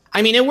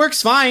 I mean, it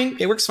works fine.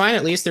 It works fine,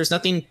 at least. There's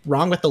nothing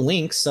wrong with the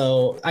link,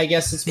 so I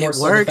guess it's more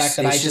so the fact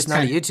that it's just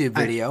not a YouTube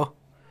video.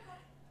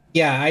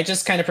 Yeah, I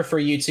just kind of prefer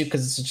YouTube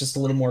because it's just a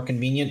little more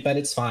convenient, but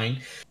it's fine.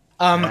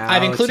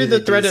 I've included the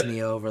thread of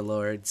Disney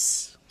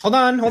overlords. Hold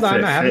on.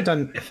 I haven't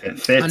done.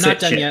 I'm not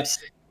done yet.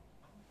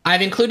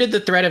 I've included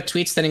the thread of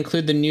tweets that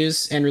include the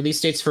news and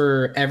release dates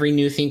for every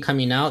new thing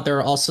coming out. There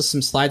are also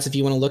some slides if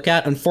you want to look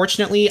at.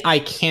 Unfortunately, I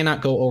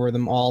cannot go over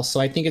them all,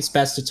 so I think it's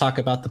best to talk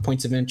about the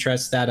points of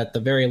interest that at the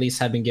very least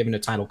have been given a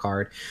title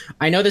card.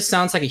 I know this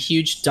sounds like a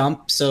huge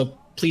dump, so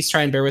please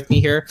try and bear with me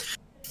here.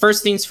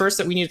 First things first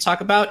that we need to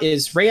talk about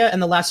is Raya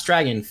and the Last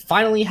Dragon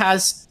finally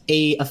has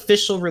a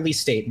official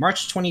release date,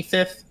 March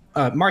 5th,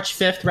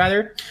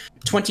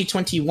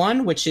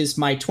 2021, which is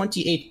my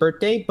 28th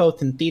birthday,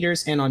 both in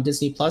theaters and on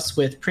Disney Plus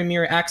with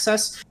Premiere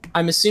Access.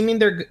 I'm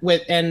assuming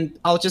and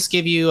I'll just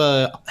give you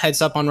a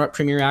heads up on what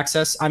Premiere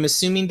Access. I'm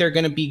assuming they're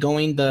going to be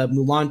going the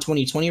Mulan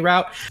 2020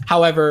 route.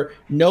 However,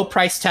 no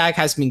price tag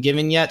has been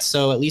given yet,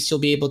 so at least you'll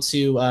be able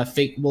to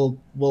we'll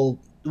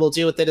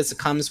deal with it as it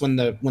comes when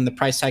the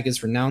price tag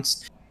is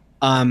announced.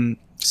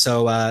 Let's.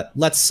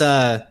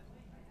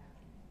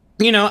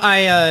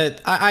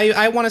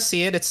 I want to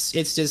see it.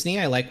 It's Disney.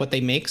 I like what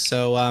they make.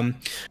 So,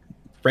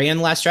 Raya and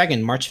the Last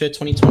Dragon, March 5th,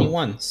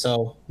 2021.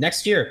 So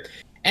next year.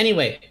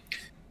 Anyway,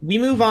 we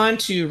move on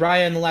to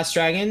Raya and the Last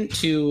Dragon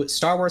to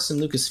Star Wars and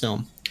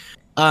Lucasfilm.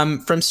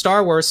 From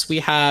Star Wars, we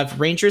have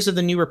Rangers of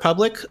the New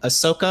Republic,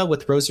 Ahsoka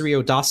with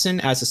Rosario Dawson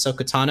as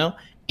Ahsoka Tano,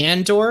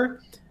 Andor,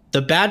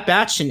 The Bad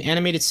Batch, an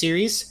animated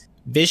series,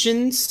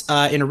 Visions,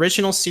 an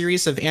original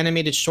series of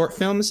animated short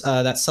films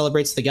that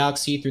celebrates the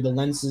galaxy through the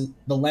lens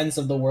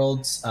of the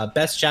world's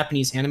best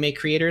Japanese anime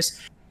creators,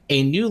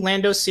 a new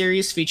Lando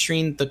series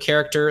featuring the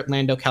character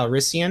Lando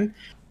Calrissian,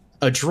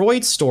 a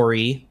droid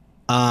story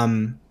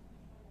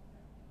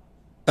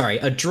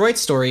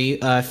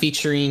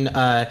featuring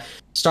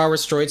Star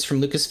Wars droids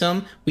from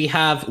Lucasfilm. We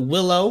have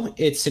Willow.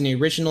 It's an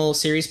original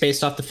series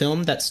based off the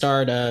film that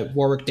starred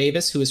Warwick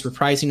Davis, who is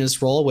reprising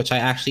his role, which I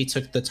actually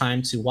took the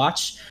time to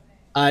watch.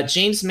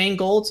 James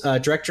Mangold,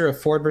 director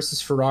of Ford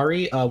vs.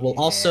 Ferrari, will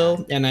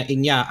also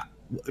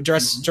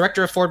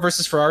director of Ford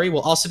vs. Ferrari will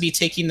also be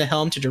taking the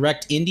helm to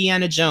direct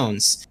Indiana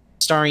Jones,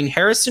 starring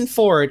Harrison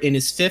Ford in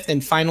his 5th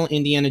and final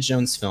Indiana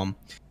Jones film.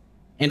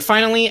 And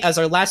finally, as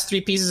our last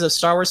three pieces of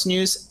Star Wars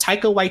news,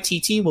 Taika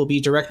Waititi will be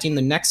directing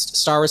the next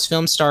Star Wars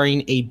film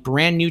starring a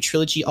brand new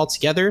trilogy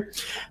altogether.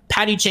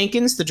 Patty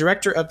Jenkins, the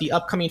director of the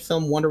upcoming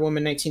film Wonder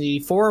Woman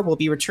 1984, will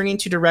be returning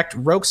to direct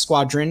Rogue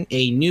Squadron,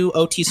 a new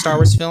OT Star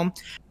Wars film.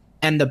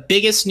 And the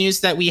biggest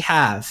news that we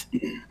have,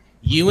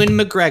 Ewan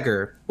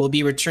McGregor will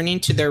be returning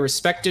to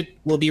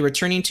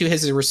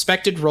his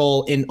respected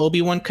role in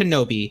Obi-Wan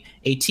Kenobi,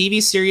 a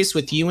TV series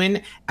with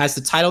Ewan as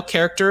the title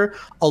character,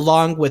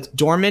 along with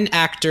Dorman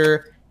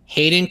actor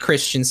Hayden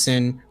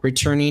Christensen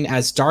returning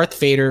as Darth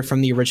Vader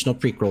from the original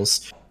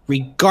prequels.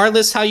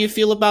 Regardless how you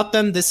feel about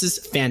them, this is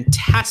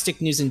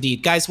fantastic news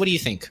indeed. Guys, what do you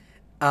think?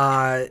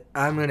 I'm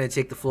going to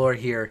take the floor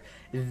here.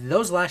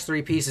 Those last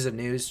three pieces of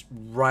news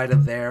right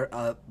up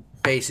there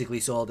basically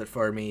sold it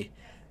for me.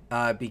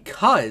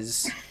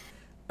 Because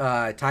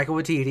Taika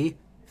Waititi,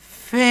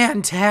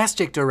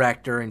 fantastic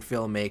director and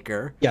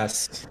filmmaker.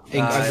 Yes,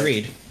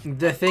 agreed.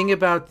 The thing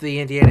about the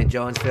Indiana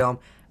Jones film,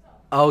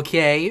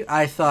 okay,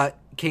 I thought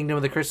Kingdom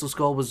of the Crystal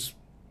Skull was,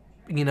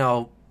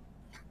 that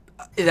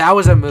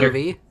was a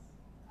movie.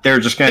 They're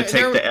just going to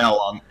take the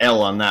L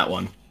on that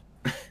one.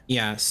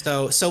 Yeah.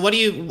 So how do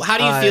you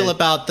feel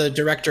about the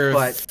director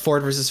of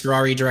Ford versus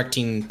Ferrari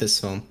directing this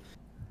film?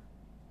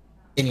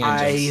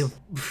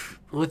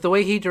 With the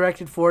way he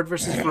directed Ford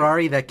versus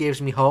Ferrari, that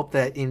gives me hope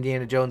that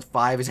Indiana Jones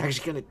 5 is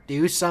actually going to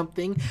do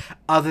something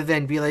other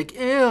than be like,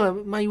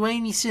 ew, my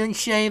whiny son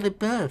Shia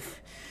LaBeouf.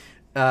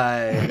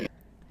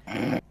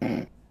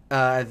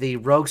 The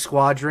Rogue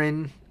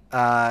Squadron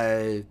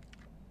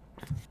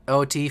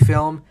OT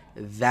film,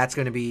 that's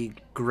going to be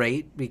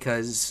great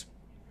because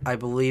I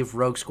believe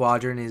Rogue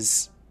Squadron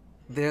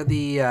they're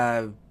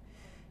the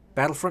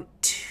Battlefront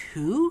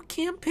 2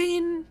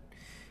 campaign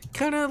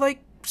kind of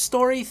like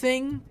story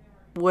thing,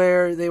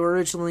 where they were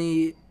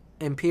originally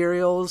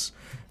Imperials,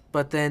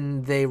 but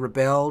then they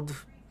rebelled,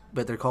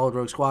 but they're called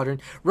Rogue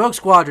Squadron. Rogue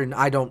Squadron,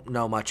 I don't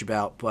know much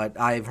about, but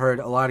I've heard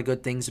a lot of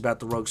good things about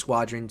the Rogue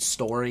Squadron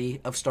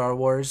story of Star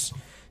Wars,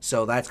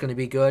 so that's going to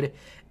be good.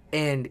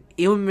 And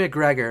Ewan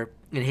McGregor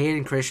and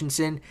Hayden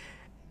Christensen,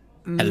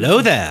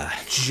 hello there.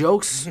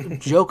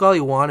 Joke all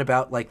you want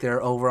about like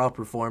their overall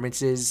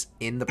performances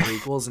in the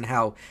prequels and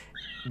how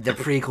the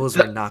prequels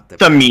were not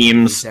the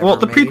memes. Well,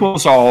 the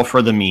prequels are all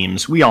for the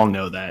memes. We all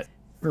know that.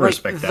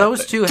 Respect that.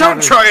 Those two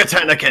don't try it,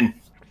 Anakin.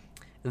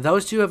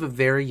 Those two have a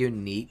very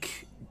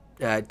unique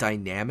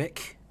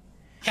dynamic.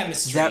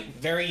 Chemistry.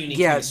 Very unique.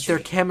 Yeah, chemistry.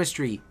 their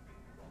chemistry.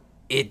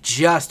 It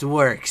just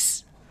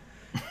works.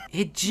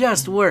 It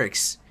just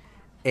works.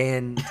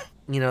 And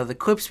the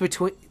clips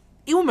between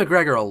Ewan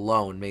McGregor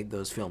alone made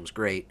those films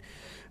great.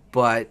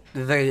 But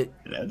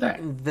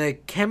the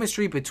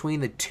chemistry between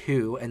the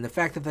two and the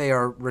fact that they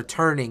are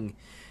returning,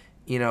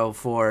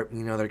 for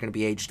they're going to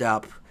be aged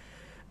up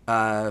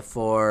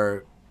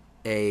for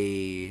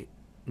a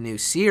new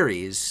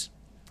series,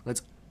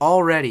 that's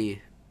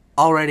already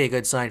a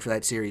good sign for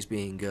that series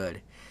being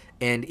good.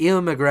 And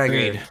Ewan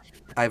McGregor, Agreed.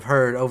 I've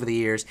heard over the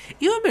years,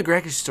 Ewan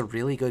McGregor's just a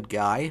really good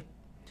guy.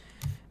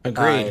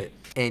 Agreed.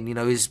 And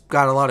he's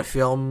got a lot of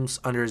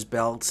films under his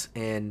belt,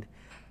 and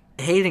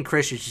Hayden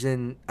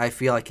Christensen, I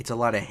feel like it's a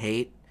lot of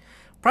hate.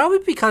 Probably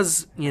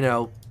because,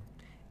 if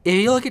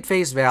you look at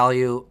face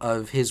value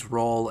of his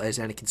role as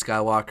Anakin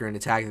Skywalker in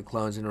Attack of the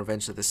Clones and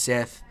Revenge of the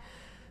Sith,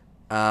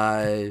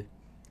 and,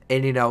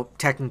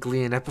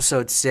 technically in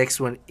Episode 6,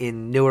 when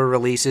in newer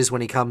releases,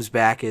 when he comes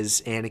back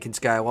as Anakin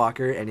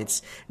Skywalker, and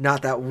it's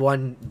not that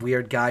one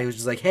weird guy who's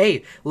just like,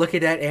 hey, look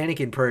at that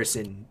Anakin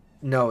person.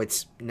 No,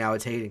 it's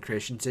Hayden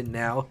Christensen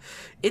now.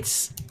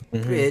 It's,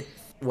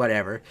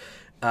 whatever.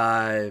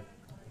 We're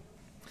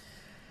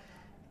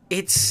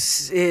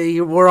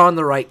on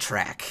the right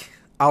track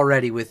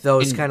already with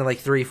those kind of like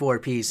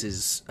 3-4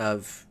 pieces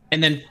of.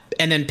 And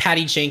then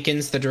Patty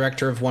Jenkins, the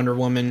director of Wonder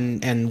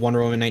Woman and Wonder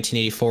Woman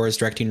 1984, is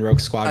directing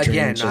Rogue Squadron.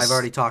 Again, I've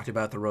already talked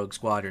about the Rogue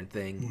Squadron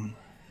thing.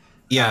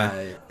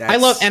 Yeah, I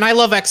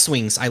love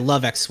X-wings. I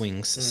love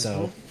X-wings.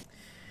 So,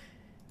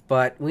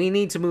 but we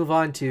need to move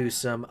on to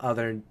some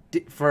other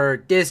for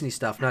Disney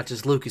stuff, not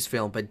just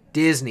Lucasfilm, but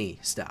Disney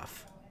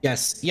stuff.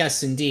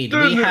 Yes, indeed.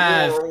 We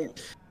have.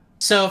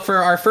 So for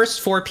our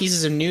first 4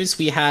 pieces of news,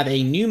 we have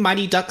a new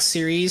Mighty Ducks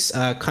series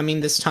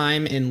coming this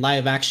time in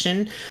live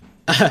action.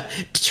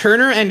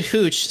 Turner and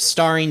Hooch,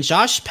 starring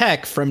Josh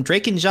Peck from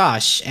Drake and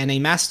Josh and a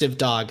Mastiff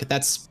dog.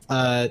 That's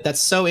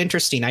so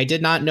interesting. I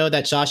did not know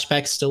that Josh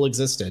Peck still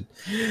existed.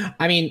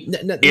 I mean,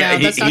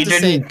 he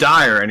didn't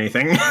die or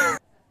anything.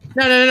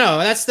 No.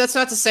 That's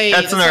not to say.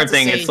 That's another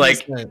thing. It's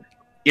like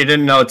you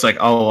didn't know. It's like,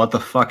 oh, what the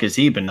fuck has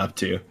he been up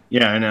to?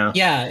 Yeah, I know.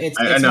 Yeah, it's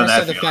I know more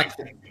that so the feeling. fact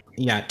that.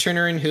 Yeah,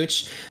 Turner and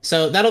Hooch.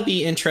 So that'll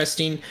be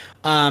interesting.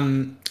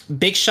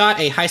 Big Shot,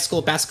 a high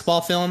school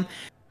basketball film,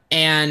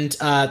 and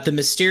the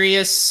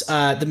mysterious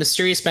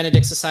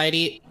Benedict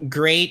Society.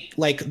 Great,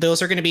 like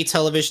those are going to be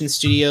television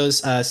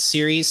studios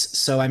series.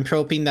 So I'm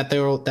hoping that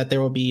there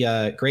will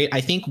be great.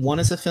 I think one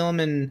is a film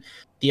and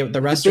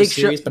the rest are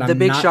series, but I'm not too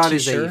sure. The Big Shot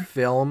is a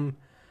film.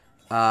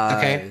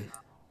 Okay.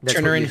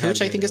 Turner and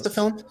Hooch, I think, is the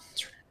film.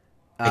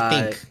 I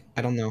think.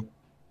 I don't know.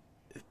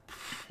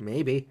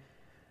 Maybe.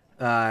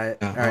 All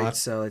right,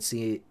 so let's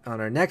see.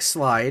 On our next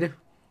slide,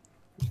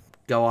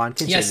 go on.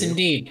 Continue. Yes,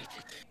 indeed.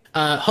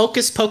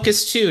 Hocus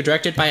Pocus 2,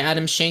 directed by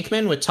Adam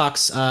Shankman, which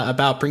talks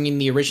about bringing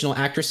the original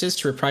actresses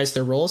to reprise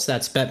their roles.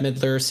 That's Bette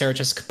Midler, Sarah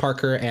Jessica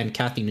Parker, and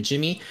Kathy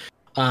Najimy.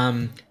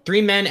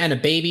 Three Men and a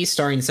Baby,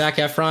 starring Zac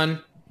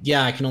Efron.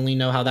 Yeah, I can only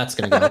know how that's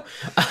going to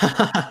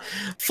go.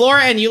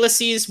 Flora and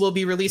Ulysses will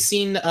be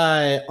releasing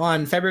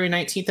on February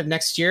 19th of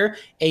next year.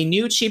 A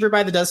new Cheaper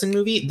by the Dozen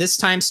movie, this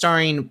time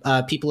starring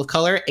people of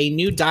color. A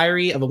new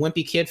Diary of a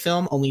Wimpy Kid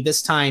film, only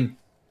this time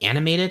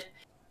animated.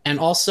 And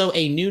also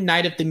a new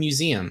Night at the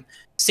Museum.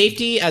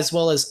 Safety, as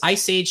well as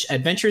Ice Age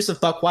Adventures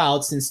of Buck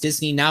Wild, since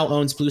Disney now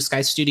owns Blue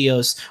Sky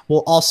Studios,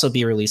 will also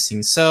be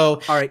releasing.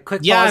 So, all right,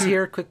 quick pause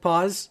here. Quick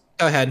pause.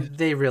 Go ahead.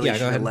 They really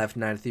should have left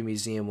Night at the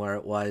Museum where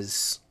it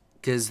was,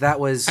 because that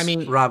was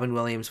Robin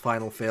Williams'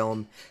 final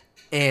film,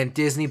 and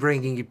Disney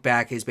bringing it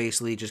back is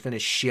basically just going to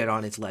shit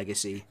on its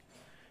legacy.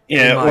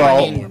 Yeah,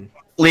 well,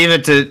 leave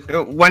it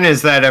to when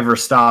has that ever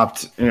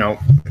stopped? You know,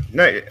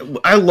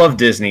 I love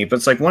Disney, but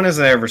it's like, when has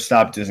that ever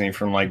stopped Disney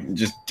from like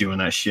just doing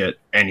that shit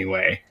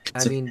anyway?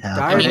 I mean,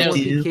 Diary of a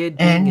Wimpy Kid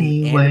being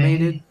an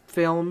animated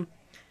film,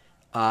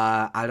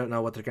 I don't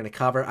know what they're going to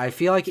cover. I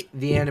feel like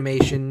the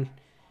animation,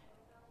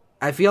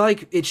 I feel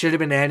like it should have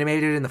been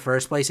animated in the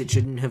first place. It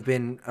shouldn't have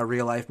been a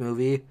real life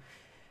movie,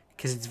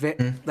 because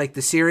it's like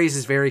the series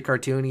is very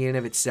cartoony in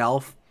of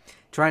itself.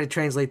 Trying to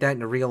translate that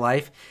into real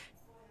life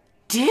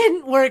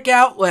didn't work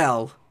out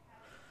well.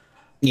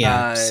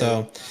 Yeah,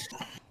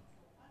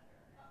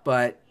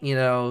 but you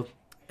know,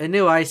 a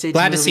new Ice Age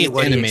glad movie, to see it's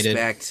what animated.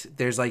 Do you expect?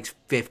 There's like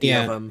 50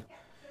 of them.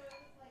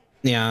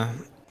 Yeah,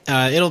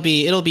 it'll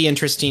be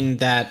interesting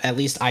that at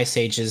least Ice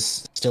Age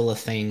is still a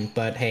thing.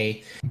 But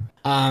hey,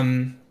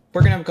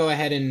 we're gonna go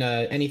ahead and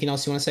anything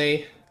else you want to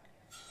say,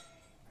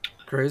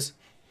 Krüz?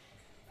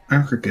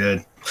 We're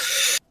good.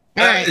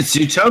 All right.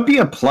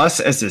 Zootopia Plus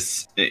as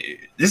this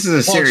is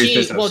a series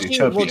based on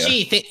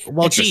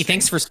Zootopia.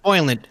 Thanks for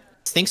spoiling it.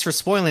 Thanks for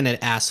spoiling it,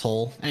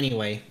 asshole.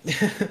 Anyway,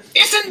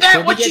 isn't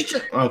that what you?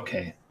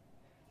 Okay.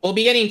 We'll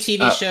be getting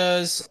TV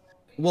shows.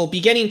 We'll be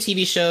getting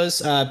TV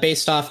shows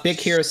based off Big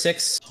Hero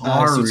 6,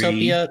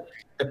 Zootopia,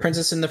 The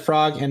Princess and the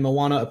Frog, and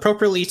Moana,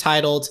 appropriately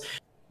titled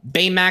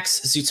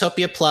Baymax,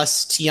 Zootopia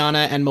Plus,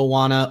 Tiana, and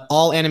Moana,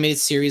 all animated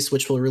series,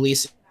 which will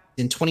release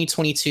in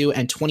 2022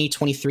 and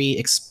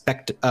 2023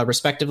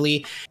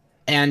 respectively,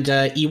 and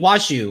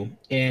Iwaju,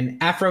 an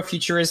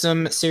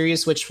Afrofuturism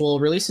series, which will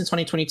release in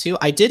 2022.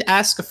 I did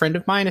ask a friend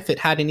of mine if it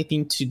had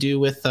anything to do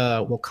with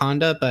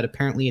Wakanda, but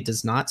apparently it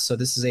does not. So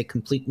this is a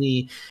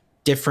completely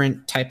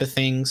different type of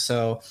thing.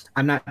 So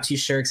I'm not too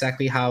sure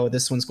exactly how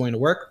this one's going to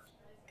work.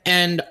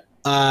 And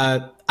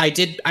I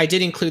did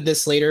include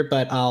this later,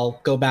 but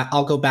I'll go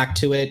back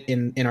to it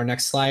in our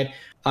next slide.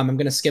 I'm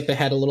going to skip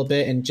ahead a little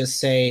bit and just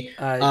say Chip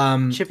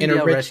and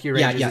Dale Rescue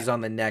Rangers is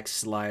on the next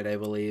slide, I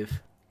believe.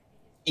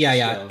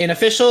 Yeah.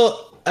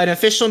 So. An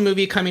official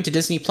movie coming to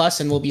Disney Plus,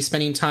 and we'll be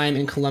spending time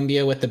in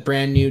Colombia with a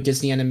brand new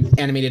Disney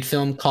animated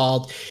film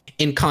called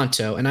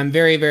Encanto, and I'm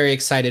very, very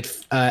excited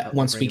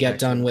once we get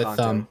done with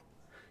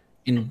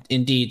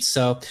indeed.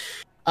 So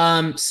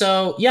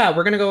yeah,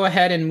 we're gonna go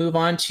ahead and move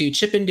on to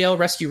Chip and Dale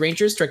Rescue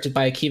Rangers, directed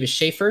by Akiva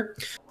Schaffer.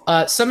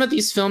 Some of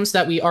these films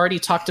that we already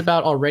talked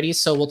about already,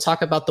 so we'll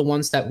talk about the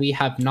ones that we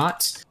have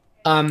not.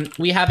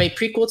 We have a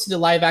prequel to the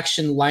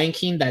live-action Lion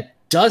King that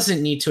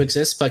doesn't need to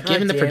exist, but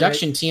given the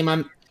production team,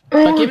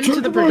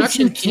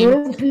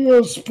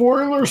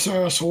 spoilers,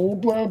 asshole.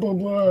 Blah blah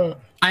blah.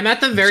 I'm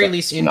at the very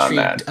least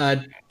intrigued.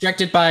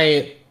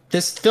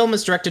 This film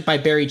is directed by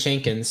Barry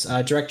Jenkins,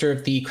 director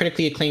of the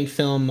critically acclaimed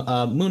film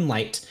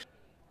Moonlight.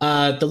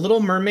 The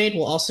Little Mermaid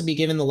will also be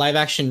given the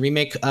live-action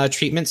remake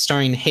treatment,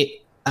 starring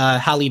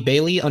Halle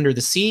Bailey, Under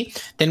the Sea.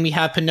 Then we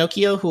have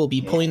Pinocchio, who will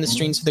be pulling the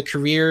strings for the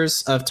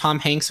careers of Tom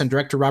Hanks and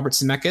director Robert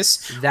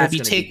Zemeckis.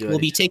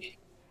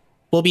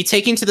 We'll be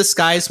taking to the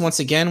skies once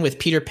again with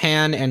Peter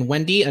Pan and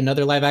Wendy,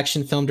 another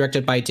live-action film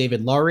directed by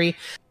David Lowery.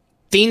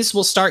 Things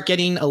will start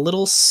getting a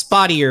little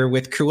spottier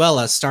with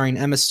Cruella, starring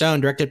Emma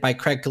Stone, directed by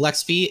Craig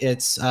Gillespie.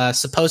 It's a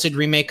supposed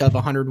remake of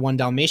 101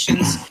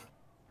 Dalmatians.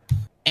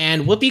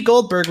 And Whoopi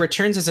Goldberg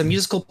returns as a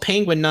musical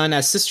penguin nun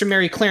as Sister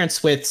Mary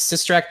Clarence with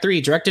Sister Act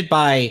 3, directed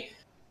by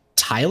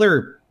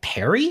Tyler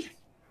Perry?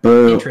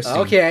 Interesting.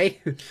 Okay.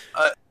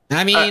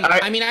 I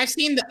mean, I've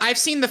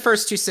seen the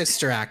first two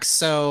Sister Acts.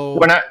 So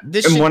when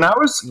I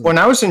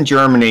was in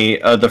Germany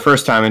the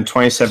first time in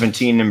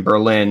 2017 in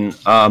Berlin,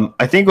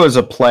 I think it was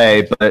a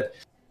play, but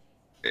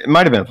it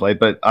might have been a play.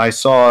 But I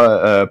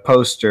saw a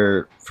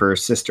poster for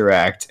Sister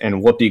Act,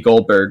 and Whoopi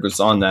Goldberg was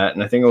on that,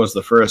 and I think it was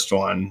the first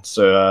one.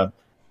 So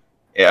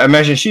I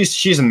imagine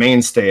she's a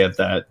mainstay of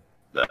that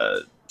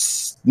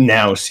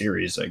now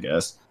series, I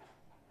guess.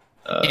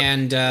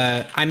 And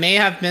I may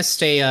have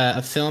missed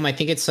a film. I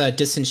think it's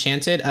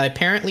Disenchanted.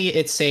 Apparently,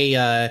 it's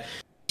a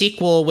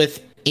sequel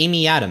with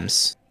Amy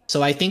Adams.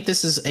 So I think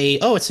this is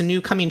it's a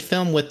new coming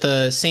film with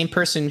the same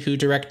person who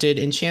directed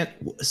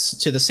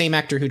the same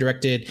actor who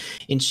directed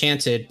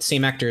Enchanted,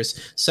 same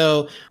actors.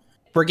 So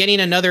we're getting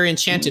another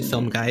Enchanted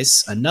film,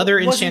 guys. Another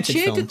Enchanted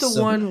film. Was Enchanted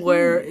the one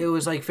where it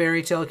was like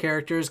fairy tale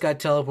characters got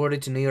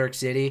teleported to New York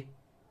City?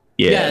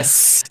 Yeah.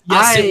 Yes,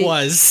 it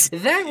was.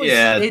 That was.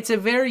 Yeah. It's a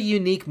very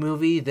unique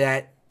movie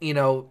that, you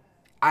know,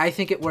 I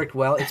think it worked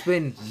well. It's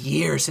been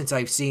years since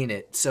I've seen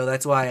it, so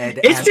that's why I had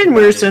to It's been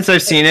weird since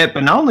I've seen it,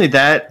 but not only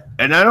that,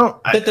 and I don't.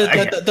 I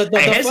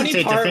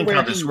hesitate to think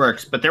how this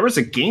works, but there was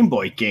a Game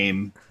Boy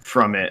game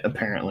from it,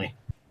 apparently.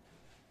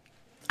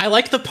 I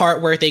like the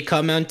part where they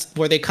come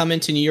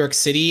into New York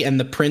City and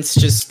the prince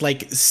just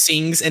like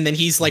sings and then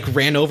he's like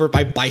ran over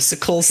by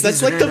bicycles.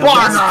 That's like the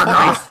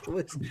best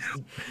part.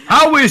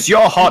 How is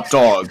your hot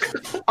dog?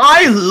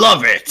 I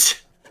love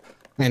it.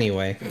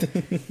 Anyway.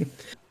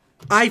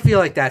 I feel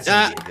like that's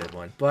gonna be a good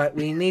one, but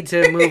we need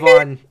to move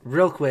on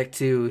real quick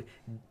to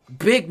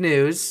big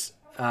news.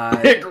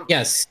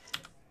 Yes,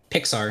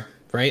 Pixar,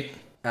 right?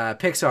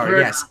 Pixar.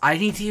 Yes, I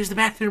need to use the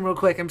bathroom real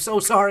quick. I'm so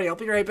sorry. I'll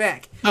be right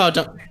back. Oh,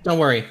 don't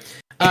worry.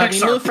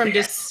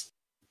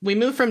 We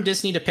moved from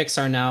Disney to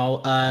Pixar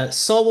now.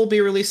 Soul will be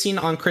releasing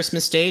on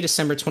Christmas Day,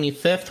 December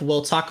 25th.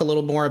 We'll talk a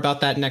little more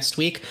about that next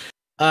week.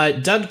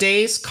 Doug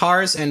Days,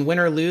 Cars, and Win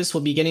or Lose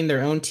will be getting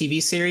their own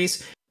TV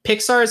series.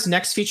 Pixar's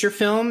next feature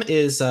film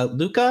is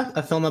Luca,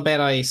 a film about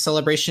a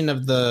celebration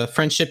of the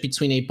friendship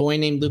between a boy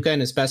named Luca and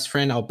his best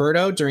friend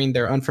Alberto during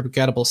their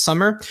unforgettable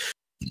summer.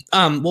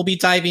 That film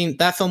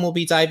will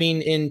be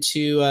diving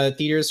into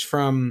theaters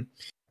from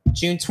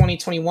June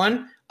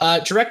 2021.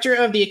 Director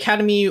of the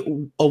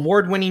Academy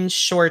Award-winning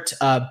short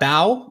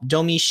Bao,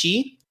 Domi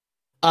Shi,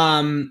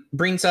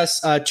 brings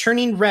us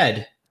Turning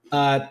Red.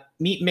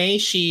 Meet May.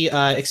 She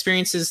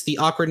experiences the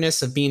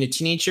awkwardness of being a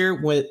teenager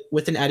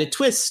with an added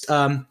twist.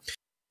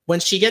 When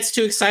she gets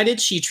too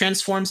excited, she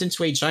transforms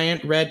into a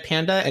giant red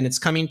panda, and it's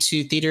coming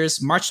to theaters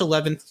March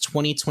 11th,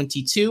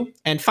 2022.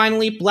 And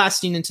finally,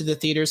 blasting into the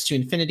theaters to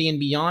infinity and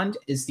beyond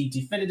is the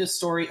definitive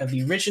story of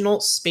the original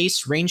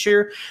Space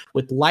Ranger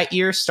with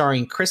Lightyear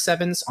starring Chris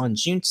Evans on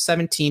June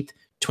 17th,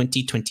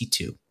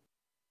 2022.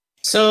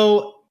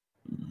 So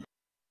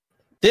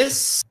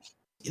this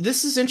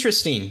is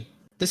interesting.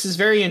 This is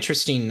very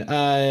interesting.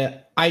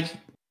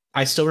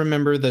 I still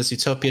remember the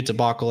Zootopia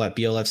debacle at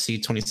BLFC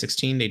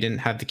 2016. They didn't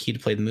have the key to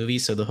play the movie,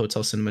 so the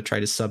hotel cinema tried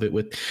to sub it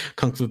with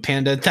Kung Fu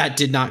Panda. That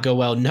did not go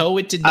well. No,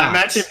 it did not. I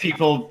imagine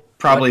people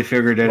probably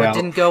figured it out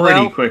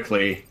pretty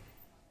quickly.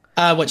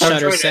 What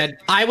Shutter said.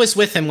 I was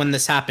with him when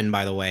this happened,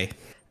 by the way.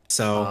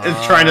 So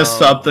it's trying to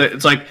sub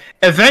it's like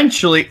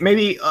eventually,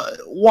 maybe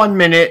 1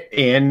 minute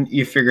in,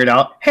 you figure it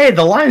out. Hey,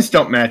 the lines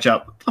don't match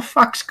up. What the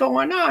fuck's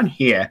going on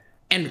here?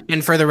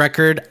 And for the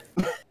record,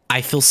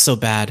 I feel so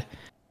bad.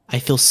 I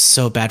feel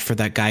so bad for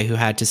that guy who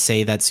had to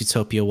say that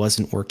Zootopia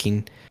wasn't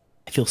working.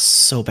 I feel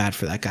so bad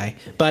for that guy.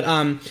 But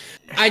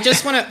I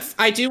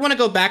do want to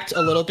go back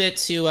a little bit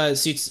to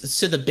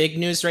the big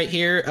news right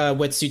here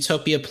with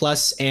Zootopia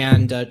Plus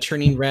and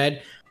Turning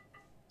Red.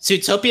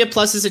 Zootopia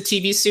Plus is a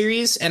TV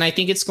series, and I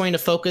think it's going to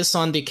focus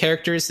on the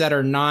characters that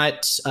are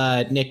not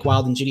Nick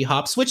Wilde and Judy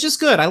Hopps, which is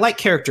good. I like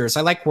characters.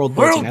 I like world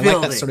building. I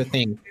like that sort of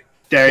thing.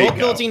 World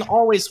building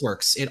always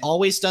works. It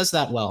always does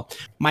that well.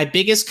 My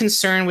biggest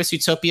concern with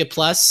Zootopia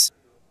Plus,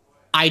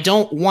 I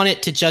don't want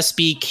it to just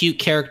be cute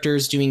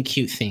characters doing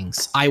cute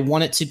things. I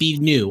want it to be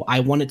new. I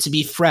want it to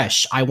be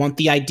fresh. I want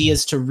the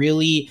ideas to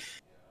really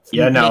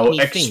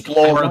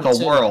explore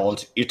the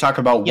world. You talk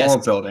about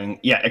world building.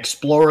 Yeah,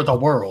 explore the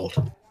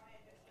world.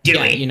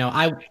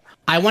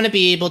 I want to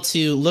be able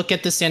to look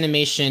at this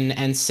animation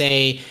and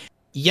say,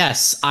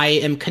 yes, I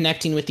am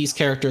connecting with these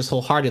characters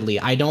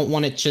wholeheartedly. I don't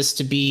want it just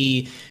to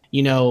be,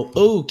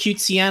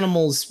 cutesy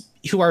animals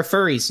who are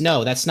furries.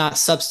 No, that's not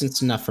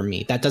substance enough for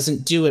me. That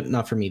doesn't do it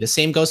enough for me. The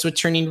same goes with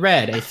Turning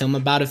Red, a film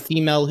about a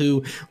female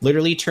who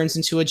literally turns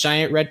into a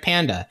giant red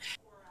panda.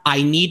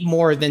 I need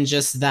more than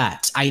just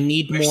that. I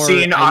need more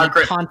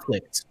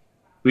conflict.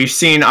 We've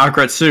seen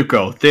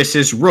Agretsuko. This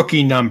is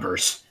rookie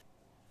numbers.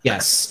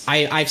 Yes,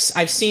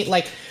 I've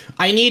seen,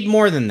 I need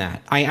more than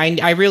that.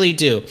 I really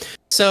do.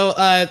 So,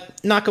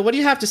 Naka, what do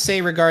you have to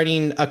say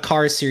regarding a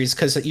Cars series?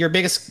 Because your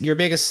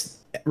biggest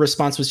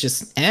response was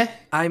just, eh?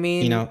 I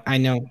mean, I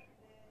know.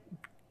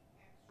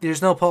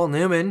 There's no Paul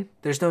Newman.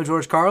 There's no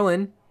George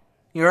Carlin.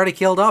 You already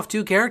killed off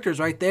 2 characters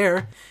right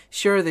there.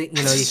 Sure, that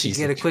you can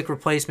get a quick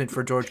replacement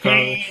for George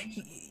Carlin.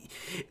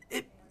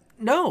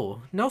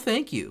 No,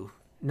 thank you.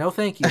 No,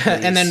 thank you.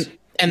 and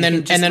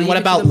then what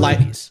about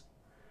Lightyear?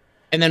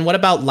 And then what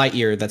about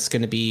Lightyear? That's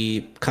going to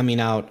be coming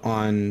out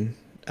on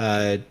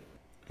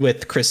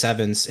with Chris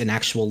Evans, an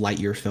actual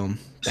Lightyear film.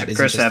 That is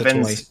Chris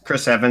Evans.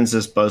 Chris Evans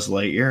is Buzz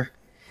Lightyear.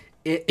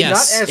 Not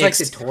as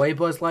the toy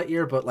Buzz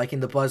Lightyear, but like in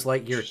the Buzz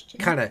Lightyear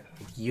kind of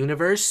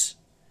universe,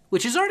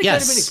 which has already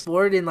kind of been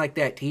explored in like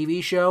that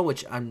TV show,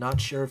 which I'm not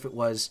sure if it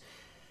was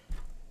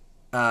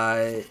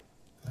Tim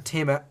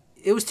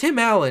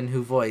Allen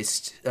who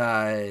voiced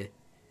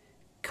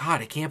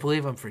God, I can't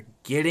believe I'm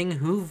forgetting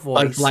who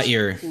voiced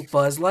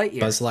Buzz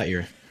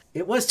Lightyear.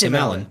 It was Tim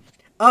Allen.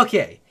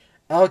 Okay.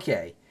 I'm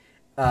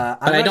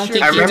not sure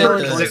if Tim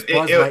Allen voiced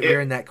Buzz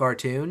Lightyear in that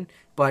cartoon.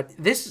 But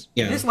this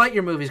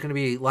Lightyear movie is going to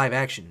be live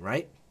action,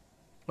 right?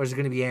 or is it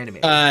going to be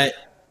animated?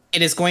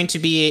 It is going to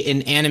be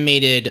an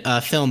animated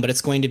film, but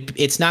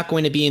it's not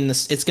going to be in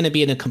this. It's going to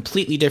be in a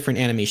completely different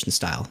animation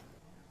style,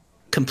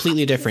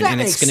 completely different, That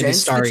and it's makes going to be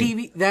sense.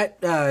 starring. That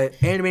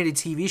animated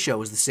TV show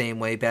was the same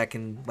way back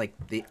in like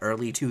the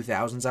early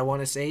 2000s. I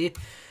want to say.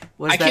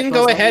 I can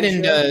go ahead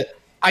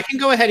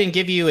and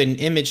give you an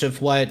image of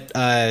what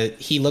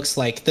he looks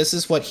like. This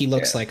is what he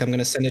looks like. I'm going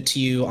to send it to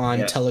you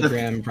on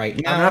Telegram right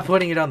now. I'm not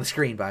putting it on the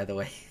screen, by the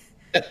way.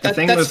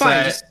 That's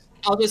fine.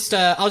 I'll just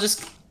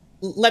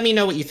let me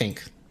know what you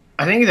think.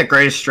 I think the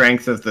greatest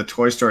strength of the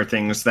Toy Story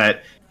thing is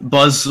that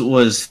Buzz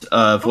was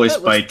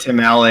voiced by Tim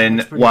Allen,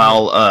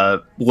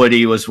 while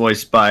Woody was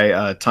voiced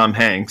by Tom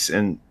Hanks,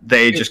 and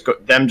them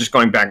just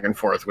going back and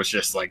forth was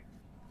just like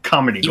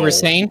comedy. You were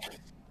saying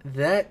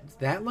that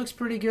looks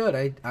pretty good.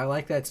 I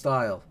like that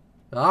style.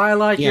 I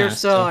like your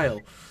style.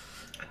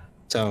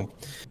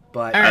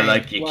 But I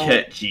like your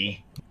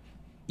catchy.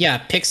 Yeah,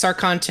 Pixar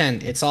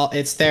content.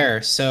 It's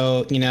there.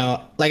 So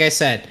like I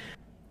said.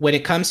 When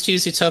it comes to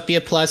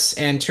Zootopia Plus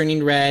and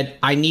Turning Red,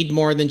 I need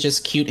more than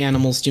just cute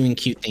animals doing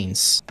cute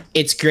things.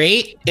 It's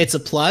great, it's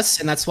a plus,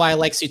 and that's why I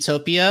like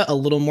Zootopia a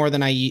little more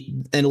than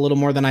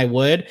I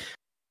would.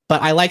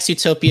 But I like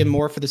Zootopia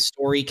more for the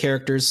story,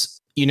 characters,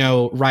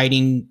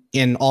 writing,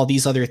 and all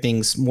these other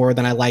things more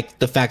than I like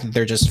the fact that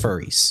they're just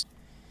furries.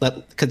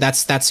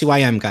 Because that's who I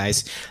am,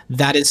 guys.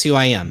 That is who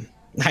I am.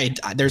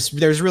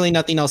 There's really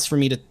nothing else for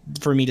me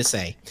to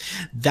say.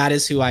 That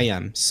is who I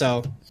am.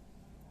 So,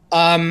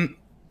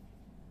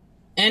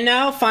 And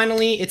now,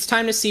 finally, it's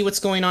time to see what's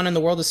going on in the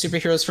world of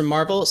superheroes from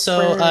Marvel.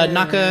 So,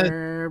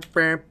 Naka...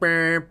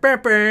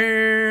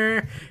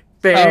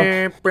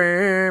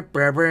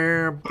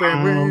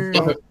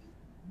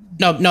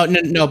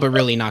 No, but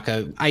really,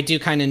 Naka, I do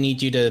kind of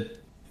need you to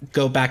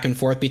go back and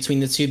forth between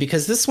the two,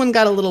 because this one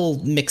got a little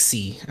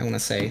mixy, I want to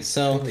say.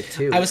 So,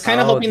 I was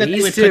kind of hoping that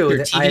they would put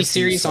their TV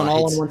series on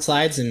all on one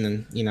sides, and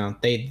then,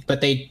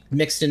 they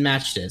mixed and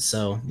matched it.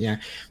 So, yeah.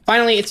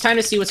 Finally, it's time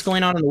to see what's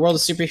going on in the world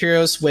of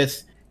superheroes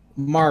with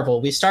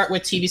Marvel. We start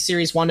with TV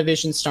series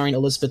WandaVision starring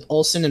Elizabeth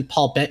Olsen and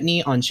Paul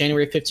Bettany on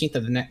January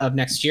 15th of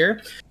next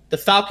year. The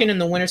Falcon and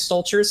the Winter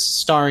Soldier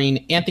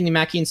starring Anthony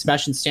Mackie and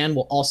Sebastian Stan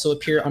will also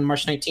appear on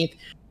March 19th.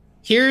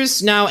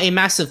 Here's now a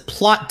massive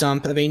plot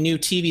dump of a new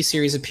TV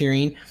series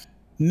appearing.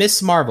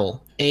 Miss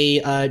Marvel,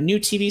 a new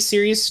TV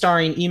series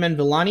starring Iman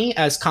Vellani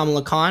as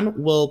Kamala Khan,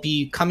 will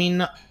be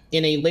coming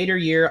in a later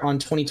year on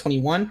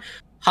 2021.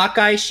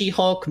 Hawkeye,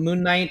 She-Hulk,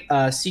 Moon Knight,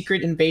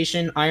 Secret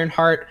Invasion,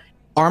 Ironheart,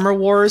 Armor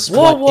Wars.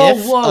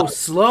 Whoa!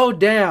 Slow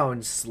down.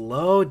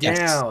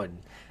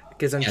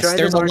 Because I'm trying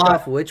to mark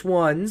off which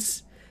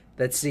ones.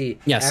 Let's see.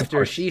 Yes,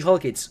 after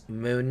She-Hulk, it's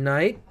Moon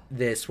Knight.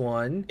 This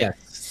one. Yes.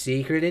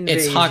 Secret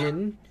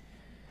Invasion.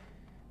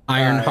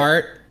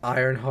 Ironheart.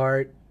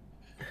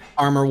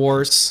 Armor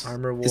Wars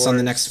is on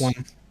the next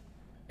one.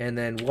 And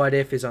then What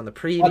If is on the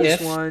previous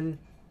one.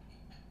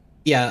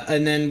 Yeah,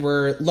 and then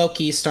we're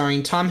Loki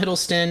starring Tom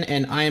Hiddleston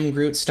and I Am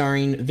Groot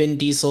starring Vin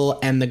Diesel,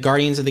 and the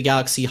Guardians of the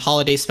Galaxy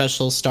holiday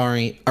special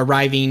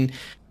arriving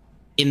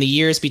in the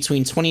years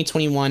between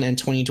 2021 and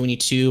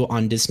 2022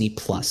 on Disney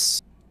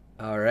Plus.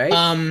 All right.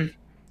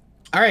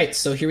 All right,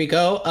 so here we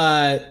go.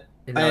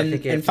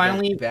 And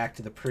finally, back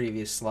to the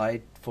previous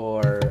slide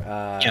for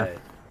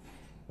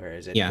where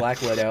is it? Yeah.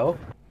 Black Widow.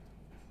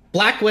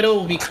 Black Widow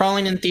will be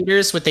crawling in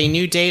theaters with a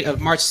new date of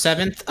March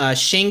 7th.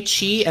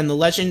 Shang-Chi and the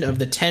Legend of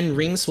the Ten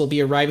Rings will be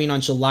arriving on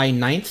July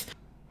 9th.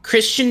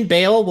 Christian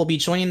Bale will be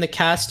joining the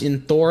cast in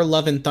Thor: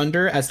 Love and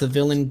Thunder as the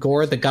villain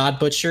Gore the God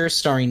Butcher,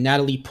 starring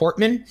Natalie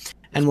Portman,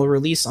 and will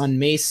release on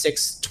May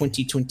 6,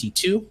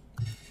 2022.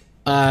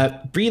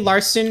 Brie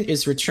Larson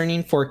is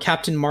returning for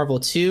Captain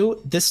Marvel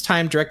 2, this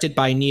time directed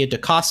by Nia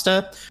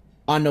DaCosta,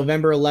 on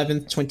November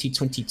 11th,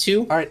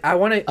 2022. All right, I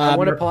want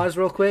to pause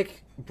real quick.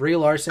 Brie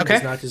Larson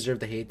does not deserve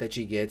the hate that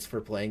she gets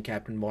for playing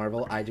Captain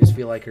Marvel. I just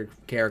feel like her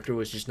character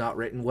was just not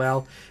written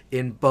well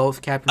in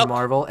both Captain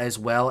Marvel as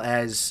well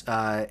as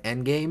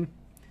Endgame.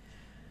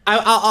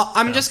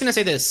 I'm just going to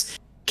say this.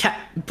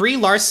 Brie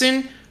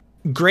Larson,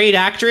 great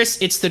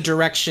actress. It's the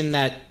direction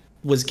that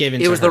was given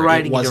to her. It was the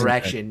writing and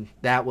direction. Good.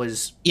 That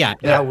was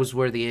was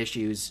where the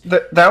issues.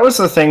 That was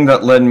the thing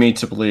that led me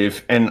to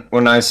believe. And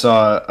when I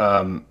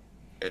saw...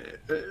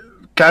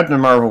 Captain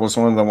Marvel was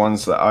one of the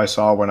ones that I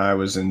saw when I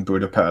was in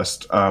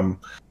Budapest. I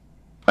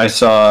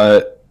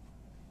saw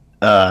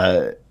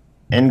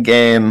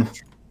Endgame,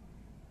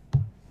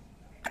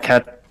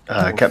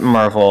 Captain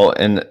Marvel,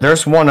 and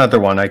there's one other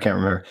one I can't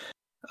remember.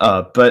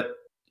 But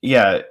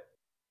yeah,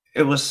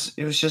 it was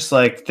just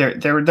like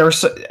there were.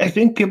 I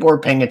think people were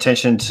paying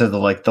attention to the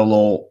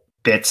little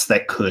bits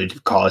that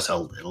could cause a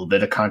little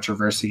bit of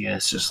controversy, and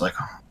it's just like,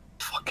 oh,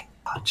 fucking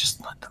God,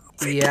 just let them.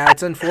 Yeah,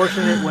 it's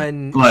unfortunate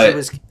when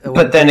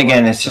but then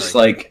again, it's just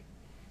like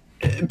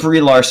Brie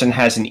Larson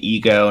has an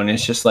ego, and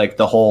it's just like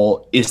the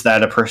whole "is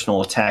that a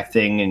personal attack"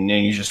 thing, and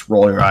then you just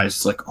roll your eyes.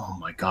 It's like, oh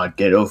my God,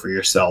 get over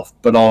yourself.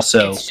 But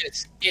also,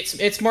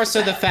 it's more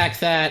so the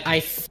fact that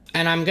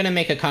I'm gonna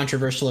make a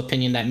controversial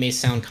opinion that may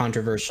sound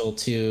controversial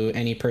to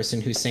any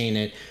person who's saying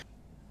it.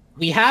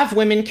 we have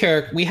women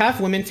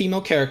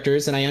female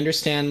characters, and I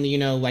understand, you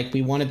know, like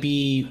we want to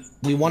be,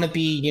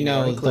 you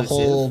know, the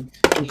whole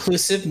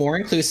more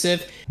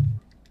inclusive.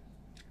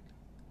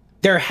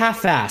 They're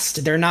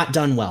half-assed. They're not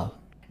done well.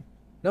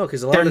 No,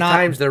 because a lot of the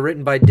times they're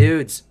written by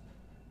dudes.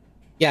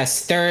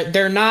 Yes,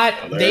 they're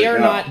not. They are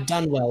not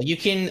done well. You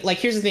can, like,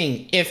 here's the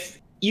thing: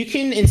 if you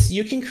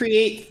can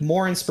create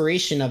more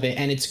inspiration of it,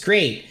 and it's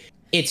great.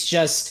 It's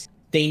just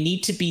they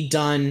need to be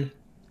done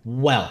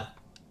well,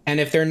 and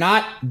if they're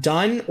not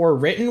done or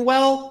written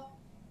well,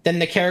 then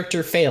the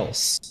character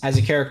fails as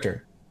a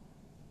character.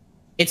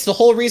 It's the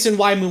whole reason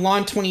why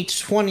Mulan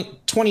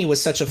 2020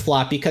 was such a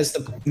flop, because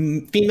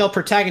the female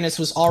protagonist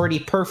was already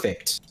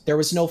perfect. There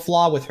was no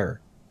flaw with her,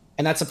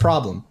 and that's a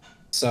problem.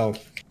 So,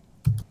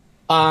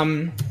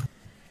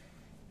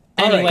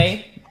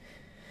 anyway,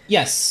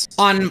 yes.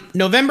 On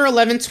November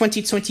 11,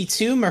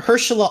 2022,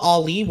 Mahershala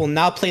Ali will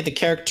now play the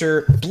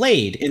character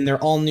Blade in their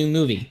all-new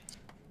movie.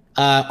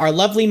 Our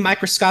lovely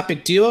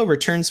microscopic duo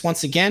returns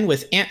once again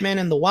with Ant-Man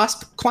and the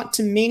Wasp: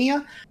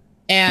 Quantumania.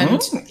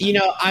 And, you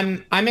know,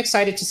 I'm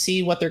excited to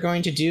see what they're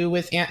going to do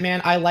with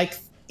Ant-Man. I like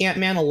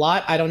Ant-Man a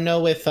lot. I don't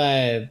know if,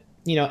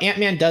 you know,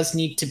 Ant-Man does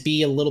need to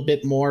be a little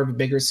bit more of a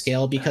bigger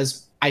scale,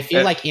 because I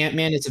feel like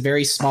Ant-Man is a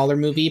very smaller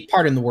movie.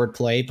 Pardon the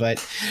wordplay,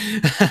 but...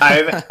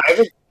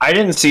 I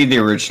didn't see the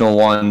original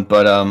one,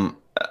 but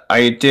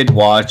I did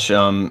watch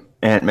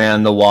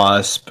Ant-Man the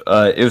Wasp.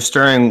 It was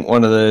during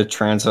one of the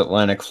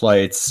transatlantic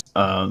flights.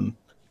 I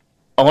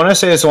want to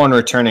say it's the one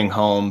returning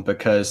home,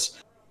 because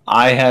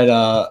I had...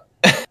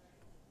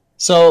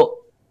 So,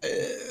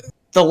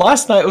 the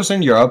last night I was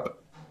in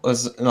Europe,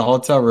 was in a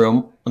hotel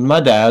room with my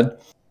dad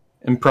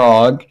in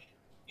Prague.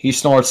 He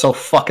snored so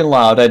fucking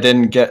loud I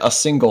didn't get a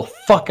single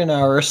fucking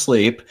hour of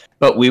sleep.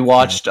 But we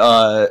watched,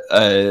 was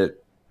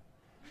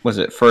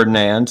it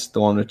Ferdinand,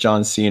 the one with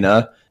John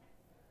Cena,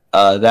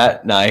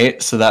 that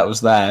night. So that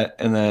was that.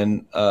 And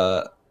then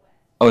I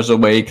was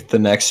awake the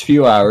next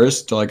few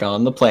hours till I got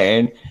on the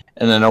plane.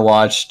 And then I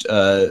watched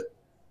Ant-Man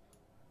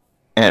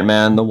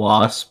the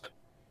Wasp.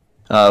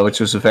 Which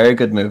was a very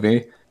good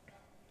movie.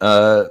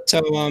 Yeah,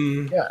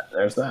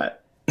 there's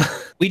that.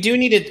 we do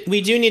need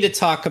to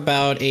talk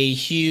about a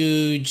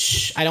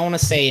huge, I don't want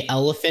to say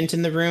elephant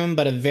in the room,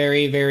 but a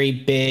very, very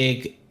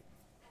big,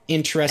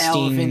 interesting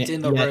elephant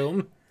in the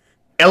room.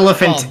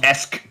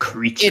 Elephant-esque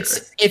creature.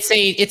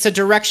 It's a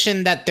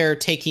direction that they're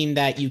taking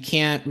that you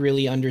can't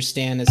really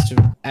understand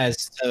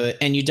as to,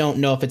 and you don't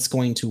know if it's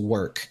going to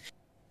work.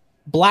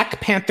 Black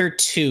Panther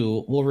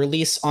 2 will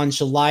release on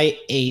July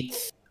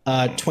 8th.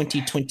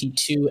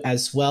 2022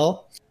 as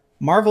well.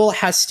 Marvel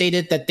has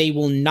stated that they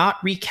will not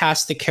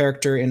recast the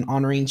character in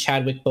honoring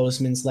Chadwick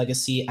Boseman's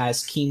legacy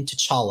as King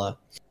T'Challa,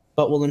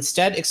 but will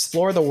instead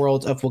explore the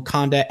world of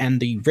Wakanda and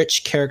the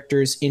rich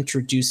characters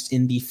introduced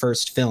in the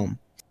first film.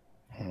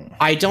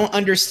 I don't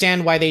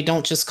understand why they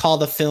don't just call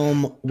the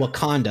film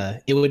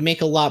Wakanda. It would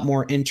make a lot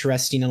more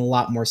interesting and a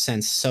lot more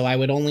sense. So I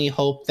would only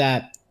hope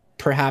that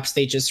perhaps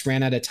they just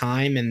ran out of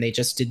time and they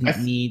just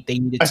didn't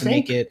needed to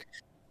make it.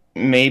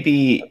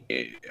 Maybe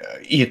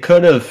you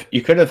could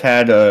have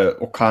had a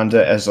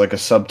Wakanda as like a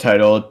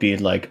subtitle. It'd be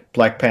like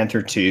Black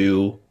Panther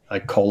 2,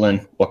 like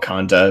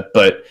Wakanda.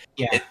 But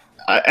yeah,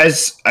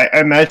 as I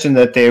imagine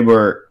that they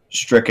were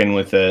stricken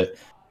with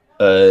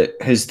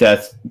his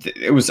death.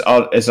 It was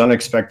as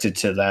unexpected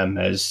to them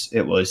as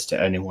it was to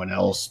anyone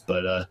else.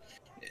 But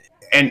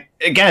and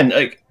again,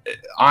 like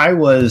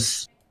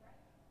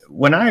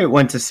when I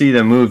went to see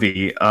the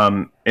movie,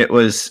 it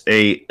was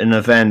an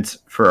event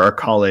for our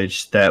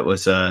college that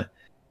was a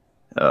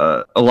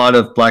lot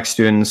of black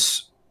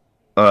students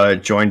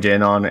joined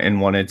in on and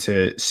wanted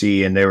to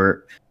see, and they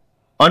were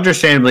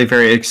understandably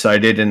very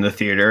excited in the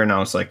theater. And I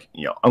was like,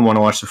 you know, I want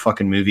to watch the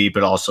fucking movie,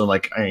 but also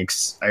like I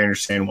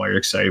understand why you're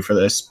excited for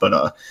this.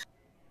 But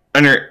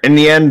in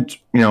the end,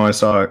 you know,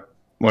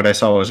 what I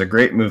saw was a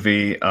great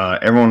movie.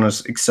 Everyone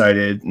was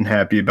excited and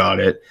happy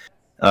about it.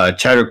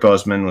 Chadwick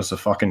Boseman was a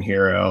fucking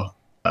hero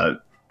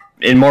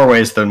in more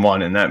ways than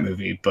one in that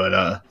movie.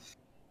 But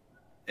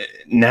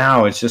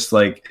now it's just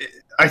like,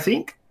 I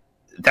think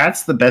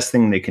that's the best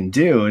thing they can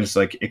do is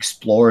like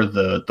explore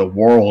the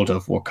world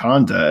of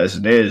Wakanda as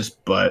it is.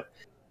 But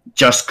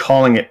just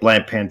calling it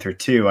Black Panther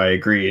 2, I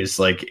agree, is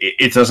like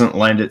it doesn't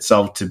lend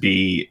itself to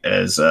be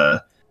as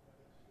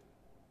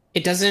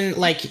it doesn't,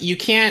 like, you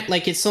can't,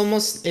 like, it's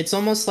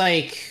almost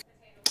like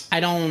I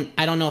don't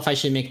know if I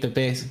should make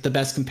the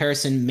best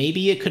comparison.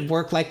 Maybe it could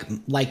work like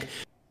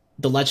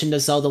The Legend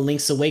of Zelda: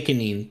 Link's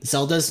Awakening.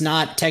 Zelda's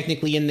not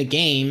technically in the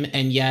game,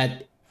 and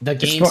yet the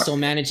game still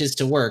manages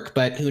to work.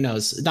 But who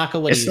knows? Naka,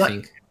 what do you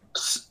think?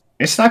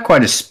 It's not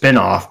quite a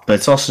spin-off, but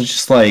it's also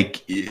just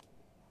like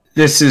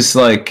this is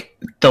like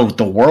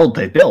the world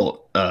they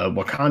built,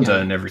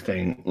 Wakanda and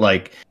everything.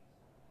 Like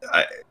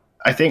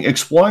I think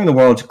exploring the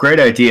world's a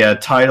great idea.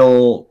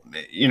 Title,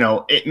 you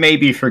know, it may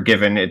be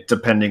forgiven, it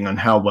depending on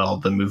how well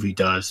the movie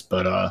does,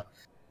 but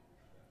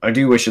I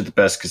do wish it the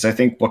best because I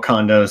think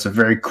Wakanda is a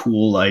very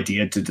cool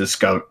idea to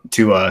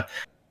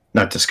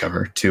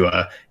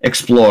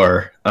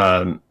explore.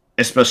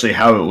 especially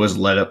how it was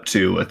led up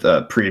to with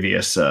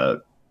previous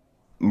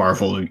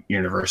Marvel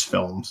Universe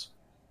films.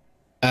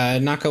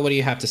 Naka, what do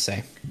you have to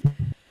say?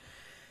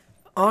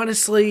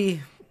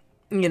 Honestly,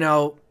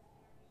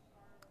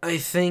 I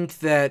think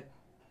that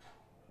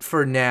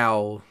for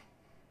now,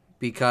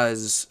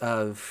 because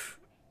of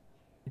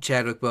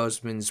Chadwick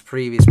Boseman's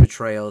previous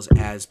portrayals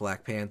as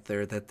Black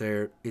Panther,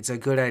 that it's a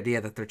good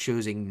idea that they're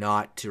choosing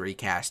not to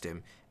recast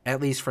him,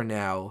 at least for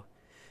now.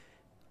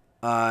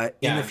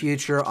 In the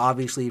future,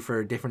 obviously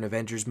for different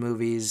Avengers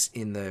movies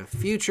in the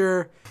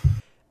future,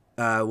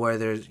 where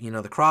there's,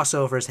 the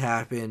crossovers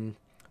happen,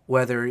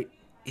 whether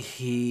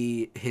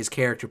his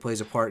character plays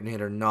a part in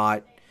it or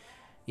not,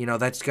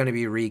 that's going to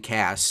be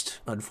recast,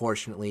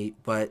 unfortunately,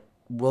 but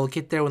we'll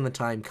get there when the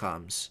time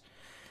comes.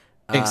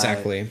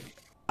 Exactly.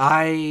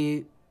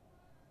 I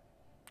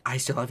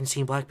still haven't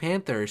seen Black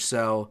Panther,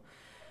 so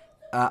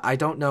I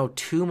don't know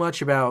too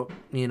much about,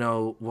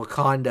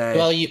 Wakanda.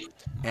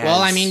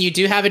 Well, I mean, you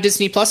do have a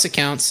Disney Plus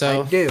account,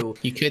 so I do.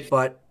 You could,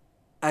 but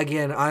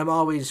again, I'm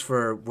always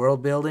for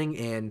world building,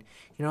 and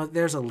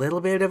there's a little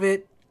bit of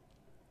it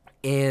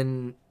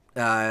in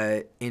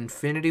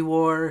Infinity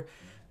War.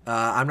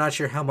 I'm not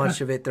sure how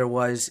much of it there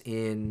was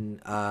in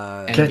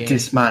Get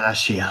this man a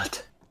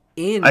shield.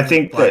 I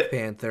think Black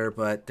Panther,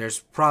 but there's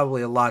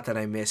probably a lot that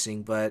I'm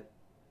missing. But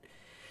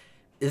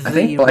I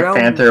think Black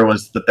Panther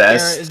was the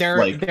best.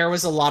 There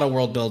was a lot of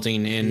world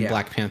building in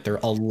Black Panther,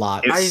 a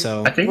lot. I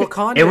think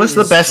it was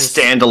the best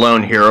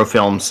standalone hero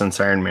film since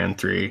Iron Man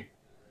 3.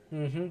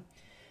 Mm-hmm.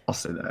 I'll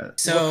say that.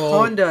 So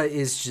Wakanda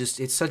is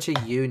it's such a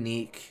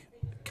unique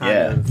kind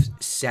of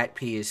set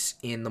piece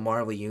in the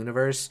Marvel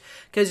universe,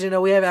 because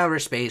we have outer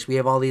space, we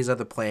have all these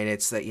other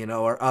planets that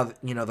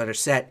that are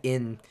set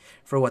in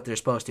for what they're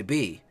supposed to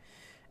be,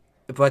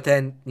 but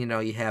then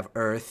you have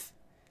Earth,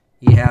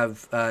 you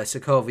have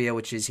Sokovia,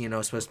 which is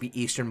supposed to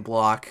be Eastern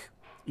Bloc,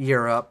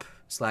 Europe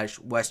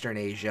 / Western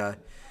Asia.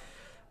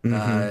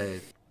 I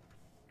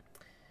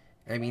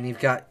mean, you've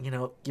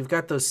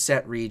got those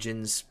set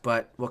regions,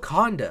 but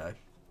Wakanda,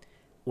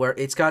 where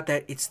it's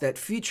that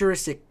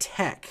futuristic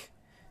tech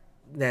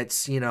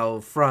that's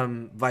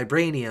from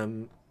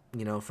vibranium,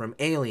 from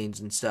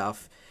aliens and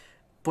stuff,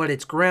 but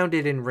it's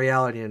grounded in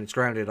reality and it's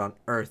grounded on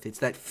Earth. It's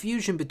that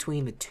fusion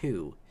between the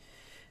two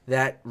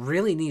that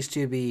really needs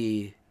to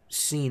be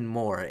seen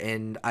more,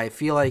 and I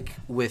feel like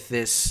with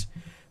this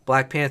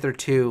Black Panther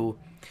 2,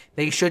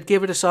 they should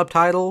give it a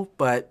subtitle,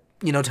 but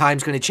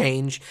time's going to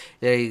change.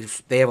 They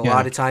have a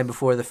lot of time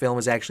before the film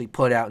is actually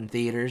put out in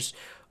theaters,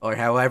 or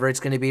however it's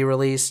going to be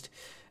released,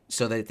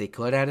 so that they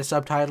could add a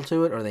subtitle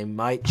to it, or they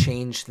might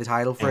change the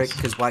title for it,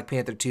 because Black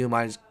Panther 2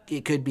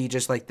 it could be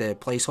just like the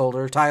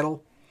placeholder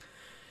title.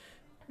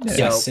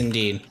 Yes,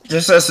 indeed.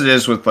 Just as it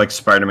is with like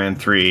Spider-Man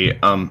 3,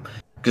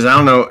 because I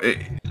don't know,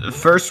 the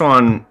first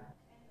one,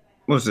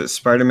 what was it,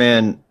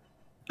 Spider-Man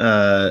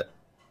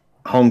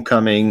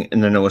Homecoming,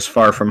 and then it was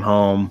Far From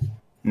Home.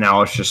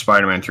 Now it's just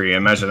Spider-Man 3. I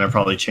imagine they'll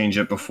probably change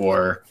it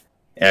before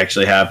it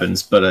actually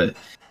happens. But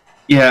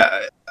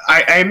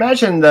I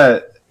imagine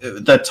that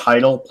the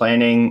title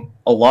planning,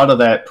 a lot of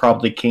that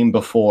probably came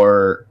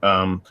before.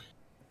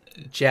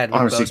 Chadwick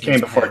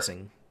Boseman's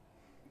passing.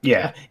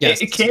 Yeah,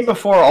 yes. It came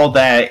before all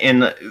that,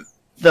 and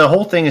the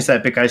whole thing is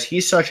that because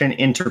he's such an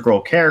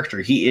integral character,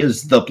 he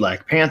is the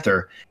Black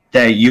Panther,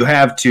 that you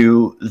have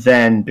to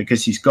then,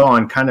 because he's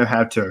gone, kind of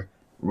have to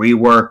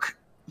rework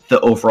the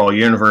overall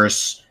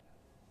universe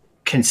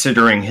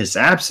considering his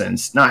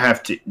absence. Not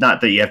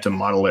that you have to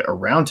model it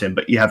around him,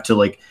 but you have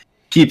to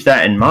keep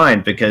that in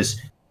mind,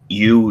 because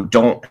you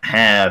don't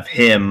have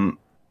him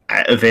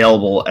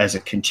available as a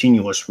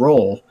continuous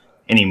role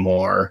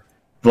anymore.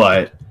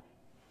 But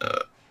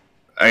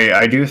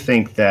I do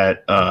think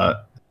that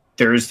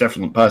there is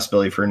definitely a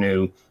possibility for a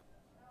new.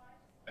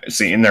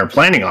 See, and they're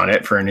planning on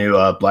it for a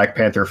new Black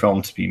Panther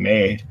film to be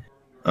made.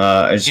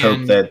 I just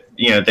hope that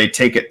they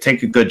take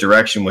a good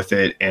direction with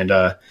it, and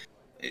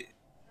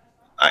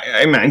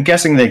I'm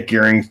guessing they're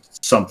gearing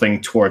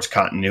something towards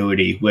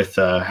continuity with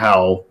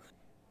how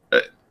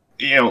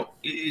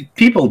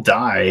people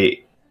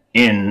die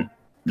in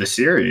the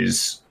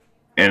series,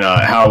 and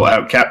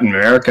how Captain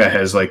America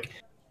has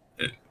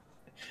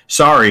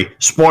sorry,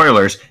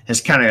 spoilers,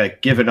 has kind of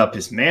given up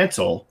his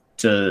mantle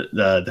to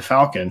the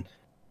Falcon.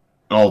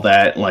 All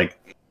that,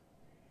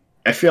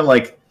 I feel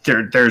like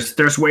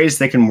there's ways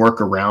they can work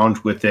around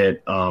with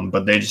it,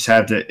 but they just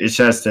have to. It just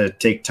has to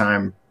take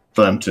time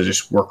for them to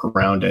just work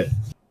around it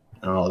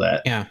and all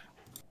that. Yeah.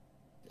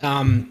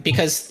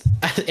 Because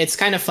it's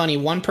kind of funny.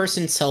 One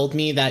person told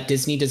me that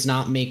Disney does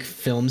not make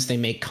films; they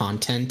make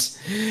content,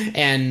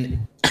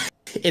 and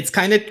it's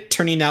kind of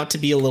turning out to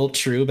be a little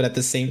true. But at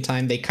the same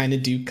time, they kind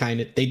of do try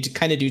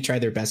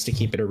their best to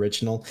keep it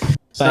original.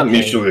 It's not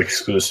mutually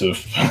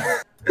exclusive.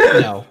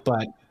 No,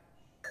 but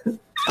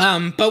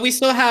we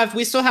still have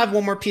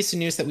one more piece of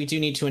news that we do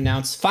need to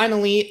announce.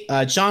 Finally,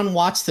 John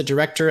Watts, the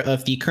director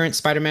of the current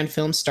Spider-Man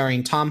film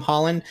starring Tom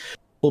Holland,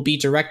 will be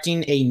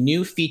directing a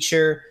new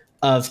feature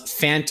of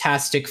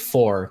Fantastic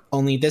Four,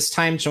 only this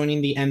time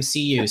joining the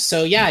MCU.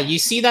 So yeah, you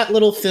see that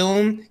little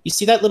film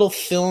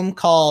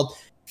called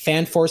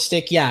Fan Four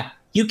Stick? Yeah,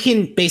 you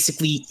can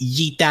basically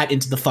yeet that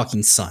into the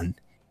fucking sun.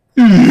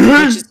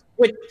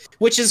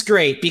 Which is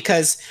great,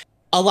 because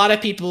a lot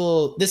of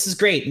people, this is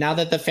great. Now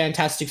that the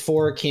Fantastic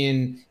Four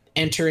can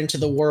enter into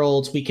the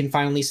world, we can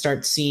finally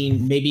start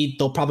seeing, maybe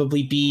they'll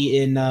probably be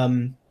in,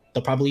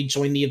 they'll probably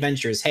join the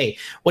Avengers. Hey,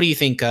 what do you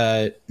think,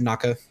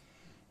 Naka?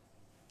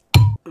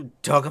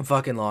 Talking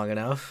fucking long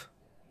enough.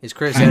 Is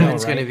Chris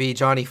Evans going to be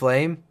Johnny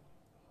Flame?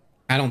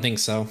 I don't think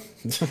so.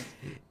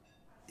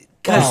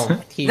 Because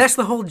that's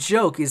the whole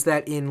joke, is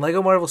that in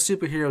Lego Marvel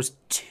Superheroes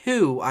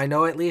 2, I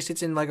know at least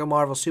it's in Lego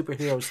Marvel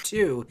Superheroes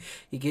 2,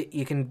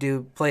 you can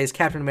play as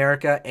Captain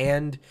America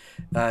and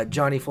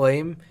Johnny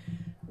Flame.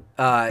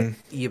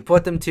 You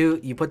put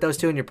those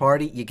two in your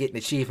party, you get an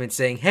achievement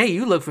saying, "Hey,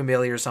 you look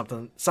familiar," or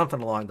something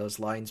along those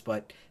lines.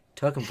 But it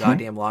took them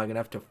goddamn long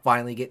enough to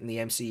finally get in the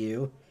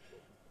MCU.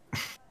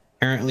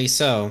 Apparently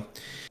so.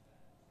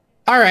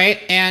 All right,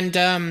 and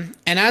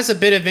as a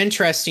bit of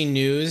interesting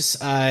news,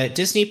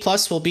 Disney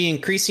Plus will be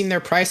increasing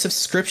their price of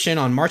subscription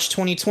on March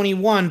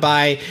 2021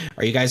 by,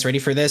 are you guys ready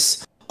for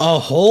this? A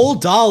whole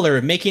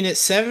 $1, making it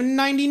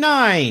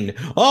 $7.99.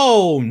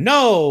 Oh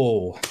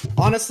no!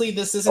 Honestly,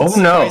 this isn't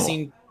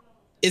surprising. No.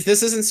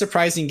 This isn't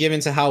surprising given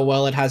to how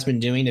well it has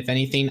been doing. If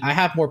anything, I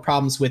have more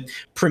problems with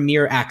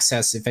Premier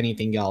Access, if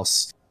anything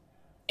else.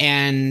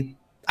 And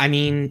I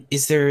mean,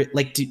 is there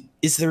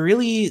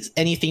really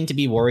anything to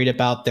be worried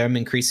about them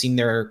increasing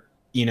their,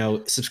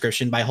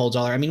 subscription by a whole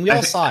 $1? I mean, we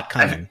all saw it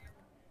coming.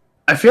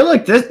 I feel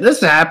like this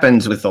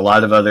happens with a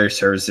lot of other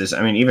services.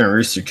 I mean, even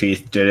Rooster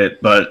Teeth did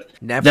it, but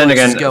Netflix then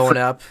again, is going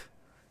up.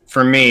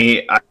 For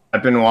me,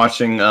 I've been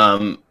watching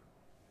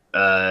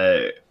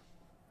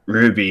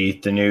Ruby,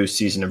 the new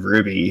season of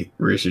Ruby,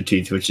 Rooster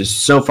Teeth, which has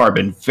so far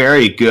been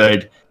very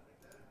good.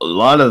 A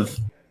lot of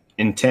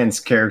intense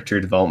character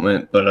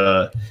development,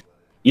 but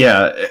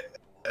yeah,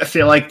 I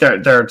feel like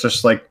they're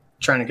just like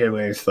trying to get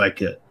away with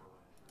like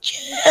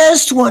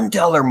just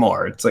 $1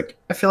 more. It's like,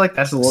 I feel like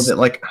that's a little bit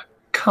like,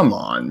 come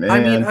on, man. I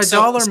mean,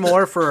 $1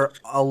 more for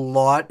a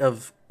lot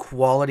of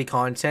quality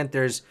content.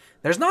 There's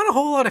not a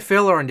whole lot of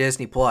filler on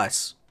Disney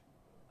Plus.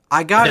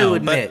 I got to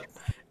admit,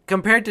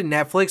 compared to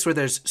Netflix, where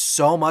there's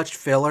so much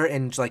filler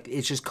and like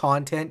it's just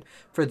content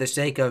for the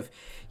sake of,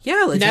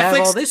 let's have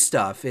all this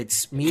stuff.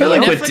 It's me. I feel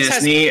like with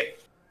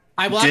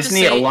Netflix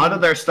Disney, a lot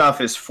of their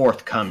stuff is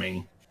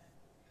forthcoming.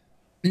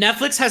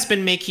 Netflix has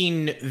been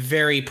making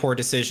very poor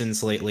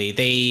decisions lately.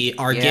 They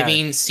are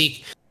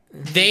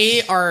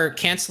they are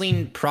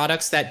canceling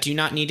products that do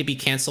not need to be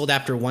canceled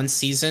after one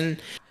season,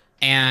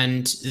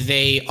 and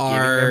they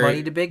are giving their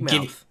money to Big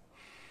Mouth.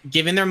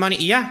 Giving their money,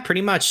 yeah,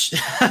 pretty much.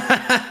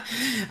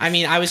 I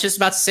mean, I was just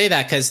about to say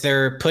that because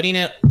they're putting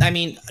it. I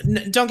mean,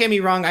 don't get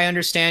me wrong. I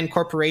understand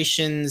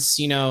corporations,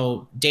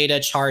 data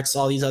charts,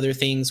 all these other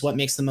things. What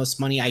makes the most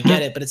money? I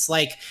get it, but it's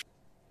like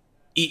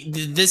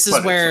this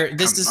is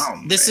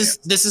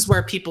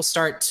where people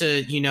start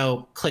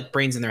to click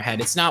brains in their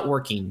head. It's not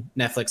working,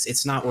 Netflix.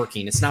 It's not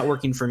working. It's not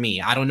working for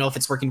me. I don't know if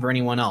it's working for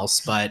anyone else,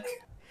 but.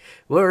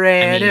 We're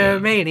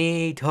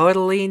animani,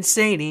 totally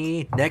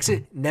insane.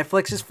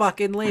 Netflix is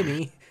fucking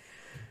lamey.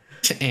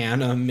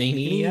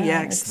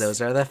 Animaniacs.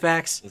 Those are the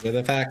facts.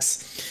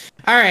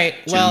 All right.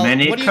 Well, what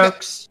do you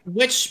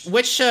which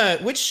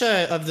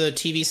of the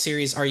TV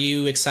series are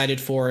you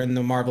excited for in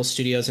the Marvel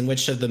Studios, and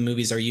which of the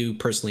movies are you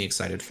personally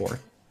excited for?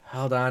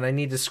 Hold on, I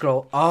need to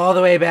scroll all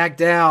the way back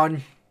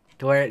down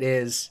to where it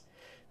is.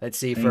 Let's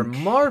see. For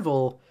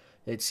Marvel,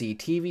 let's see,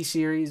 TV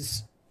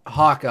series,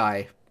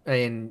 Hawkeye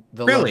in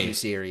the Loki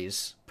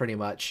series, pretty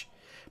much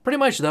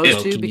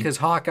those two, because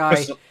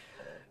Hawkeye.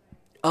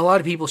 A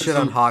lot of people shit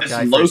on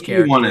Hawkeye. Is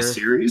Loki one a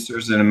series or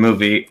is it a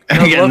movie?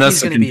 No,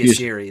 Loki's going to be a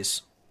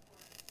series.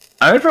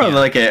 I would probably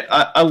like it.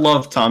 I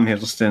love Tom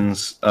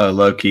Hiddleston's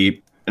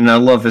Loki, and I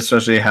love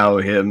especially how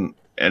him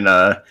and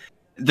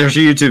there's a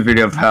YouTube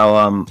video of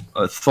how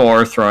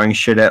Thor throwing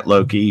shit at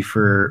Loki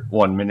for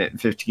 1 minute and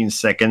 15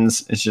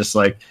 seconds. It's just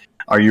like,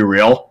 are you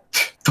real?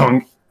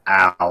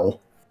 Ow.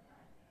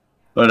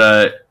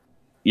 But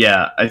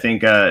yeah, I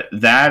think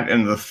that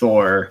and the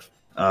Thor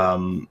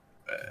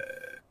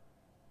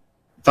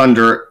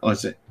Thunder,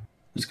 what's it?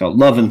 It's called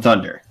Love and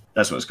Thunder.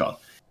 That's what it's called.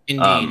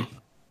 Indeed.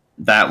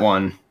 That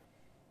one.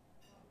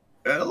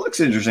 It looks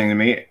interesting to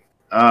me.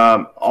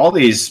 All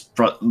these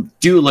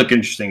do look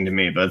interesting to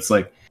me, but it's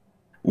like,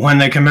 when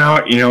they come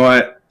out, you know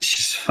what?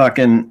 Just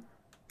fucking,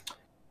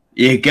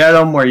 you get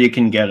them where you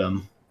can get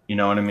them. You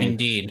know what I mean?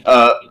 Indeed.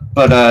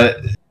 But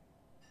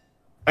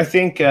I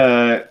think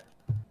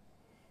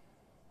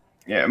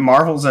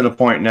Marvel's at a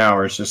point now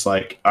where it's just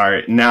like, all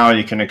right, now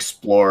you can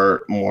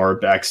explore more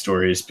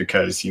backstories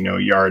because, you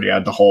already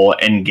had the whole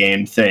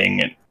Endgame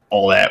thing and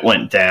all that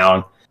went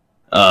down.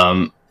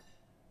 So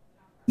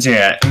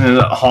yeah, and then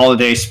the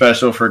holiday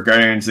special for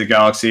Guardians of the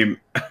Galaxy.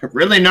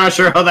 Really not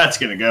sure how that's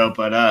going to go,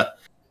 but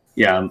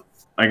yeah,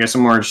 I guess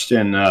I'm more interested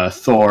in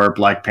Thor,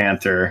 Black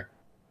Panther,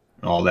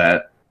 and all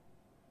that.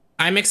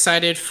 I'm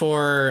excited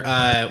for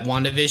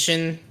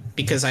WandaVision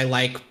because I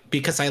like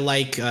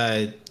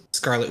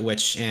Scarlet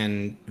Witch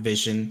and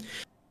Vision.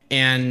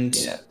 And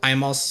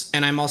I'm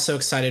also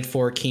excited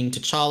for King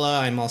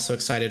T'Challa. I'm also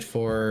excited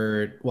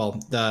for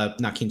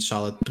not King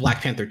T'Challa,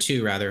 Black Panther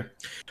 2 rather.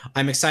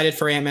 I'm excited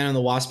for Ant-Man and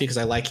the Wasp because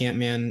I like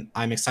Ant-Man.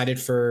 I'm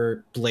excited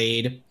for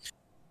Blade.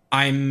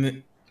 I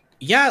mean,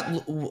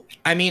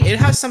 it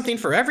has something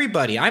for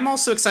everybody. I'm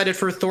also excited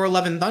for Thor: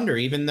 Love and Thunder,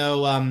 even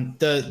though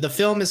the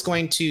film is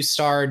going to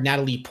star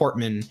Natalie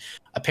Portman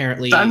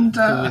apparently.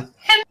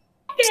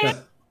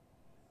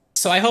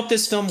 So I hope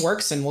this film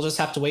works, and we'll just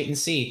have to wait and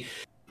see.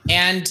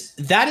 And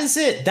that is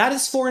it. That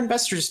is for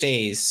Investors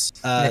Days.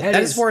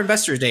 That is for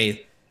Investors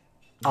Day.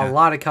 A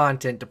lot of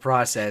content to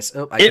process.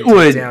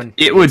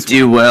 It would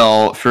do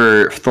well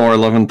for Thor: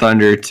 Love and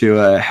Thunder to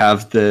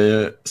have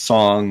the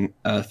song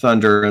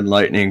 "Thunder and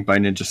Lightning" by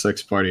Ninja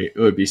Six Party. It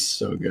would be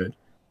so good.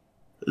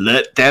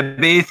 Let there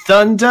be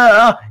thunder,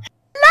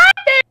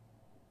 lightning.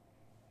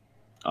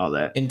 All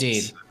that.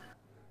 Indeed.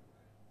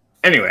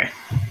 Anyway,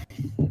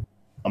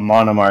 a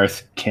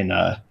monomarth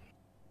can.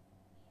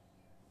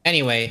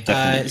 Anyway,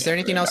 is there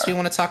anything else we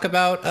want to talk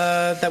about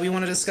that we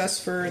want to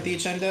discuss for the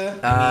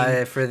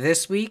agenda? For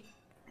this week,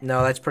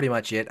 no, that's pretty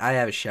much it. I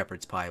have a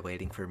shepherd's pie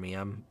waiting for me.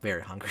 I'm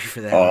very hungry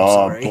for that.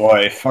 Oh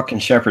boy, fucking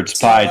shepherd's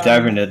pie!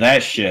 Dive into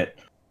that shit.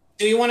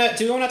 Do we want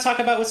to talk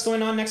about what's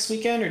going on next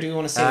weekend, or do we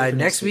want to say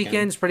next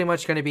weekend's pretty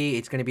much going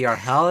to be our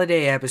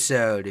holiday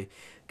episode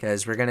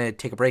because we're gonna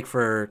take a break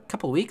for a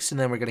couple of weeks and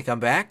then we're gonna come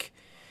back.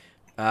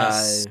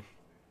 Yes.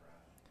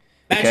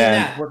 Imagine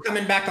that. We're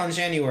coming back on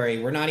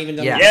January. We're not even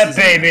done. Yeah,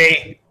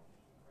 baby.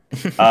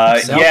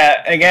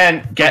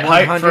 Again, get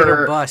hyped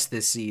for bust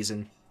this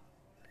season.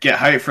 Get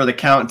hyped for the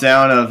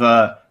countdown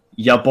of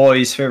ya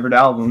boys' favorite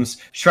albums.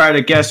 Try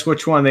to guess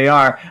which one they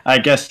are. I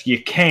guess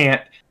you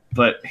can't,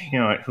 but you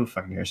know what? Who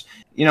fucking cares?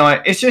 You know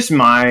what? It's just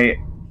my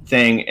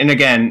thing. And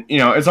again,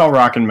 it's all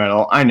rock and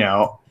metal. I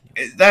know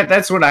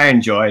that's what I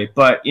enjoy.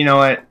 But you know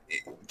what?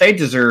 They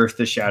deserve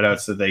the shout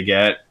outs that they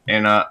get,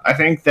 and I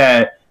think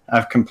that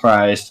I've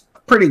comprised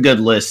pretty good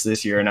list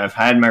this year, and I've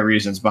had my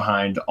reasons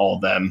behind all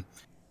of them.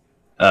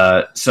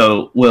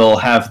 So we'll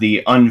have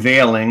the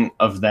unveiling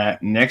of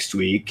that next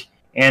week,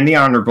 and the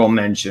honorable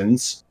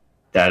mentions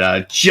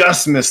that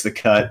just missed the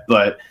cut,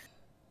 but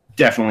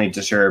definitely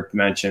deserve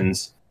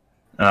mentions.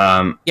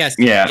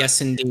 Yes,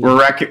 indeed. We're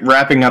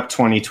wrapping up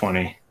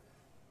 2020.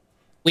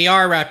 We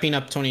are wrapping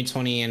up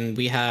 2020, and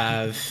we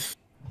have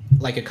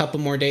like a couple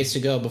more days to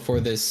go before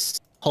this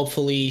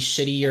hopefully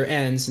shitty year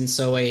ends, and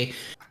so a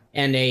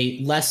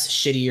less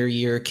shittier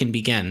year can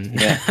begin.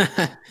 Yeah.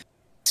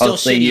 Still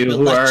shitty, but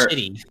less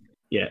shitty.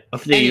 Yeah.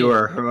 Hopefully you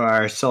who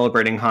are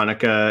celebrating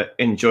Hanukkah,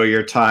 enjoy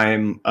your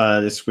time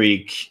this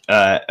week.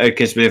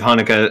 Because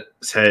Hanukkah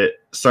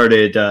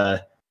started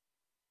a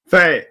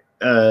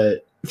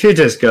few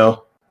days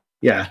ago.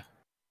 Yeah.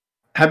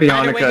 Happy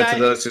Hanukkah to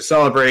those who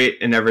celebrate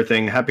and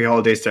everything. Happy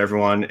holidays to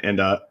everyone, and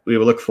we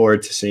will look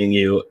forward to seeing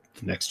you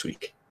next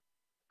week.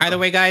 Either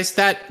way, guys,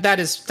 that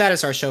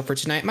is our show for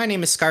tonight. My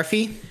name is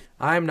Scarfy.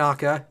 I'm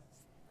Naka.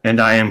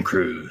 And I am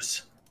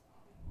Krüz.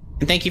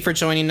 And thank you for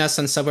joining us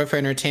on Subway for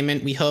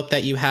Entertainment. We hope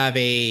that you have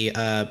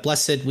a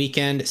blessed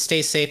weekend.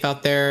 Stay safe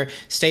out there.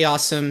 Stay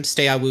awesome.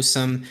 Stay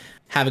awesome.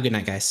 Have a good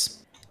night,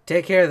 guys.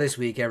 Take care this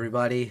week,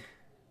 everybody.